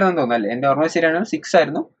 6 ആയിരുന്നു തോന്നുന്നല്ലേ, എന്റെ ഓർമ്മ ശരിയാണ്, 6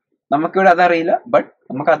 ആയിരുന്നു. നമുക്കിവിടെ അതറിയില്ല, ബട്ട്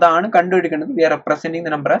നമുക്ക് അതാണ് കണ്ടുപിടിക്കേണ്ടത്. V R representing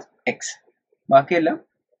the number as X. ബാക്കിയെല്ലാം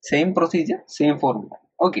same procedure, same formula.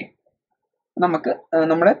 Okay, നമുക്ക്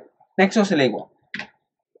നമ്മുടെ നെക്സ്റ്റ് ക്വസ്റ്റ്യനിലേക്ക് പോകാം.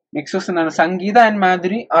 നെക്സ്റ്റ് ക്വസ്റ്റ്യൻ ആണ്, സംഗീത and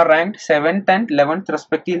Madhuri R ranked 7th and 11th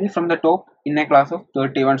respectively from the top in A class of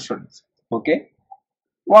 31 students. Okay,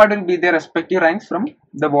 what will be the respective ranks from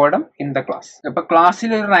the boredom in the class. അപ്പൊ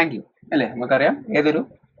ക്ലാസ്സിൽ ഒരു ranking അല്ലെ, നമുക്കറിയാം. ഏതൊരു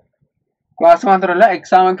class മാത്രമല്ല,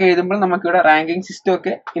 exam ഒക്കെ എഴുതുമ്പോൾ നമുക്കിവിടെ റാങ്കിങ് സിസ്റ്റം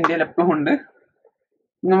ഒക്കെ ഇന്ത്യയിൽ എപ്പോഴും ഉണ്ട്.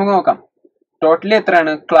 നമുക്ക് നോക്കാം ടോട്ടലി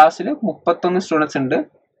എത്രയാണ്. ക്ലാസ്സിൽ 31 സ്റ്റുഡൻസ് ഉണ്ട്.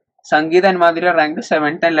 സംഗീത and Madhuri rank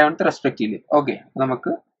 7th and 11th respectively. Okay,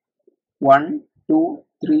 നമുക്ക് 1 2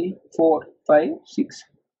 3 4 5 6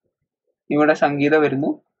 ഇവിടെ സംഗീത വരുന്നു.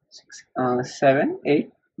 6 7 8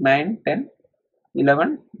 9 10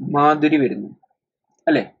 11 മാധുരി വരുന്നു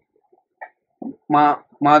അല്ലേ?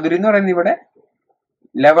 മാധുരി എന്ന് പറയുന്നത് ഇവിടെ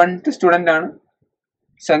 11th സ്റ്റുഡന്റ് ആണ്.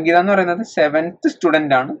 സംഗീത എന്ന് പറയുന്നത് 7th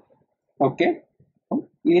സ്റ്റുഡന്റ് ആണ്. ഓക്കെ,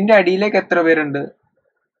 ഇതിന്റെ അടിയിലേക്ക് എത്ര പേരുണ്ട്?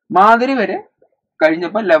 മാധുരി വരെ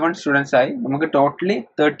കഴിഞ്ഞപ്പോൾ 11 സ്റ്റുഡൻസ് ആയി. നമുക്ക് ടോട്ടലി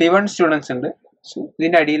 31 സ്റ്റുഡൻസ് ഉണ്ട്. സോ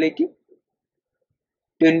ഇതിന്റെ അടിയിലേക്ക്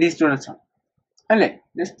 20 സ്റ്റുഡൻസ് ആണ് അല്ലേ?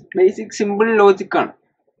 ജസ്റ്റ് ബേസിക് സിമ്പിൾ ലോജിക് ആണ്.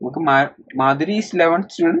 നമുക്ക് മാധുരി ഈസ്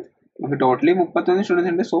 11th സ്റ്റുഡന്റ്, നമുക്ക് ടോട്ടലി 31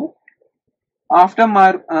 സ്റ്റുഡൻസ് ഉണ്ട്. So after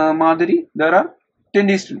Madhuri there are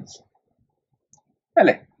 20 students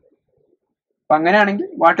അല്ലേ? അപ്പൊ അങ്ങനെയാണെങ്കിൽ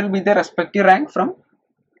what will be the respective rank from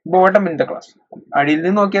bottom in the class? അടിയിൽ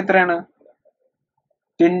നിന്ന് നോക്കി എത്രയാണ്?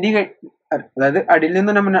 20. അതായത് അടിയിൽ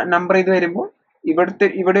നിന്ന് നമ്പർ ചെയ്ത് വരുമ്പോൾ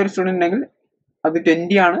ഇവിടെ ഒരു സ്റ്റുഡന്റ് ഉണ്ടെങ്കിൽ അത്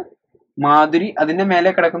 20 ആണ്. മാധുരി അതിന്റെ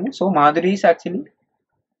മേലെ കിടക്കുന്നു. So Madhuri is actually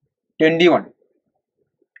 21.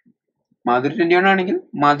 Madhuri 21 ആണെങ്കിൽ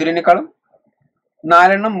മാധുരിനേക്കാളും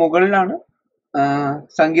 4 എണ്ണം മുകളിലാണ്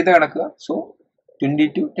സംഗീത കിടക്കുക. സോ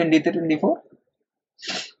 22, 23, 24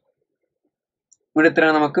 ഇവിടെ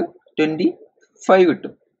എത്രയാണ്? നമുക്ക് 25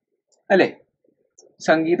 കിട്ടും അല്ലേ?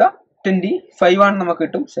 സംഗീത 25 ആണ് നമുക്ക്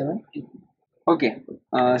കിട്ടും. 7. ഓക്കെ,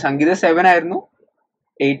 സംഗീത 7 ആയിരുന്നു.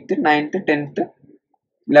 8th, 9th, 10th,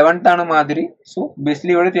 11th ആണ് മാധുരി. സോ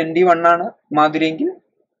ബേസിക്കലി ഇവിടെ 21 ആണ് മാധുരി എങ്കിൽ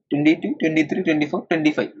 22, 23, 24,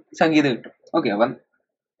 25 സംഗീത കിട്ടും. ഓക്കെ, അപ്പം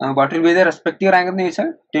what will be the respective rank എന്ന് ചോദിച്ചാൽ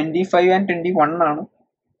 25 and 21 ആണ്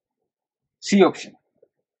സി ഓപ്ഷൻ.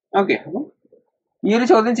 ഓക്കെ, അപ്പം ഈ ഒരു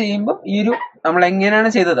ചോദ്യം ചെയ്യുമ്പോൾ നമ്മൾ എങ്ങനെയാണ്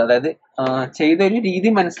ചെയ്തത്, അതായത് ചെയ്തൊരു രീതി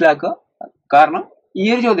മനസ്സിലാക്കുക. കാരണം ഈ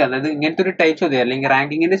ഒരു ചോദ്യം, അതായത് ഇങ്ങനത്തെ ഒരു ടൈപ്പ് ചോദ്യം അല്ലെങ്കിൽ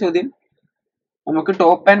റാങ്കിങ്ങിന്റെ ചോദ്യം നമുക്ക്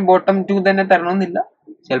ടോപ്പ് ആൻഡ് ബോട്ടം 2 തന്നെ തരണമെന്നില്ല.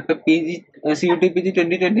 ചിലപ്പോൾ PG CUET PG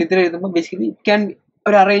 2023 എഴുതുമ്പോൾ ബേസിക്കലി ഇറ്റ് ക്യാൻ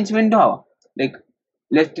ഒരു അറേഞ്ച്മെന്റും ആവാം. ലൈക്ക്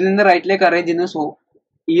ലെഫ്റ്റിൽ നിന്ന് റൈറ്റിലേക്ക് അറേഞ്ച് ചെയ്യുന്നു. സോ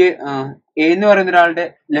ഈ എ എന്ന് പറയുന്ന ഒരാളുടെ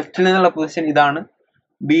ലെഫ്റ്റിൽ നിന്നുള്ള പൊസിഷൻ ഇതാണ്,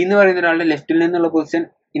 ബി എന്ന് പറയുന്ന ഒരാളുടെ ലെഫ്റ്റിൽ നിന്നുള്ള പൊസിഷൻ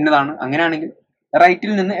ഇന്നതാണ്. അങ്ങനെയാണെങ്കിൽ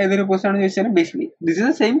റൈറ്റിൽ നിന്ന് ഏതൊരു പൊസിഷൻ ആണെന്ന് ചോദിച്ചാലും basically this is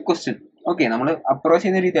the same question. Okay, നമ്മൾ അപ്രോച്ച്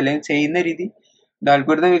ചെയ്യുന്ന രീതി അല്ലെങ്കിൽ ചെയ്യുന്ന രീതി, the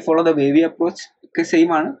algorithm V follow the way we approach ഒക്കെ സെയിം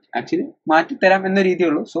ആണ്. ആക്ച്വലി മാറ്റിത്തരാം എന്ന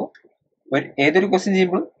രീതിയുള്ളൂ. സോ ഏതൊരു ക്വസ്റ്റ്യൻ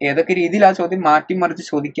ചെയ്യുമ്പോഴും ഏതൊക്കെ രീതിയിൽ ആ ചോദ്യം മാറ്റി മറിച്ച്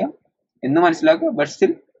ചോദിക്കാം എന്ന് മനസ്സിലാക്കുക. But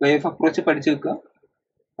still way of approach പഠിച്ചു വെക്കുക,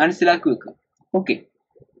 മനസ്സിലാക്കി വെക്കുക. ഓക്കെ,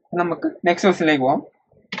 നമുക്ക് നെക്സ്റ്റ് ക്വസ്റ്റ്യനിലേക്ക് പോവാം.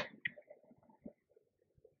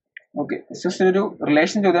 ഓക്കെ, ഒരു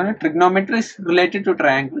റിലേഷൻ ചോദ്യമാണ്. Trigonometry is related to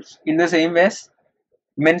triangles in the same vase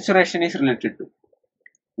mensuration is related to.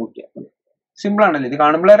 Okay, simple ആണല്ലോ ഇത്.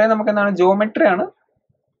 കാണുമ്പോൾ അറിയാം നമുക്ക് എന്താണ് ജോമെട്രി ആണ്.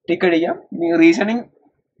 ടിക്ക് അടിക്കാം. റീസണിങ്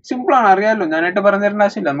സിമ്പിൾ ആണ്, അറിയാമല്ലോ, ഞാനായിട്ട് പറഞ്ഞു തരേണ്ട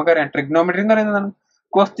ആവശ്യമില്ല. നമുക്കറിയാം ട്രിഗ്നോമെട്രി എന്ന് പറയുന്നതാണ്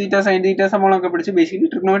കോസ് തീറ്റ, സൈൻ തീറ്റ സംഭവങ്ങളൊക്കെ പഠിച്ച്. Basically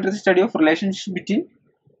trigonometry study of relationship between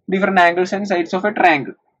different angles and sides of A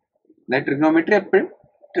triangle. അതായത് ട്രിഗ്നോമെട്രി എപ്പോഴും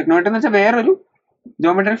ട്രിഗ്നോമെട്രി എന്ന് വെച്ചാൽ വേറൊരു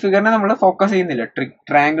ജോമെട്രിക് ഫിഗറിനെ നമ്മൾ ഫോക്കസ് ചെയ്യുന്നില്ല.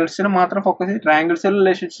 ട്രയാങ്കിൾസിന് മാത്രം ഫോക്കസ് ചെയ്ത് ട്രയാങ്കിൾസിലെ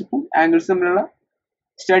റിലേഷൻഷിപ്പും ആംഗിൾസ് തമ്മിലുള്ള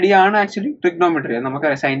സ്റ്റഡിയാണ് ആക്ച്വലി ട്രിഗ്നോമെട്രി.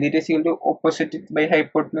 നമുക്കറിയാം sine theta is equal to opposite by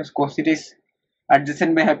hypotenuse, cos theta is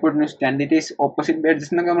adjacent by hypotenuse, tan theta is opposite by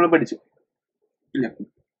adjacent ഒക്കെ നമ്മൾ പഠിച്ചു.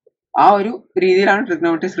 ആ ഒരു രീതിയിലാണ്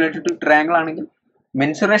ട്രിഗ്നോമെട്രി റിലേറ്റഡ് ടു ട്രയാങ്കിൾ ആണെങ്കിൽ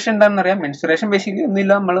മെൻസുറേഷൻ എന്താണെന്ന് അറിയാം. മെൻസുറേഷൻ ബേസിക്കലി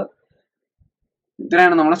ഒന്നുമില്ല,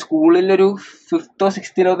 നമ്മളെ സ്കൂളിൽ ഒരു 5th or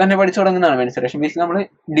 6th തന്നെ പഠിച്ചു തുടങ്ങുന്നതാണ് മെൻസുറേഷൻ. ബേസിക്കലി നമ്മൾ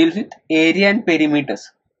deals with area and perimeters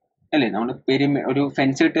അല്ലേ? നമ്മൾ ഒരു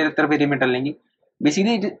ഫെൻസ് കിട്ടിയാൽ എത്ര പെരിമീറ്റർ, അല്ലെങ്കിൽ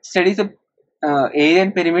basically it studies area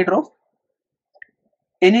and perimeter of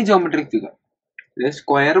any geometric figure.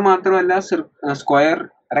 Square മാത്രമല്ല, സ്ക്വയർ,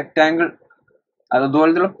 റെക്ടാങ്കിൾ,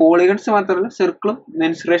 അതുപോലത്തെ പോളിഗൺസ് മാത്രമല്ല സർക്കിളും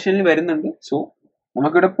മെൻസുറേഷനിൽ വരുന്നുണ്ട്. സോ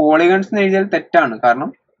നമുക്കിവിടെ പോളിഗൺസ് എന്ന് എഴുതിയാൽ തെറ്റാണ്. കാരണം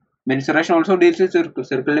mensuration also deals with circle.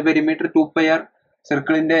 സർക്കിളിന്റെ പെരിമീറ്റർ 2πr,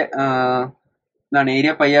 സർക്കിളിന്റെ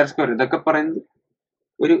ഏരിയ πr². ഇതൊക്കെ പറയുന്നത്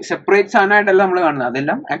ഒരു സെപ്പറേറ്റ് സാധനമായിട്ടല്ല നമ്മൾ കാണുന്നത്.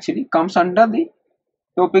 അതെല്ലാം actually comes under the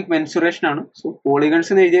topic mensuration ആണ്. സോ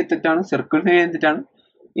പോളിഗൺസ് എന്ന് എഴുതിയാൽ തെറ്റാണ്, സർക്കിൾസ് എഴുതിയാൽ തെറ്റാണ്,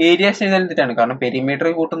 ഏരിയാസ് എഴുതിയാൽ തെറ്റാണ്. കാരണം പെരിമീറ്റർ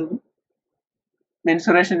കൂട്ടുന്നത്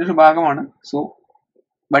മെൻസുറേഷന്റെ ഒരു ഭാഗമാണ്. So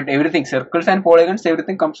but everything, circles and polygons,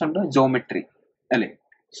 everything comes under geometry അല്ലേ?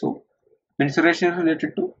 So mensuration is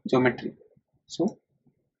related to geometry. So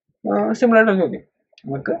simple ആയിട്ടുള്ള ചോദ്യം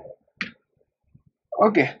നമുക്ക്.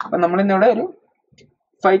 ഓക്കെ, അപ്പൊ നമ്മൾ ഇന്നിവിടെ ഒരു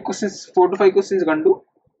 4 to 5 questions കണ്ടു.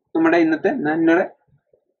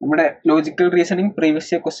 നമ്മുടെ logical reasoning previous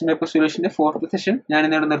year question paper സൊല്യൂഷന്റെ 4th session ഞാൻ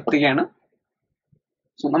ഇന്നിവിടെ നിർത്തുകയാണ്.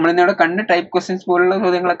 സോ നമ്മൾ ഇന്നിവിടെ കണ്ട ടൈപ്പ് ക്വസ്റ്റ്യൻസ് പോലുള്ള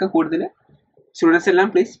ചോദ്യങ്ങളൊക്കെ കൂടുതൽ സ്റ്റുഡൻസ് എല്ലാം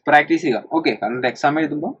പ്ലീസ് പ്രാക്ടീസ് ചെയ്യുക. ഓക്കെ, കാരണം എക്സാം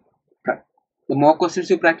എഴുതുമ്പോൾ the more questions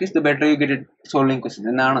you practice, the better you get at solving questions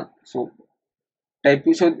എന്നാണ്. സോ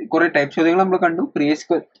കുറെ ടൈപ്പ് ചോദ്യങ്ങൾ നമ്മൾ കണ്ടു. പ്രീവിയസ്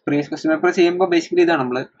ക്വസ്റ്റ്യൻ പേപ്പർ ചെയ്യുമ്പോൾ ബേസിക്കലി ഇതാണ്,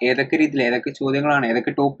 നമ്മൾ ഏതൊക്കെ രീതിയിൽ ഏതൊക്കെ ചോദ്യങ്ങളാണ്,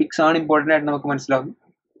 ഏതൊക്കെ ടോപ്പിക്സ് ആണ് ഇമ്പോർട്ടൻ്റ് ആയിട്ട് നമുക്ക് മനസ്സിലാവും.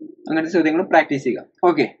 അങ്ങനത്തെ ചോദ്യങ്ങൾ പ്രാക്ടീസ് ചെയ്യുക.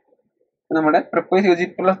 ഓക്കെ, നമ്മുടെ Prepwise UG+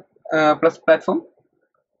 പ്ലാറ്റ്ഫോം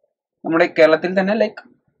നമ്മുടെ കേരളത്തിൽ തന്നെ ലൈക്ക്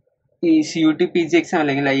ഈ CUET PG എക്സാം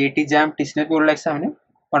അല്ലെങ്കിൽ IIT JAM TISNET പോലുള്ള എക്സാമിന്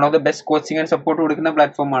one of the best coaching and support കൊടുക്കുന്ന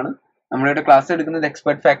പ്ലാറ്റ്ഫോമാണ്. നമ്മളിവിടെ ക്ലാസ് എടുക്കുന്നത്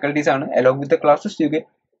എക്സ്പെർട്ട് ഫാക്കൽറ്റീസ് ആണ്. Along with the classes you get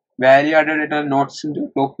value added ആയിട്ടുള്ള നോട്ട്സ് ഉണ്ട്,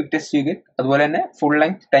 ടോപ്പിക് ടെസ്റ്റ് യു ഗെറ്റ്, അതുപോലെ തന്നെ full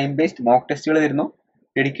length time based mock ടെസ്റ്റുകൾ തരുന്നു,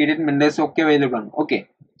 ഡെഡിക്കേറ്റഡ് മെന്റേഴ്സും ഒക്കെ അവൈലബിൾ ആണ്. ഓക്കെ,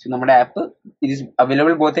 സോ നമ്മുടെ app it is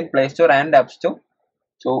available both in play store and app store.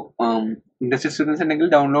 So interested students ഉണ്ടെങ്കിൽ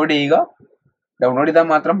ഡൗൺലോഡ് ചെയ്യുക. ഡൗൺലോഡ് ചെയ്താൽ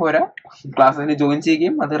മാത്രം പോരാ, ക്ലാസ്സിന് ജോയിൻ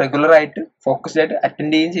ചെയ്യുകയും അത് റെഗുലർ ആയിട്ട് ഫോക്കസ്ഡ് ആയിട്ട്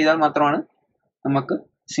അറ്റൻഡ് ചെയ്യുകയും ചെയ്താൽ മാത്രമാണ് നമുക്ക്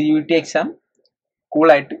CUET എക്സാം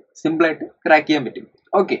കൂളായിട്ട് സിമ്പിളായിട്ട് ക്രാക്ക് ചെയ്യാൻ പറ്റും.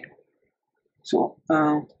 Okay, so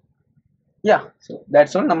so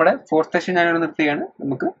that's all. നമ്മുടെ 4th സെഷൻ ഞാനിവിടെ നിർത്തുകയാണ്.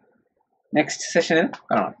 നമുക്ക് നെക്സ്റ്റ് സെഷനിൽ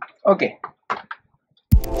കാണാം. ഓക്കെ.